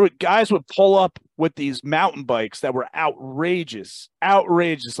 There were guys would pull up with these mountain bikes that were outrageous,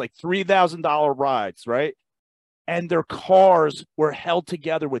 like $3,000 rides, right? And their cars were held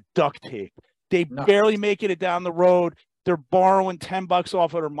together with duct tape. They barely making it down the road. They're borrowing $10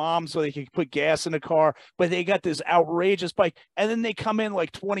 off of their mom so they can put gas in the car, but they got this outrageous bike. And then they come in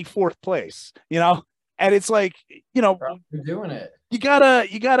like 24th place, and it's like, you're doing it. You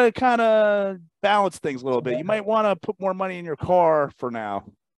gotta kind of balance things a little bit. You might want to put more money in your car for now.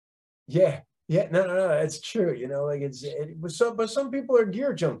 Yeah. No, it's true. But some people are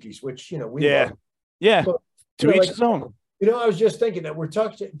gear junkies, which, we love. Yeah. But, to each his own. I was just thinking that we're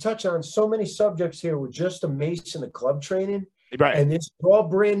touch on so many subjects here with just a mace and the club training. Right. And it's all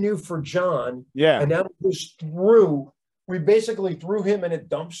brand new for John. Yeah. And now we basically threw him in a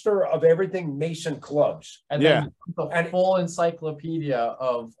dumpster of everything Mason clubs. And then the full encyclopedia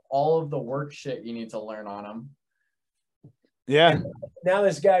of all of the work shit you need to learn on them. Yeah. And now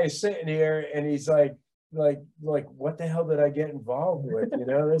this guy is sitting here and he's like, what the hell did I get involved with? You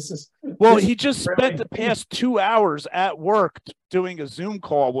know, Well, this he just really- spent the past 2 hours at work doing a Zoom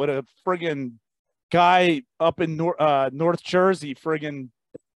call with a friggin' guy up in North Jersey, friggin'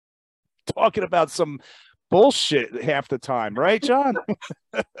 talking about some bullshit half the time, right, John?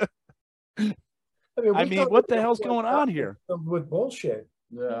 I mean, what the hell's going on here? With bullshit.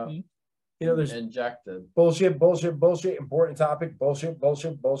 Yeah. You know, there's Injected. bullshit, important topic, bullshit,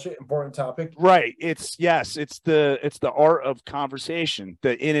 important topic. Right. It's the art of conversation,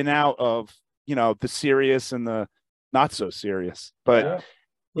 the in and out of, the serious and the not so serious. But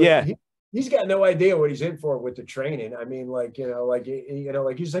yeah. He's got no idea what he's in for with the training. I mean,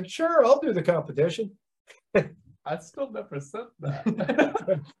 he's like, sure, I'll do the competition. I still never said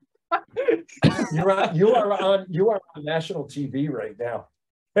that. You are on national TV right now.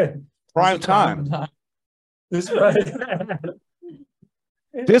 Prime time. This is right.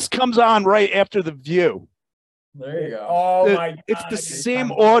 This comes on right after The View. There you go. Oh my God. It's the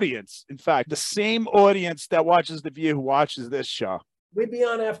same audience. In fact, the same audience that watches The View who watches this show. We'd be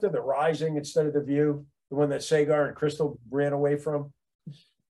on after The Rising instead of The View, the one that Sagar and Crystal ran away from.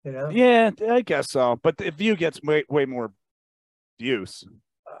 You know? Yeah, I guess so. But The View gets way more views.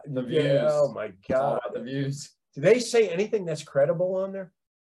 The views. Oh my It's all God. about the views. Do they say anything that's credible on there?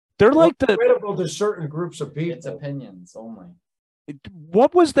 They're like Credible to certain groups of people. It's opinions only.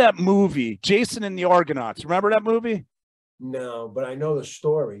 what was that movie? Jason and the Argonauts. Remember that movie? No, but I know the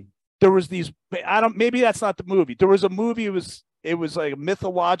story. There was these. Maybe that's not the movie. There was a movie. It was like a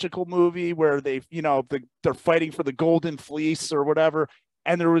mythological movie where they're fighting for the golden fleece or whatever,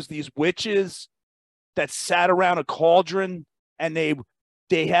 and there was these witches that sat around a cauldron, and they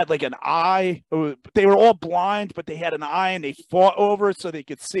had like an eye. They were all blind, but they had an eye, and they fought over it so they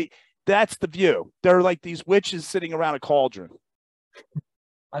could see. That's The View. They're like these witches sitting around a cauldron.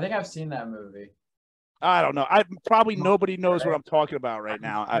 I think I've seen that movie. I don't know. Probably nobody knows what I'm talking about right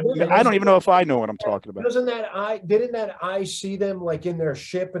now. I don't even know if I know what I'm talking about. Didn't that eye see them like in their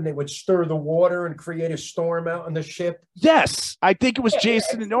ship, and they would stir the water and create a storm out on the ship? Yes, I think it was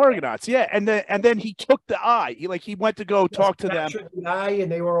Jason and the Argonauts. Yeah, and then he took the eye. He went to go talk to them. The eye,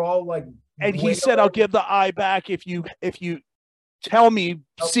 and they were all like. And he said, "I'll give the eye back if you tell me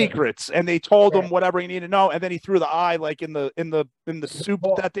secrets." And they told him whatever he needed to know. And then he threw the eye like in the soup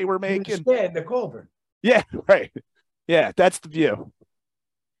that they were making. Yeah, in the cauldron. Yeah, right. Yeah, that's The View.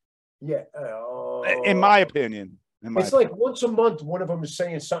 Yeah. In my opinion. It's like once a month, one of them is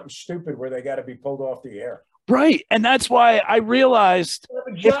saying something stupid where they got to be pulled off the air. Right. And that's why I realized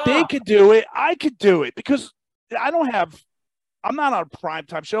if they could do it, I could do it, because I'm not on a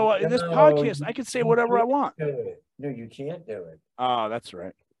primetime show. In this podcast, I can say whatever I want. No, you can't do it. Oh, that's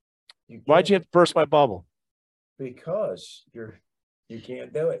right. Why'd you have to burst my bubble? Because you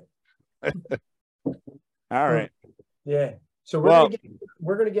can't do it. All right. Yeah. So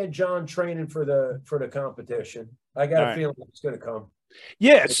we're gonna get John training for the competition. I got a feeling it's gonna come.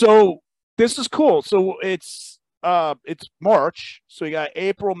 Yeah. So this is cool. So it's March. So you got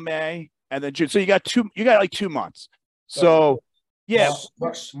April, May, and then June. So you got like 2 months. So yeah.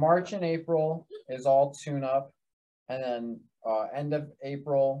 March and April is all tune up, and then end of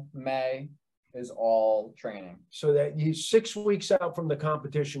April, May is all training. So that 6 weeks out from the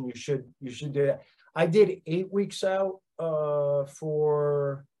competition, you should do that. I did 8 weeks out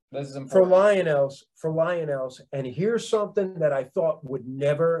for Lionels, and here's something that I thought would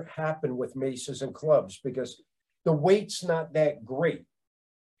never happen with maces and clubs, because the weight's not that great,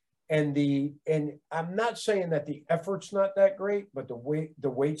 and I'm not saying that the effort's not that great, but the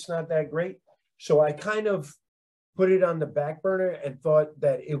weight's not that great. So I kind of put it on the back burner and thought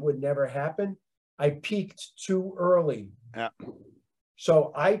that it would never happen. I peaked too early. Yeah.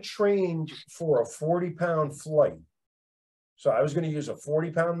 So I trained for a 40-pound flight. So I was going to use a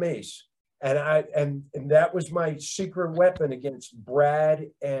 40-pound mace. And that was my secret weapon against Brad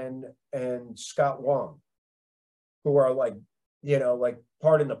and Scott Wong, who are like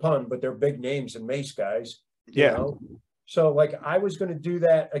pardon the pun, but they're big names and mace guys. Yeah. You know? So like I was going to do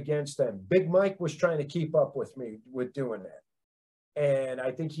that against them. Big Mike was trying to keep up with me with doing that. And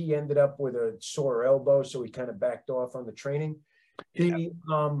I think he ended up with a sore elbow, so he kind of backed off on the training.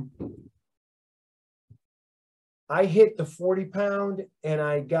 I hit the 40-pound, and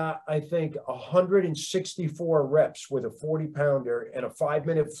I got, I think, 164 reps with a 40-pounder and a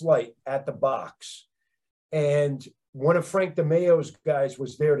 5-minute flight at the box. And one of Frank DeMayo's guys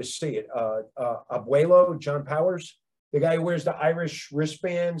was there to see it. Abuelo, John Powers, the guy who wears the Irish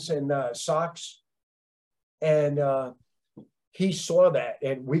wristbands and socks. And he saw that,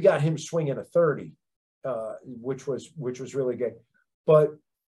 and we got him swinging a 30, which was really good. But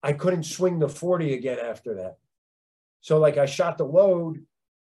I couldn't swing the 40 again after that. So like I shot the load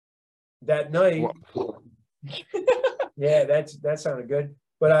that night. Well, Yeah, that sounded good.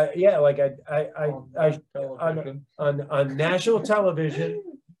 But I on national television,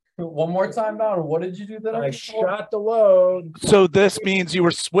 One more time, Don. What did you do that? I shot the load. so this means you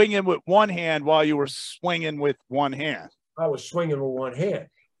were swinging with one hand while you were swinging with one hand. I was swinging with one hand.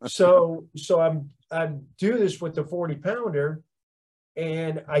 So I do this with the 40 pounder,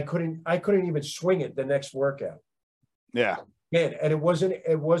 and I couldn't even swing it the next workout. Yeah. Man, and it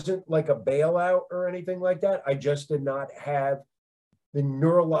wasn't like a bailout or anything like that. I just did not have the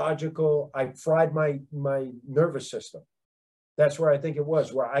neurological. I fried my nervous system. That's where I think it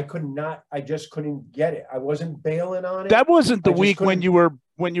was, where I just couldn't get it. I wasn't bailing on it. That wasn't the I just week when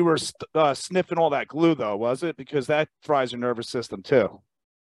couldn't- you were sniffing all that glue, though, was it? Because that fries your nervous system too.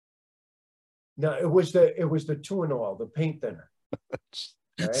 No, it was the Tuinol, the paint thinner.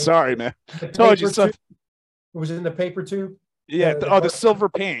 Right? Sorry, man. The Told you paper so. tube- It was in the paper tube. Yeah. the The silver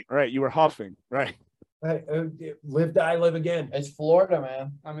paint, right? You were huffing, right? Live, die, live again. It's Florida,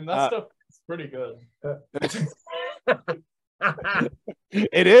 man. I mean, that stuff is pretty good.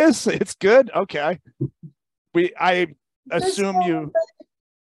 It is. It's good. Okay. I assume you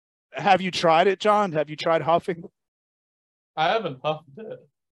have you tried it, John? Have you tried huffing? I haven't huffed it.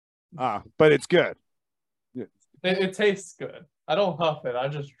 But it's good. It tastes good. I don't huff it. I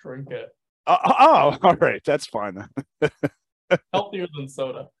just drink it. All right. That's fine. Healthier than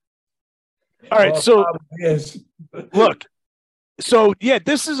soda. All right. So yes. look, so yeah,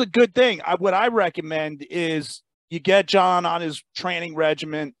 this is a good thing. What I recommend is you get John on his training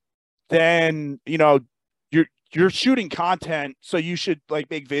regimen, then you're shooting content, so you should like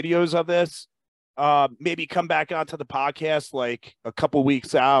make videos of this. Maybe come back onto the podcast like a couple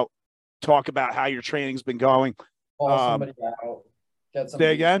weeks out, talk about how your training's been going. Call somebody out. Get somebody.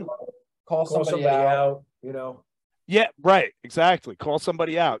 Say again? Call somebody out. Yeah, right. Exactly. Call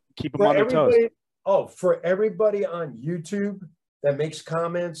somebody out. Keep them For on their toes. for everybody on YouTube that makes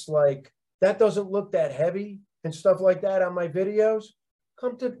comments like that doesn't look that heavy and stuff like that on my videos,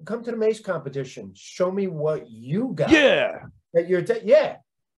 come to the mace competition. Show me what you got. Yeah. That you're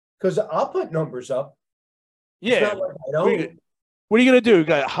because I'll put numbers up. It's Yeah. not like I don't. What are you gonna do? You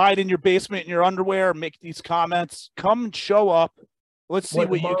gotta hide in your basement in your underwear, make these comments. Come and show up. Let's see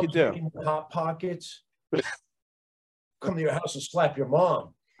what you can do. Hot pockets. Come to your house and slap your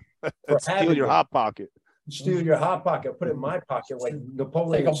mom. Steal your hot pocket. Steal your hot pocket. Put it in my pocket like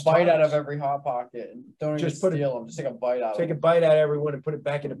Napoleon. Take a bite out of every hot pocket. And don't even steal them. Just take a bite out. Take a bite out of everyone and put it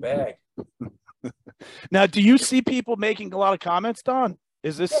back in the bag. Now, do you see people making a lot of comments, Don?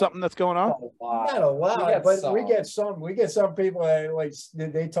 Is this something that's going on? Not a lot, but we get some people that like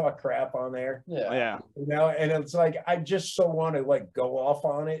they talk crap on there. Yeah. And it's like I just so want to like go off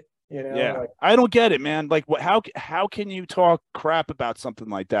on it. Yeah. Like, I don't get it, man. Like, how can you talk crap about something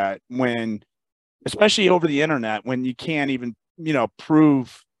like that when, especially over the internet, when you can't even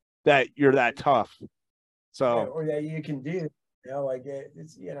prove that you're that tough? So or that you can do. Like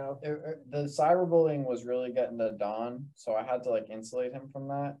it's the cyberbullying was really getting to Don, so I had to like insulate him from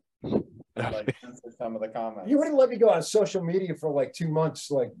that. Like censor some of the comments. You wouldn't let me go on social media for like 2 months,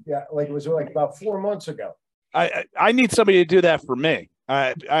 like it was like about 4 months ago. I need somebody to do that for me.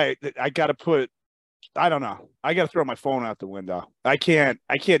 I got to put. I don't know. I got to throw my phone out the window. I can't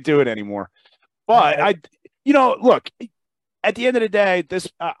do it anymore. But look. At the end of the day,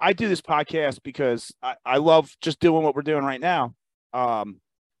 I do this podcast because I love just doing what we're doing right now.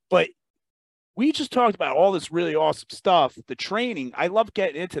 But we just talked about all this really awesome stuff. The training, I love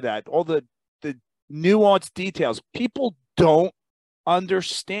getting into that. All the nuanced details. People don't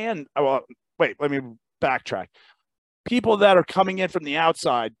understand. Well, wait, let me backtrack. People that are coming in from the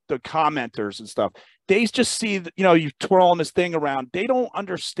outside, the commenters and stuff, they just see you twirling this thing around. They don't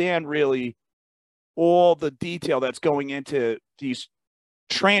understand really all the detail that's going into these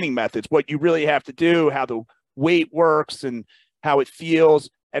training methods, what you really have to do, how the weight works and how it feels,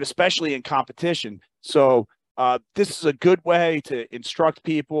 and especially in competition. So this is a good way to instruct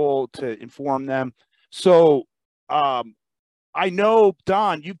people, to inform them. So I know,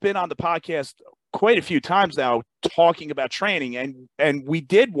 Don, you've been on the podcast quite a few times now talking about training, and we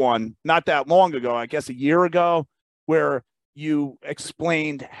did one not that long ago, I guess a year ago, where you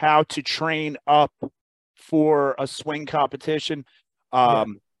explained how to train up for a swing competition.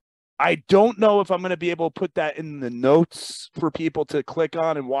 I don't know if I'm going to be able to put that in the notes for people to click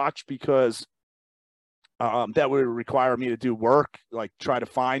on and watch, because that would require me to do work, like try to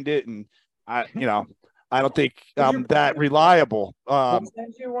find it. And I don't think I'm that reliable. We'll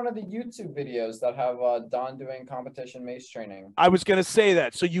send you one of the YouTube videos that have Don doing competition mace training. I was going to say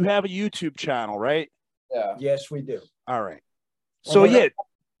that. So you have a YouTube channel, right? Yeah. Yes, we do. All right. Well, So we're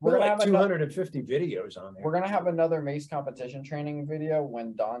We're gonna like have 250 videos on there. We're gonna have another mace competition training video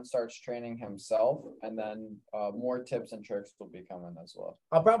when Don starts training himself, and then more tips and tricks will be coming as well.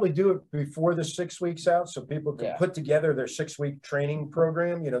 I'll probably do it before the 6 weeks out so people can put together their 6-week training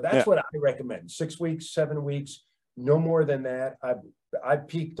program. You know, that's what I recommend. 6 weeks, 7 weeks, no more than that. I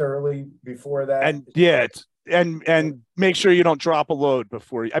peaked early before that. And and make sure you don't drop a load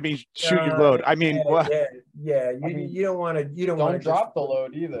before you, shoot your load. You don't want to, don't drop the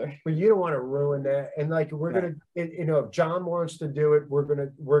load either. But you don't want to ruin that. And like, we're going to, if John wants to do it, we're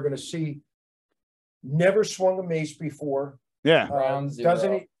going to see, never swung a mace before. Yeah. Ground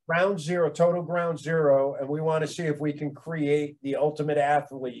zero. Round zero, total ground zero. And we want to see if we can create the ultimate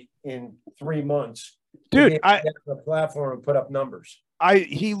athlete in 3 months. Dude, get on the platform and put up numbers.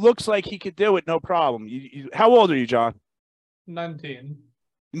 He looks like he could do it, no problem. How old are you, John? 19.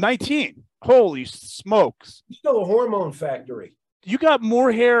 19. Holy smokes! You're still a hormone factory. You got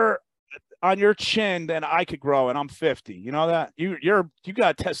more hair on your chin than I could grow, and I'm 50. You know that? You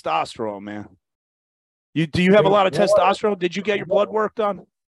got testosterone, man. Do you have a lot of testosterone? Did you get your blood work done?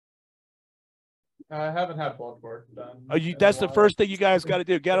 I haven't had blood work done. That's the first thing you guys got to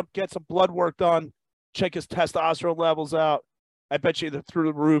do. Get some blood work done. Check his testosterone levels out. I bet you they're through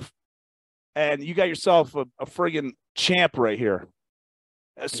the roof. And you got yourself a friggin' champ right here.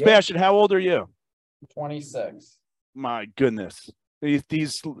 Sebastian, how old are you? 26. My goodness.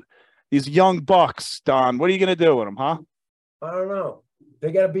 These young bucks, Don, what are you going to do with them, huh? I don't know.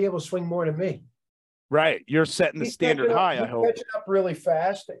 They got to be able to swing more than me. Right. You're setting the standard high, I hope. He's catching up really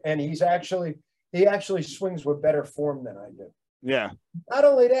fast, and he actually swings with better form than I do. Yeah. Not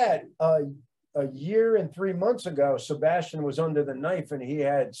only that, a year and 3 months ago, Sebastian was under the knife, and he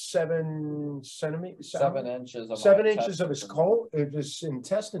had 7 centimeters, 7 inches of 7 inches of his his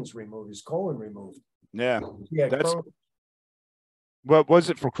intestines removed, his colon removed. Yeah. Yeah. What was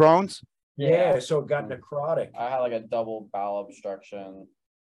it for Crohn's? Yeah, so it got necrotic. I had like a double bowel obstruction.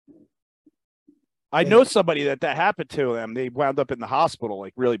 I know somebody that happened to them. They wound up in the hospital,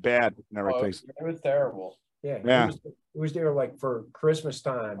 like really bad and everything. It was terrible. Yeah. It was there like for Christmas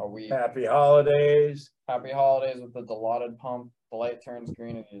time. Happy holidays. Happy holidays with the dilaudid pump. The light turns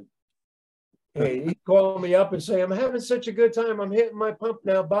green and Hey, he called me up and say, "I'm having such a good time. I'm hitting my pump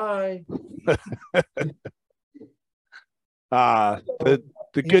now. Bye." The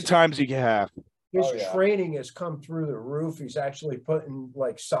good times you can have. His training has come through the roof. He's actually putting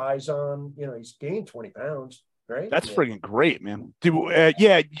like size on. You know, he's gained 20 pounds. Right? That's friggin' great, man. Dude,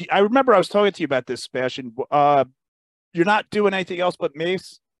 I remember I was talking to you about this, Sebastian. You're not doing anything else but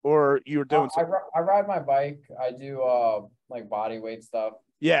mace, or you were doing something? I ride my bike. I do like body weight stuff.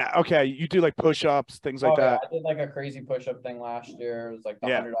 Yeah, okay. You do like push-ups, things like that. I did like a crazy push-up thing last year. It was like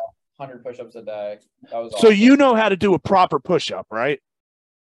 100 push-ups a day. That was so awesome. You know how to do a proper push-up, right?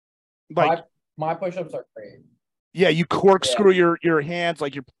 Like my push-ups are great. Yeah, you corkscrew your hands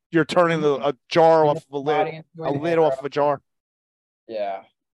like you're turning a jar off of a lid off of a jar. Yeah.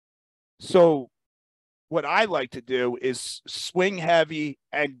 So what I like to do is swing heavy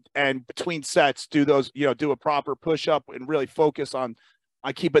and between sets do those, do a proper push-up and really focus on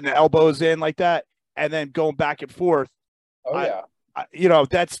keeping the elbows in like that, and then going back and forth.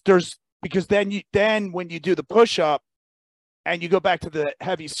 Because then when you do the push-up and you go back to the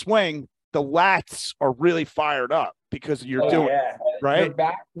heavy swing, the lats are really fired up because you're doing right. Your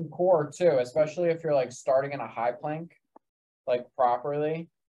back and core too, especially if you're like starting in a high plank, like properly,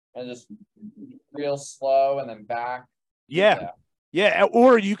 and just real slow and then back. Yeah.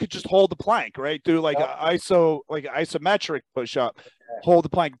 Or you could just hold the plank, right? Do like isometric push up, hold the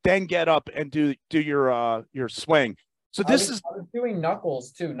plank, then get up and do your swing. So I was doing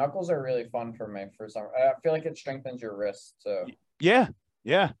knuckles too. Knuckles are really fun for me for some. I feel like it strengthens your wrists too. Yeah.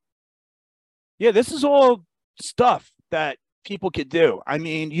 This is all stuff that people could do. I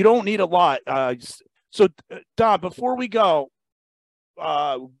mean, you don't need a lot. So Don, before we go,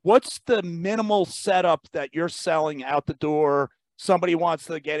 what's the minimal setup that you're selling out the door? Somebody wants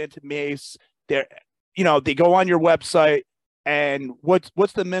to get into mace. They go on your website, and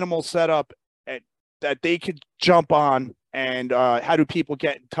what's the minimal setup that they could jump on, and how do people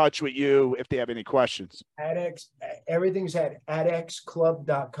get in touch with you if they have any questions? Adex, everything's at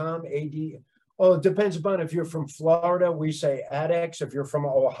adexclub.com. Well, it depends upon if you're from Florida, we say Adex. If you're from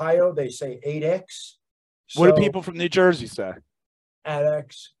Ohio, they say 8X. What do people from New Jersey say?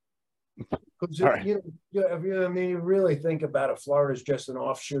 Adex. Because All right. I mean, you really think about it, Florida's just an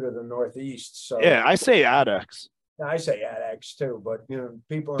offshoot of the Northeast. So Yeah, I say Adex. I say Adex too, but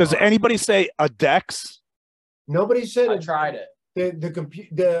people. Does anybody say Adex? Nobody said I it. tried it.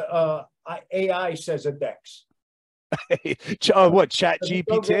 The AI says Adex. What, Chat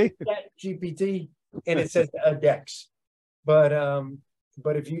GPT? Chat GPT, and it says Adex. But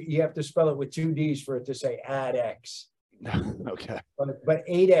if you have to spell it with 2 D's for it to say Adex. Okay. But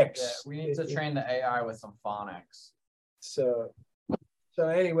 8X. Yeah, we need to train the AI with some phonics. So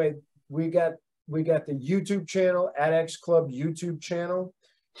anyway, we got the YouTube channel, Adex Club YouTube channel.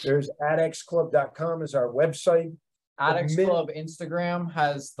 There's adexclub.com is our website. Adex Club Instagram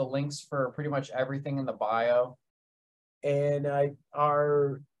has the links for pretty much everything in the bio. And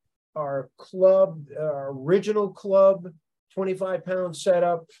our club, our original club, 25-pound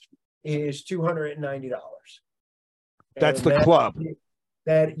setup is $290. That's the club.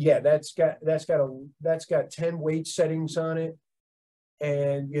 That's got 10 weight settings on it.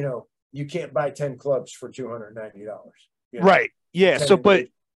 And you can't buy 10 clubs for $290. Right. Yeah. So, but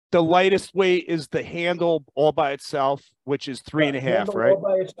the lightest weight is the handle all by itself, which is 3.5, right? All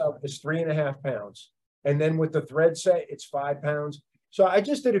by itself is 3.5 pounds. And then with the thread set, it's 5 pounds. So I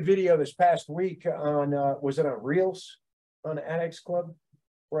just did a video this past week on, was it on Reels on the Adex Club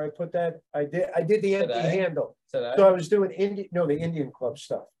where I put that? I did the empty handle. Today? So I was doing the Indian Club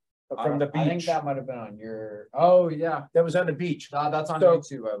stuff from the beach. I think that might have been on your, oh yeah. That was on the beach. That's on So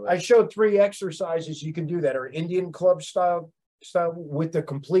YouTube, I believe. I showed 3 exercises you can do that are Indian Club style with the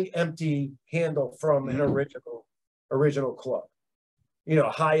complete empty handle from an original club.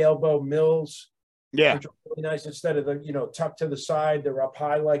 High elbow mills. Yeah. Which are really nice instead of the, tucked to the side, they're up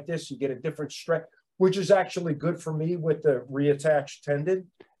high like this. You get a different stretch, which is actually good for me with the reattached tendon.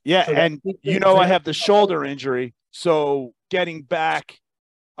 Yeah. So and I have the shoulder injury. So getting back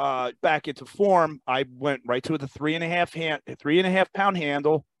into form, I went right to the 3.5 pound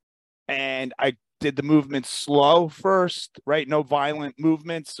handle. And I did the movements slow first, right? No violent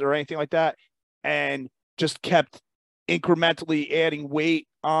movements or anything like that. And just kept incrementally adding weight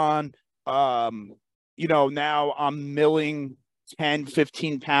on, now I'm milling 10,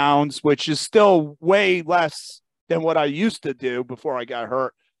 15 pounds, which is still way less than what I used to do before I got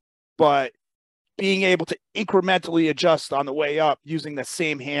hurt. But being able to incrementally adjust on the way up using the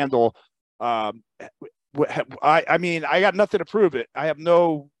same handle, I mean, I got nothing to prove it. I have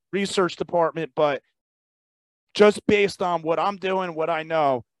no research department, but just based on what I'm doing, what I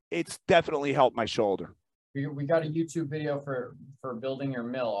know, it's definitely helped my shoulder. We got a YouTube video for building your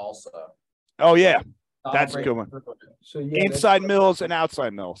mill also. Oh yeah, that's a good one. So yeah, inside mills and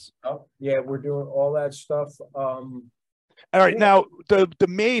outside mills. Oh yeah, we're doing all that stuff. All right, now the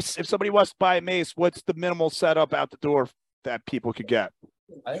mace. If somebody wants to buy a mace, what's the minimal setup out the door that people could get?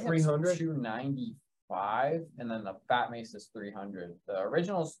 I think 300, 295, and then the fat mace is 300. The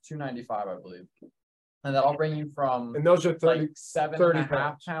original is 295, I believe. And that'll bring you from, and those are 30, like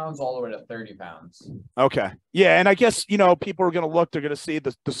 7.5 pounds all the way to 30 pounds. Okay. Yeah. And I guess, people are going to look, they're going to see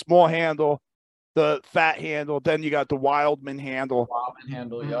the small handle, the fat handle. Then you got the Wildman handle.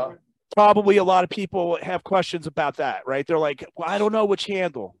 Yeah. Probably a lot of people have questions about that, right? They're like, well, I don't know which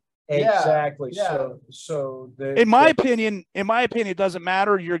handle. Exactly. Yeah. So in my opinion, it doesn't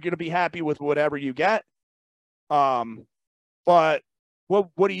matter. You're going to be happy with whatever you get. But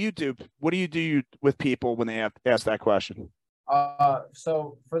what do you do? What do you do with people when they ask that question?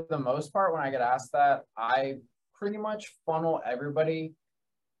 So for the most part, when I get asked that, I pretty much funnel everybody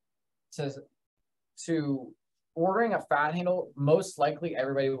to ordering a fat handle. Most likely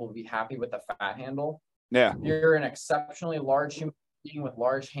everybody will be happy with the fat handle. Yeah. If you're an exceptionally large human being with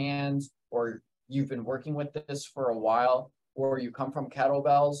large hands, or you've been working with this for a while, or you come from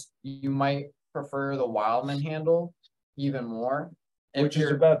kettlebells, you might prefer the Wildman handle even more. Which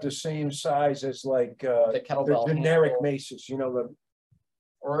is about the same size as like the kettlebell the generic handle. maces,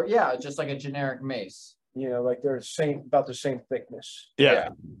 or yeah, just like a generic mace. Like they're about the same thickness. Yeah.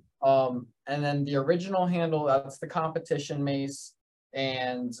 And then the original handle, that's the competition mace.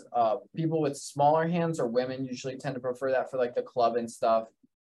 And people with smaller hands or women usually tend to prefer that for like the club and stuff.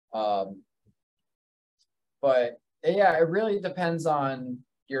 But yeah, it really depends on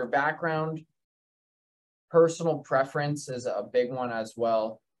your background. Personal preference is a big one as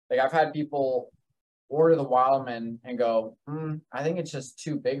well. Like I've had people order the Wildman and go, I think it's just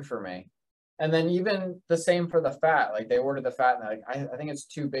too big for me. And then even the same for the fat, like they order the fat and they're like, I think it's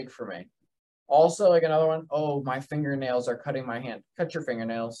too big for me. Also, like another one, oh, my fingernails are cutting my hand. Cut your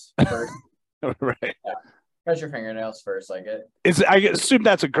fingernails first. Right. Yeah. Cut your fingernails first. Like I assume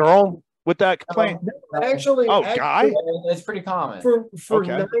that's a girl with that complaint. Actually, guy? It's pretty common. for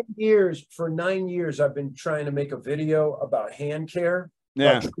Okay. 9 years, I've been trying to make a video about hand care,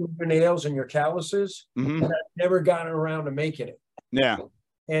 Yeah. like trimming your nails and your calluses. Mhm. And I've never gotten around to making it. Yeah.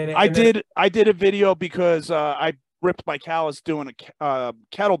 And I then- did a video because I ripped my callus doing a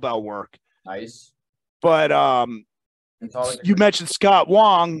kettlebell work. Nice. But It's all you mentioned Scott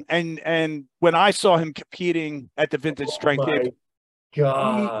Wong, and when I saw him competing at the Vintage Strength my Games,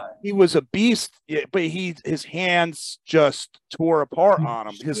 God, he was a beast. But his hands just tore apart on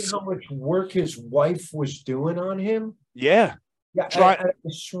him. You see how much work his wife was doing on him? Yeah, Yeah, Try- I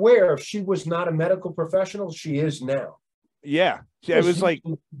swear, if she was not a medical professional, she is now. yeah. It was like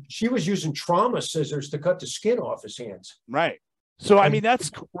she was using trauma scissors to cut the skin off his hands. right. So I mean that's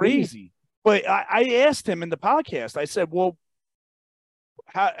crazy. But I asked him in the podcast. I said, "Well,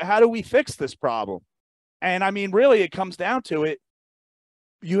 how do we fix this problem?" And I mean, really, it comes down to it.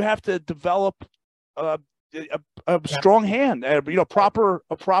 You have to develop a strong hand, a proper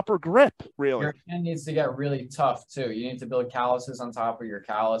grip. Really, Your hand needs to get really tough too. You need to build calluses on top of your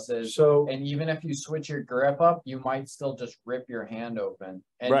calluses. So And even if you switch your grip up, you might still just rip your hand open.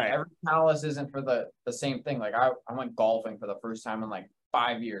 And Right. every callus isn't for the same thing. Like I went golfing for the first time in like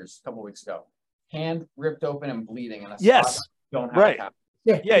 5 years, a couple weeks ago. Hand ripped open and bleeding in a yes, spot that don't have right. a callus.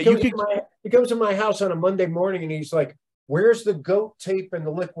 Yeah, he you comes could- to he comes to my house on a Monday morning and he's like, "Where's the goat tape and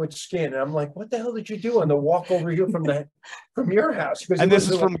the liquid skin?" And I'm like, "What the hell did you do on the walk over here from your house?" Because and this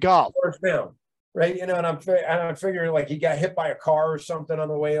is from golf. down, right? You know, and I'm figuring like he got hit by a car or something on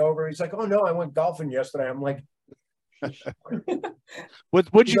the way over. He's like, "Oh no, I went golfing yesterday." I'm like,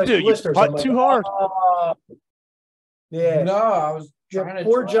 What'd he's you like, do? You "Blisters." I'm putt like, too hard? Yeah. No, I was Yeah, trying to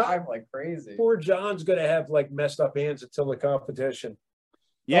poor drive like crazy. Poor John's gonna have like messed up hands until the competition.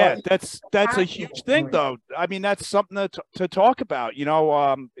 Yeah, Oh, that's a have huge to. thing, though. I mean, that's something to talk about. You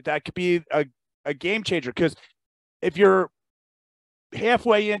know, that could be a game changer because if you're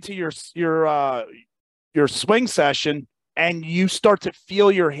halfway into your swing session and you start to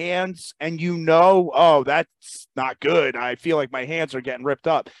feel your hands and oh, that's not good. I feel like my hands are getting ripped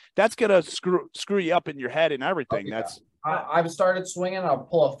up. That's gonna screw you up in your head and everything. yeah. That's I've started swinging. I'll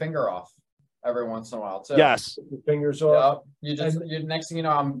pull a finger off every once in a while too. yes, Your fingers off. Yep. Next thing you know,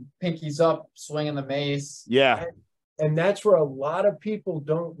 I'm pinkies up, swinging the mace. yeah, And that's where a lot of people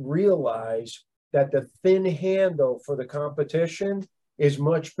don't realize that the thin handle for the competition is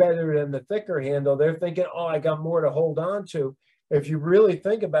much better than the thicker handle. They're thinking, "Oh, I got more to hold on to." If you really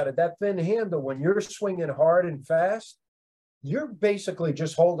think about it, that thin handle, when you're swinging hard and fast, you're basically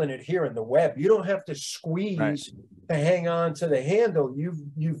just holding it here in the web. You don't have to squeeze to hang on to the handle.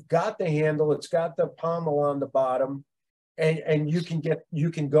 You've got the handle. It's got the pommel on the bottom, and you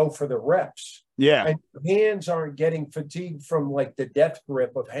can go for the reps. yeah. And your hands aren't getting fatigued from like the death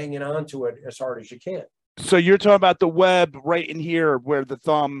grip of hanging on to it as hard as you can. So you're talking about the web right in here where the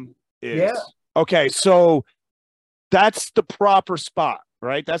thumb is. Yeah. Okay, so that's the proper spot,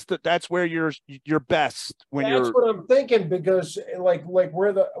 right? That's where you're best when That's you're what I'm thinking, because like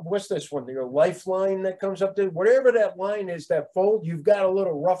where what's this one? Your lifeline that comes up to whatever that line is, that fold, you've got a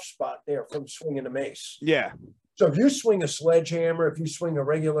little rough spot there from swinging a mace. yeah, So if you swing a sledgehammer, if you swing a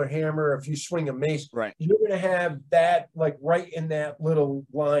regular hammer, if you swing a mace, right. you're going to have that like right in that little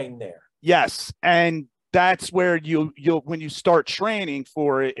line there. Yes, and that's where you'll when you start training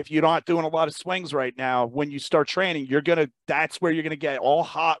for it, if you're not doing a lot of swings right now, when you start training, that's where you're gonna get all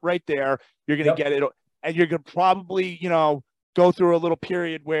hot right there. You're gonna get it, and you're gonna probably, go through a little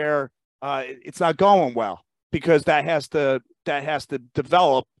period where it's not going well because that has to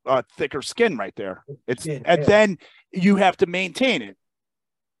develop thicker skin right there. Then you have to maintain it.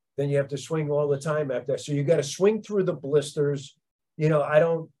 Then you have to swing all the time after that. So you got to swing through the blisters.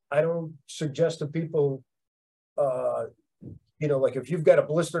 I don't suggest to people, like if you've got a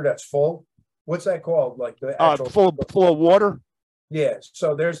blister that's full, what's that called? Like the actual full of water. Yeah.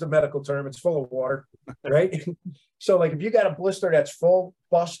 So there's the medical term. It's full of water, right? So like if you got a blister that's full,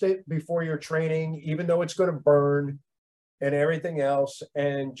 bust it before you're training, even though it's going to burn and everything else,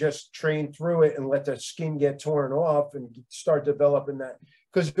 and just train through it and let the skin get torn off and start developing that,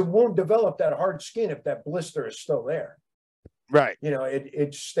 because it won't develop that hard skin if that blister is still there. Right.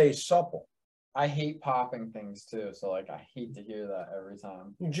 It stays supple. I hate popping things too, so like I hate to hear that every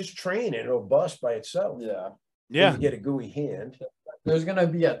time. You just train it; it'll bust by itself. Yeah. Yeah. You get a gooey hand. There's gonna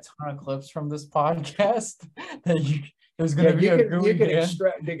be a ton of clips from this podcast that there's gonna be a gooey you can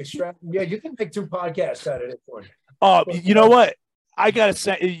hand. Yeah, you can make 2 podcasts out of this one. Oh, you know what? I gotta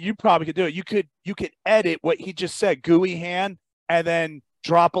say, you probably could do it. You could edit what he just said, gooey hand, and then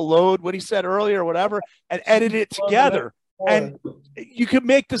drop a load, what he said earlier or whatever, and edit it together. And you could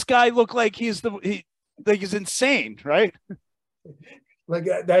make this guy look like he's like is insane, right? Like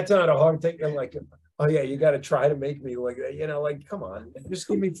that's not a hard thing. I'm like, oh yeah, you got to try to make me like that. Like come on, just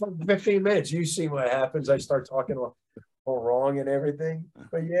give me 15 minutes. You see what happens. I start talking all wrong and everything.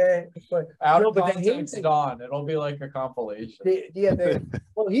 But yeah, but Out no, of but the context, thing- Dawn. It'll be like a compilation.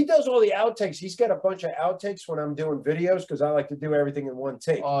 well, he does all the outtakes. He's got a bunch of outtakes when I'm doing videos because I like to do everything in one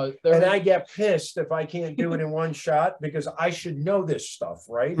take. And I get pissed if I can't do it in one shot because I should know this stuff,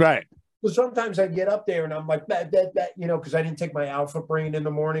 right? Right. So sometimes I get up there and I'm like, that, because I didn't take my alpha brain in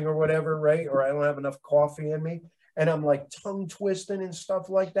the morning or whatever, right? Or I don't have enough coffee in me. And I'm like tongue twisting and stuff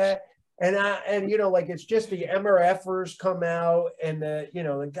like that. And like it's just the MRFers come out and the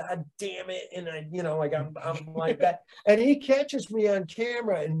God damn it. And like I'm like that. And he catches me on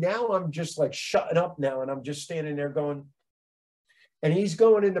camera and now I'm just like shutting up now. And I'm just standing there going, and he's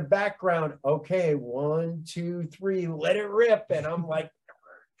going in the background. Okay, 1, 2, 3, let it rip. And I'm like,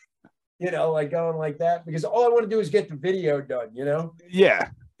 like going like that because all I want to do is get the video done, Yeah.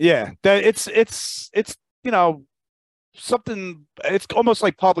 That it's something. It's almost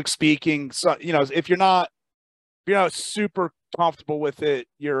like public speaking. So if you're not super comfortable with it,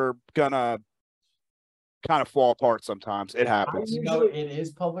 you're gonna kind of fall apart sometimes. It happens. It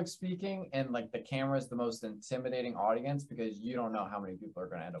is public speaking, and like the camera is the most intimidating audience because you don't know how many people are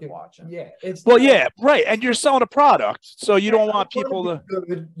going to end up watching. Yeah, yeah, right. And you're selling a product, so you don't want people to.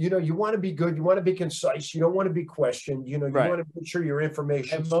 Good. You want to be good. You want to be concise. You don't want to be questioned. You want to make sure your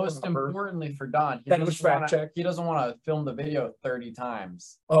information. And most importantly for Don, he doesn't want to film the video 30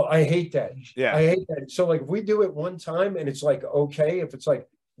 times. Oh, I hate that. Yeah, I hate that. So like, if we do it one time and it's like okay, if it's like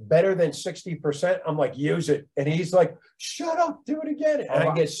better than 60%, I'm like, use it. And he's like, shut up, do it again. And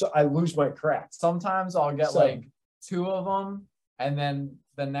I lose my crap. Sometimes I'll get like 2 of them. And then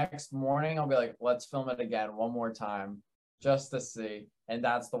the next morning I'll be like, let's film it again one more time just to see. And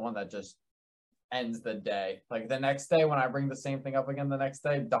that's the one that just ends the day. Like the next day when I bring the same thing up again the next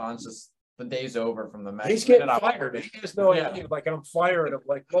day, Don's just, the day's over from the match. He's getting fired. He has no idea. Like I'm firing him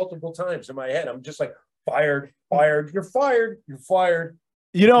like multiple times in my head. I'm just like, fired, you're fired, you're fired.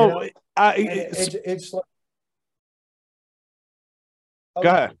 It's like. Go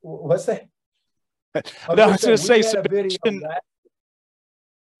ahead. What's that? I was going to say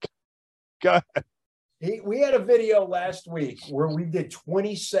Go ahead. We had a video last week where we did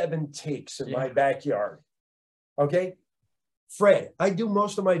 27 takes in my backyard. Okay. Fred, I do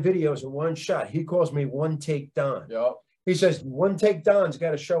most of my videos in one shot. He calls me one take Don. Yep. He says, one take Don's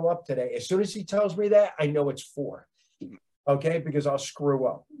got to show up today. As soon as he tells me that, I know it's 4. Okay, because I'll screw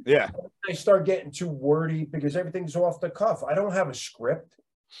up. Yeah. I start getting too wordy because everything's off the cuff. I don't have a script.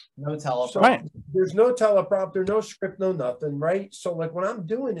 No teleprompter. Right. There's no teleprompter, no script, no nothing, right? So like when I'm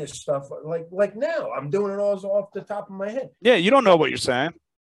doing this stuff, like now, I'm doing it all off the top of my head. Yeah, you don't know what you're saying.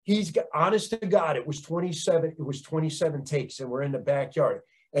 He's got, honest to God, it was 27 takes and we're in the backyard.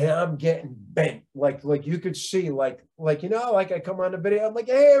 And I'm getting bent, like you could see, like I come on the video, I'm like,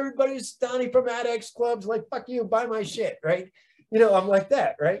 hey, everybody, it's Donnie from Adex Clubs, like, fuck you, buy my shit, right? I'm like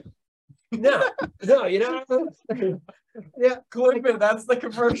that, right? No, yeah, clip it. That's the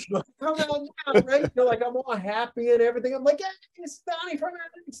commercial. Come on now, right? Like I'm all happy and everything. I'm like, hey, it's Donnie from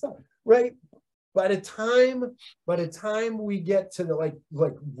Adex Clubs, right? By the time we get to the like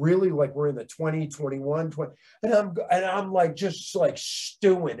really like we're in the 20, 21, 20, and I'm like just like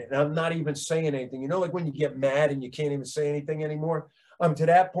stewing and I'm not even saying anything. Like when you get mad and you can't even say anything anymore. I'm to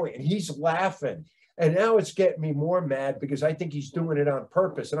that point and he's laughing. And now it's getting me more mad because I think he's doing it on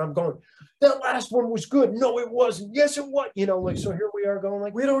purpose. And I'm going, that last one was good. No, it wasn't. Yes, it was. So here we are going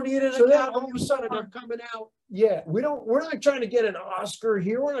like, we don't need it. So then all of a sudden they're coming out. Yeah, we're not trying to get an Oscar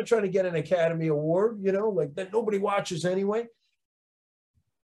here. We're not trying to get an Academy Award, like that nobody watches anyway.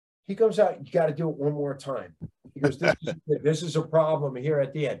 He comes out, you got to do it one more time. He goes, this is a problem here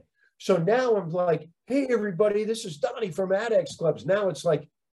at the end. So now I'm like, hey, everybody, this is Donnie from Adex Clubs. Now it's like,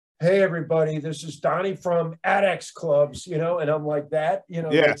 hey, everybody, this is Donnie from Adex Clubs, and I'm like that,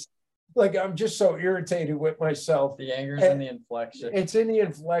 Yeah. Like I'm just so irritated with myself. The anger's in the inflection. It's in the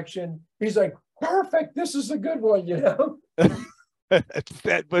inflection. He's like, perfect. This is a good one,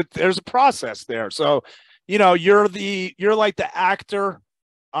 But there's a process there. So, you're like the actor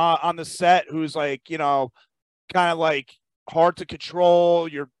on the set who's like, kind of like hard to control.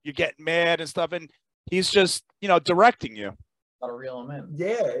 You're getting mad and stuff, and he's just directing you. Gotta reel him in.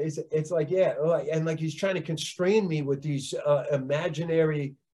 Yeah, it's like and like he's trying to constrain me with these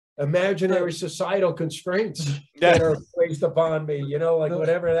imaginary societal constraints that are placed upon me, like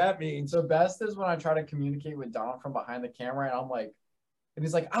whatever that means. The best is when I try to communicate with Don from behind the camera and I'm like, and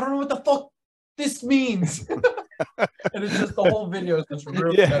he's like, I don't know what the fuck this means. And it's just the whole video is just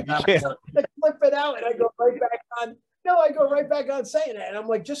ruined Yeah, at that yeah. point. I clip it out and I go right back on. No, I go right back on saying that. And I'm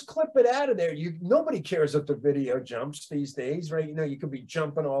like, just clip it out of there. Nobody cares if the video jumps these days, right? You know, you could be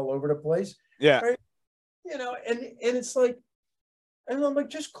jumping all over the place. Yeah. Right? You know, and it's like, and I'm like,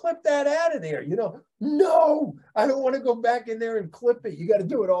 just clip that out of there. You know, no, I don't want to go back in there and clip it. You got to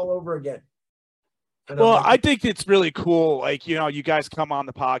do it all over again. And I'm Well, like, I think it's really cool. Like, you know, you guys come on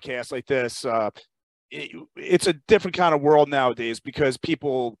the podcast like this. It's a different kind of world nowadays because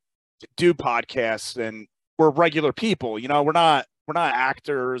people do podcasts and we're regular people. You know, we're not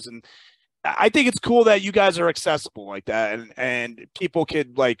actors, and I think it's cool that you guys are accessible like that, and people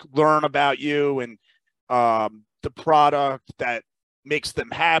could like learn about you and the product that makes them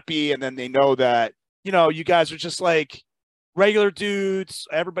happy, and then they know that, you know, you guys are just like regular dudes,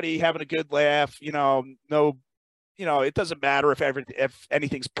 everybody having a good laugh. You know, no, you know, it doesn't matter if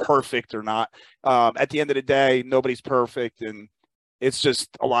anything's perfect or not. At the end of the day, nobody's perfect, and it's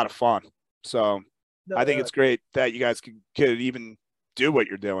just a lot of fun. So I think it's great that you guys could even do what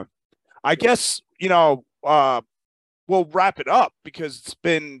you're doing. I guess, you know, we'll wrap it up because it's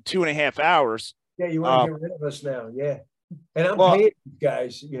been 2.5 hours. yeah, you want to get rid of us now. Yeah. And I'm Well, paying you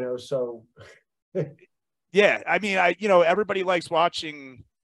guys, you know, so. Yeah. I mean, you know, everybody likes watching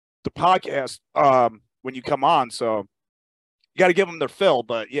the podcast when you come on. So you got to give them their fill.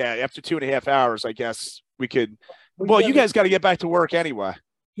 But yeah, after 2.5 hours, I guess we could. Well, you guys got to get back to work anyway.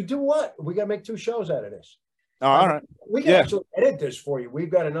 You do what? We got to make 2 shows out of this. Oh, all right. We can actually edit this for you. We've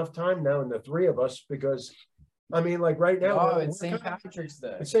got enough time now, and the 3 of us, because I mean, like right now, Oh, it's St. Patrick's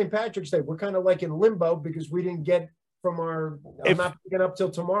Day. It's St. Patrick's Day. We're kind of like in limbo because we didn't get from our. I'm not picking up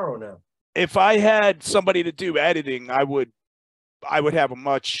till tomorrow now. If I had somebody to do editing, I would have a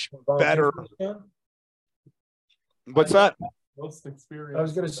much better. What's that? Most experience. I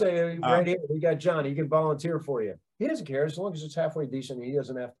was going to say right here we got John. He can volunteer for you. He doesn't care as long as it's halfway decent. He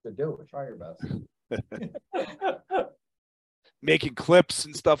doesn't have to do it. Try your best. Making clips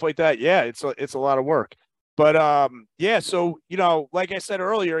and stuff like that. Yeah, it's a lot of work. But yeah, so you know, like I said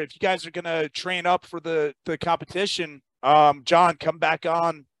earlier, if you guys are gonna train up for the competition, John, come back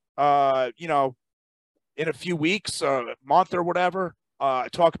on you know, in a few weeks, a month or whatever,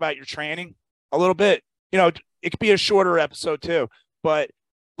 talk about your training a little bit. You know, it could be a shorter episode too, but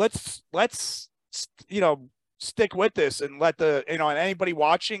let's you know, stick with this and let the, you know, and anybody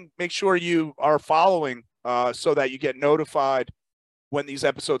watching, make sure you are following so that you get notified when these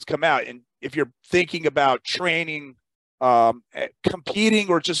episodes come out. And if you're thinking about training, competing,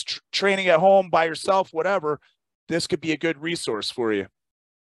 or just training at home by yourself, whatever, this could be a good resource for you.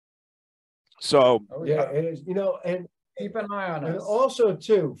 So yeah, it is. You know, and keep an eye on us. And also,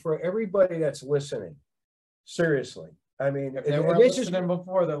 too, for everybody that's listening, seriously, I mean, if they were listening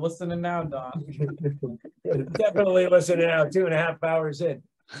before, they're listening now, Don. Definitely listening now, 2.5 hours in.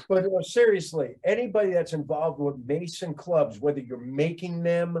 But seriously, anybody that's involved with Mason clubs, whether you're making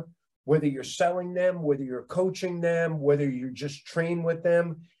them, whether you're selling them, whether you're coaching them, whether you just train with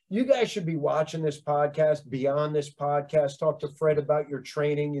them, you guys should be watching this podcast, beyond this podcast. Talk to Fred about your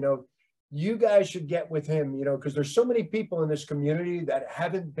training. You know, you guys should get with him, you know, because there's so many people in this community that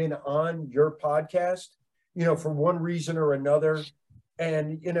haven't been on your podcast, you know, for one reason or another.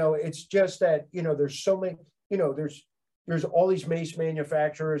 And, you know, it's just that, you know, there's so many, you know, there's all these mace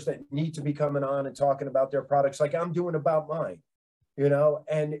manufacturers that need to be coming on and talking about their products like I'm doing about mine, you know,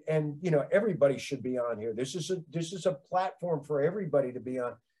 and, you know, everybody should be on here. This is a platform for everybody to be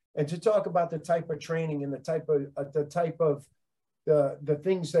on and to talk about the type of training and the type of the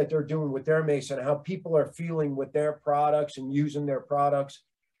things that they're doing with their mace and how people are feeling with their products and using their products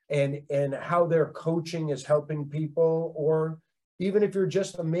and how their coaching is helping people, or even if you're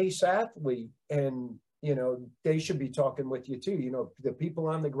just a mace athlete and, you know, they should be talking with you too. You know, the people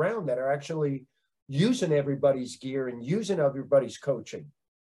on the ground that are actually using everybody's gear and using everybody's coaching,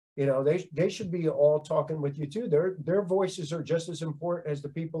 you know, they should be all talking with you too. Their voices are just as important as the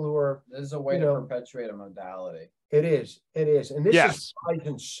people who are. There's a way to perpetuate a modality. It is. And this is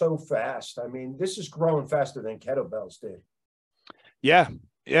rising so fast. I mean, this is growing faster than kettlebells did. Yeah.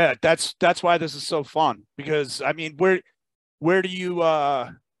 That's why this is so fun, because I mean, where do you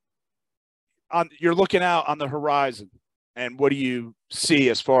you're looking out on the horizon, and what do you see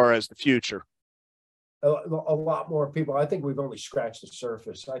as far as the future? A lot more people. I think we've only scratched the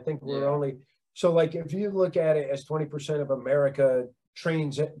surface. I think we're only, so like if you look at it as 20% of America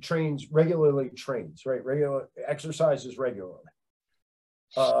regularly trains, right? Regular exercises regularly.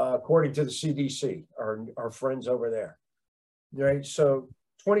 According to the CDC, our friends over there, right? So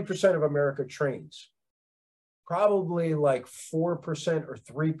 20% of America trains. Probably like 4% or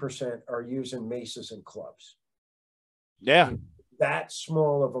 3% are using maces and clubs. Yeah. That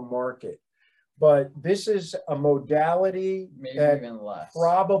small of a market. But this is a modality Maybe that even less.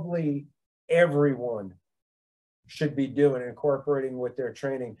 probably everyone should be doing, incorporating with their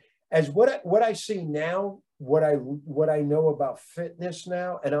training. As what I see now, what I know about fitness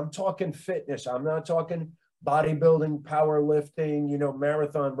now, and I'm talking fitness, I'm not talking bodybuilding, powerlifting,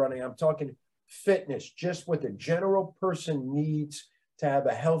 marathon running. I'm talking fitness, just what the general person needs to have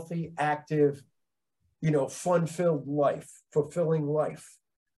a healthy, active, fun-filled life, fulfilling life.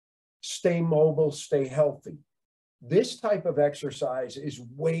 Stay mobile, stay healthy. This type of exercise is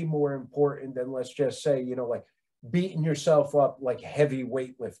way more important than, let's just say, like beating yourself up like heavy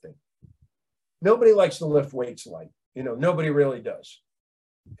weightlifting. Nobody likes to lift weights light. Nobody really does.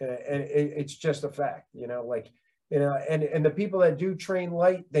 And it's just a fact, and the people that do train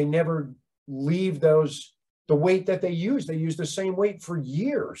light, they never leave the weight that they use. They use the same weight for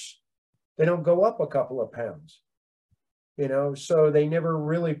years. They don't go up a couple of pounds, so they never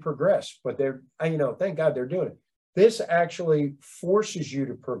really progress, but thank God they're doing it. This actually forces you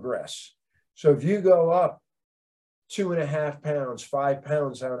to progress. So if you go up 2.5 pounds, 5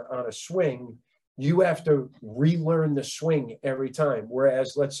 pounds on a swing, you have to relearn the swing every time.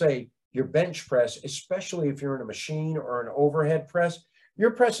 Whereas, let's say your bench press, especially if you're in a machine or an overhead press,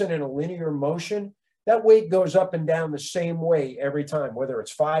 you're pressing in a linear motion. That weight goes up and down the same way every time, whether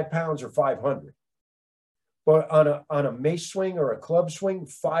it's 5 pounds or 500. But on a mace swing or a club swing,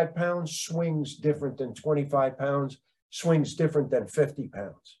 5 pounds swings different than 25 pounds, swings different than 50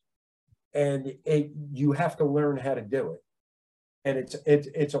 pounds. And you have to learn how to do it. And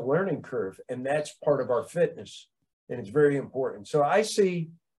it's a learning curve, and that's part of our fitness, and it's very important. So I see,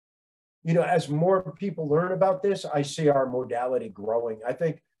 as more people learn about this, I see our modality growing. I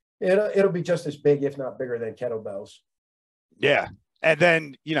think it'll be just as big, if not bigger, than kettlebells. Yeah. And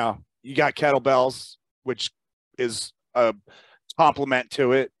then, you got kettlebells, which is a complement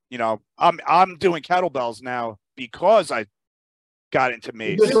to it. I'm doing kettlebells now because I got into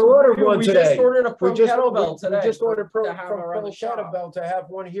mace. We just ordered one We today. just ordered a pro kettlebell We today. just ordered to from have Pro around the shop. Kettlebell to have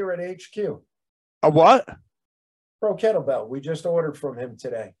one here at HQ. A what? Pro Kettlebell. We just ordered from him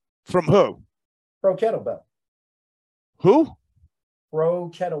today. From who? Pro Kettlebell. Who? Pro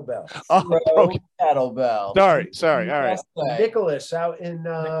Kettlebell. Oh, Pro kettlebell. Sorry. All right. Nicholas out in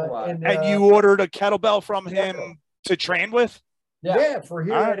And you ordered a kettlebell from him to train with? Yeah. for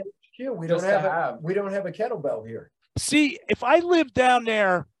here Alright. at HQ. We Just don't to have have. we don't have a kettlebell here. See, if I lived down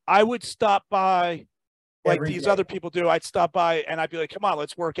there, I would stop by like Every these day. other people do. I'd stop by and I'd be like, come on,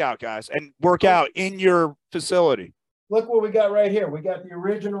 let's work out, guys, and work out in your facility. Look what we got right here. We got the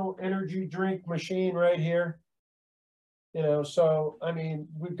original energy drink machine right here. So I mean,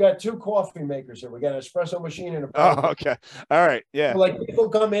 we've got 2 coffee makers here. We got an espresso machine and a Oh, okay. All right. Yeah. Like people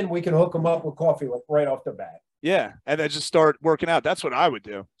come in, we can hook them up with coffee like right off the bat. Yeah. And then just start working out. That's what I would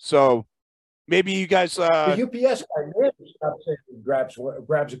do. So maybe you guys The UPS guy really stops in and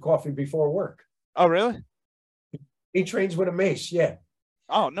grabs a coffee before work. Oh, really? He trains with a mace, yeah.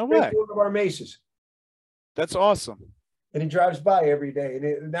 Oh, no Trains way. with one of our maces. That's awesome. And he drives by every day.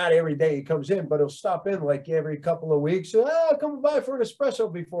 And not every day he comes in, but he'll stop in like every couple of weeks. Oh, come by for an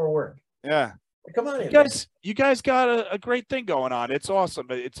espresso before work. Yeah. Come on in. You guys got a great thing going on. It's awesome.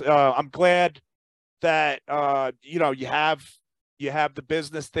 It's I'm glad that you have the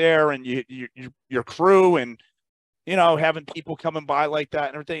business there and your crew and having people coming by like that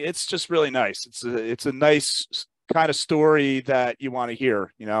and everything. It's just really nice. It's a nice kind of story that you want to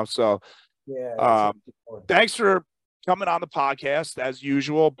hear, So Yeah. thanks for coming on the podcast as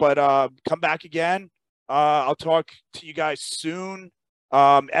usual, but come back again. I'll talk to you guys soon.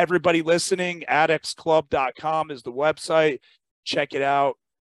 Everybody listening, adexclub.com is the website. Check it out.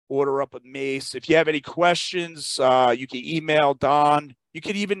 Order up a mace. If you have any questions, you can email Don. You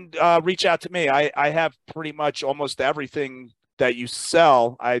can even reach out to me. I have pretty much almost everything that you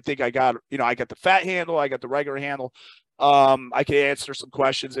sell. I think I got the fat handle. I got the regular handle. I can answer some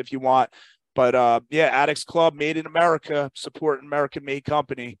questions if you want. But Adex Club, made in America, supporting American-made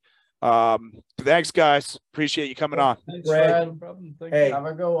company. Thanks, guys. Appreciate you coming on. Thanks, Greg. Fred. No problem. Thank Hey. you. Have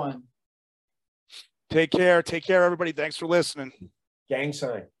a good one. Take care. Take care, everybody. Thanks for listening. Gang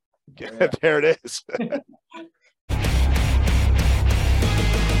sign. There it is.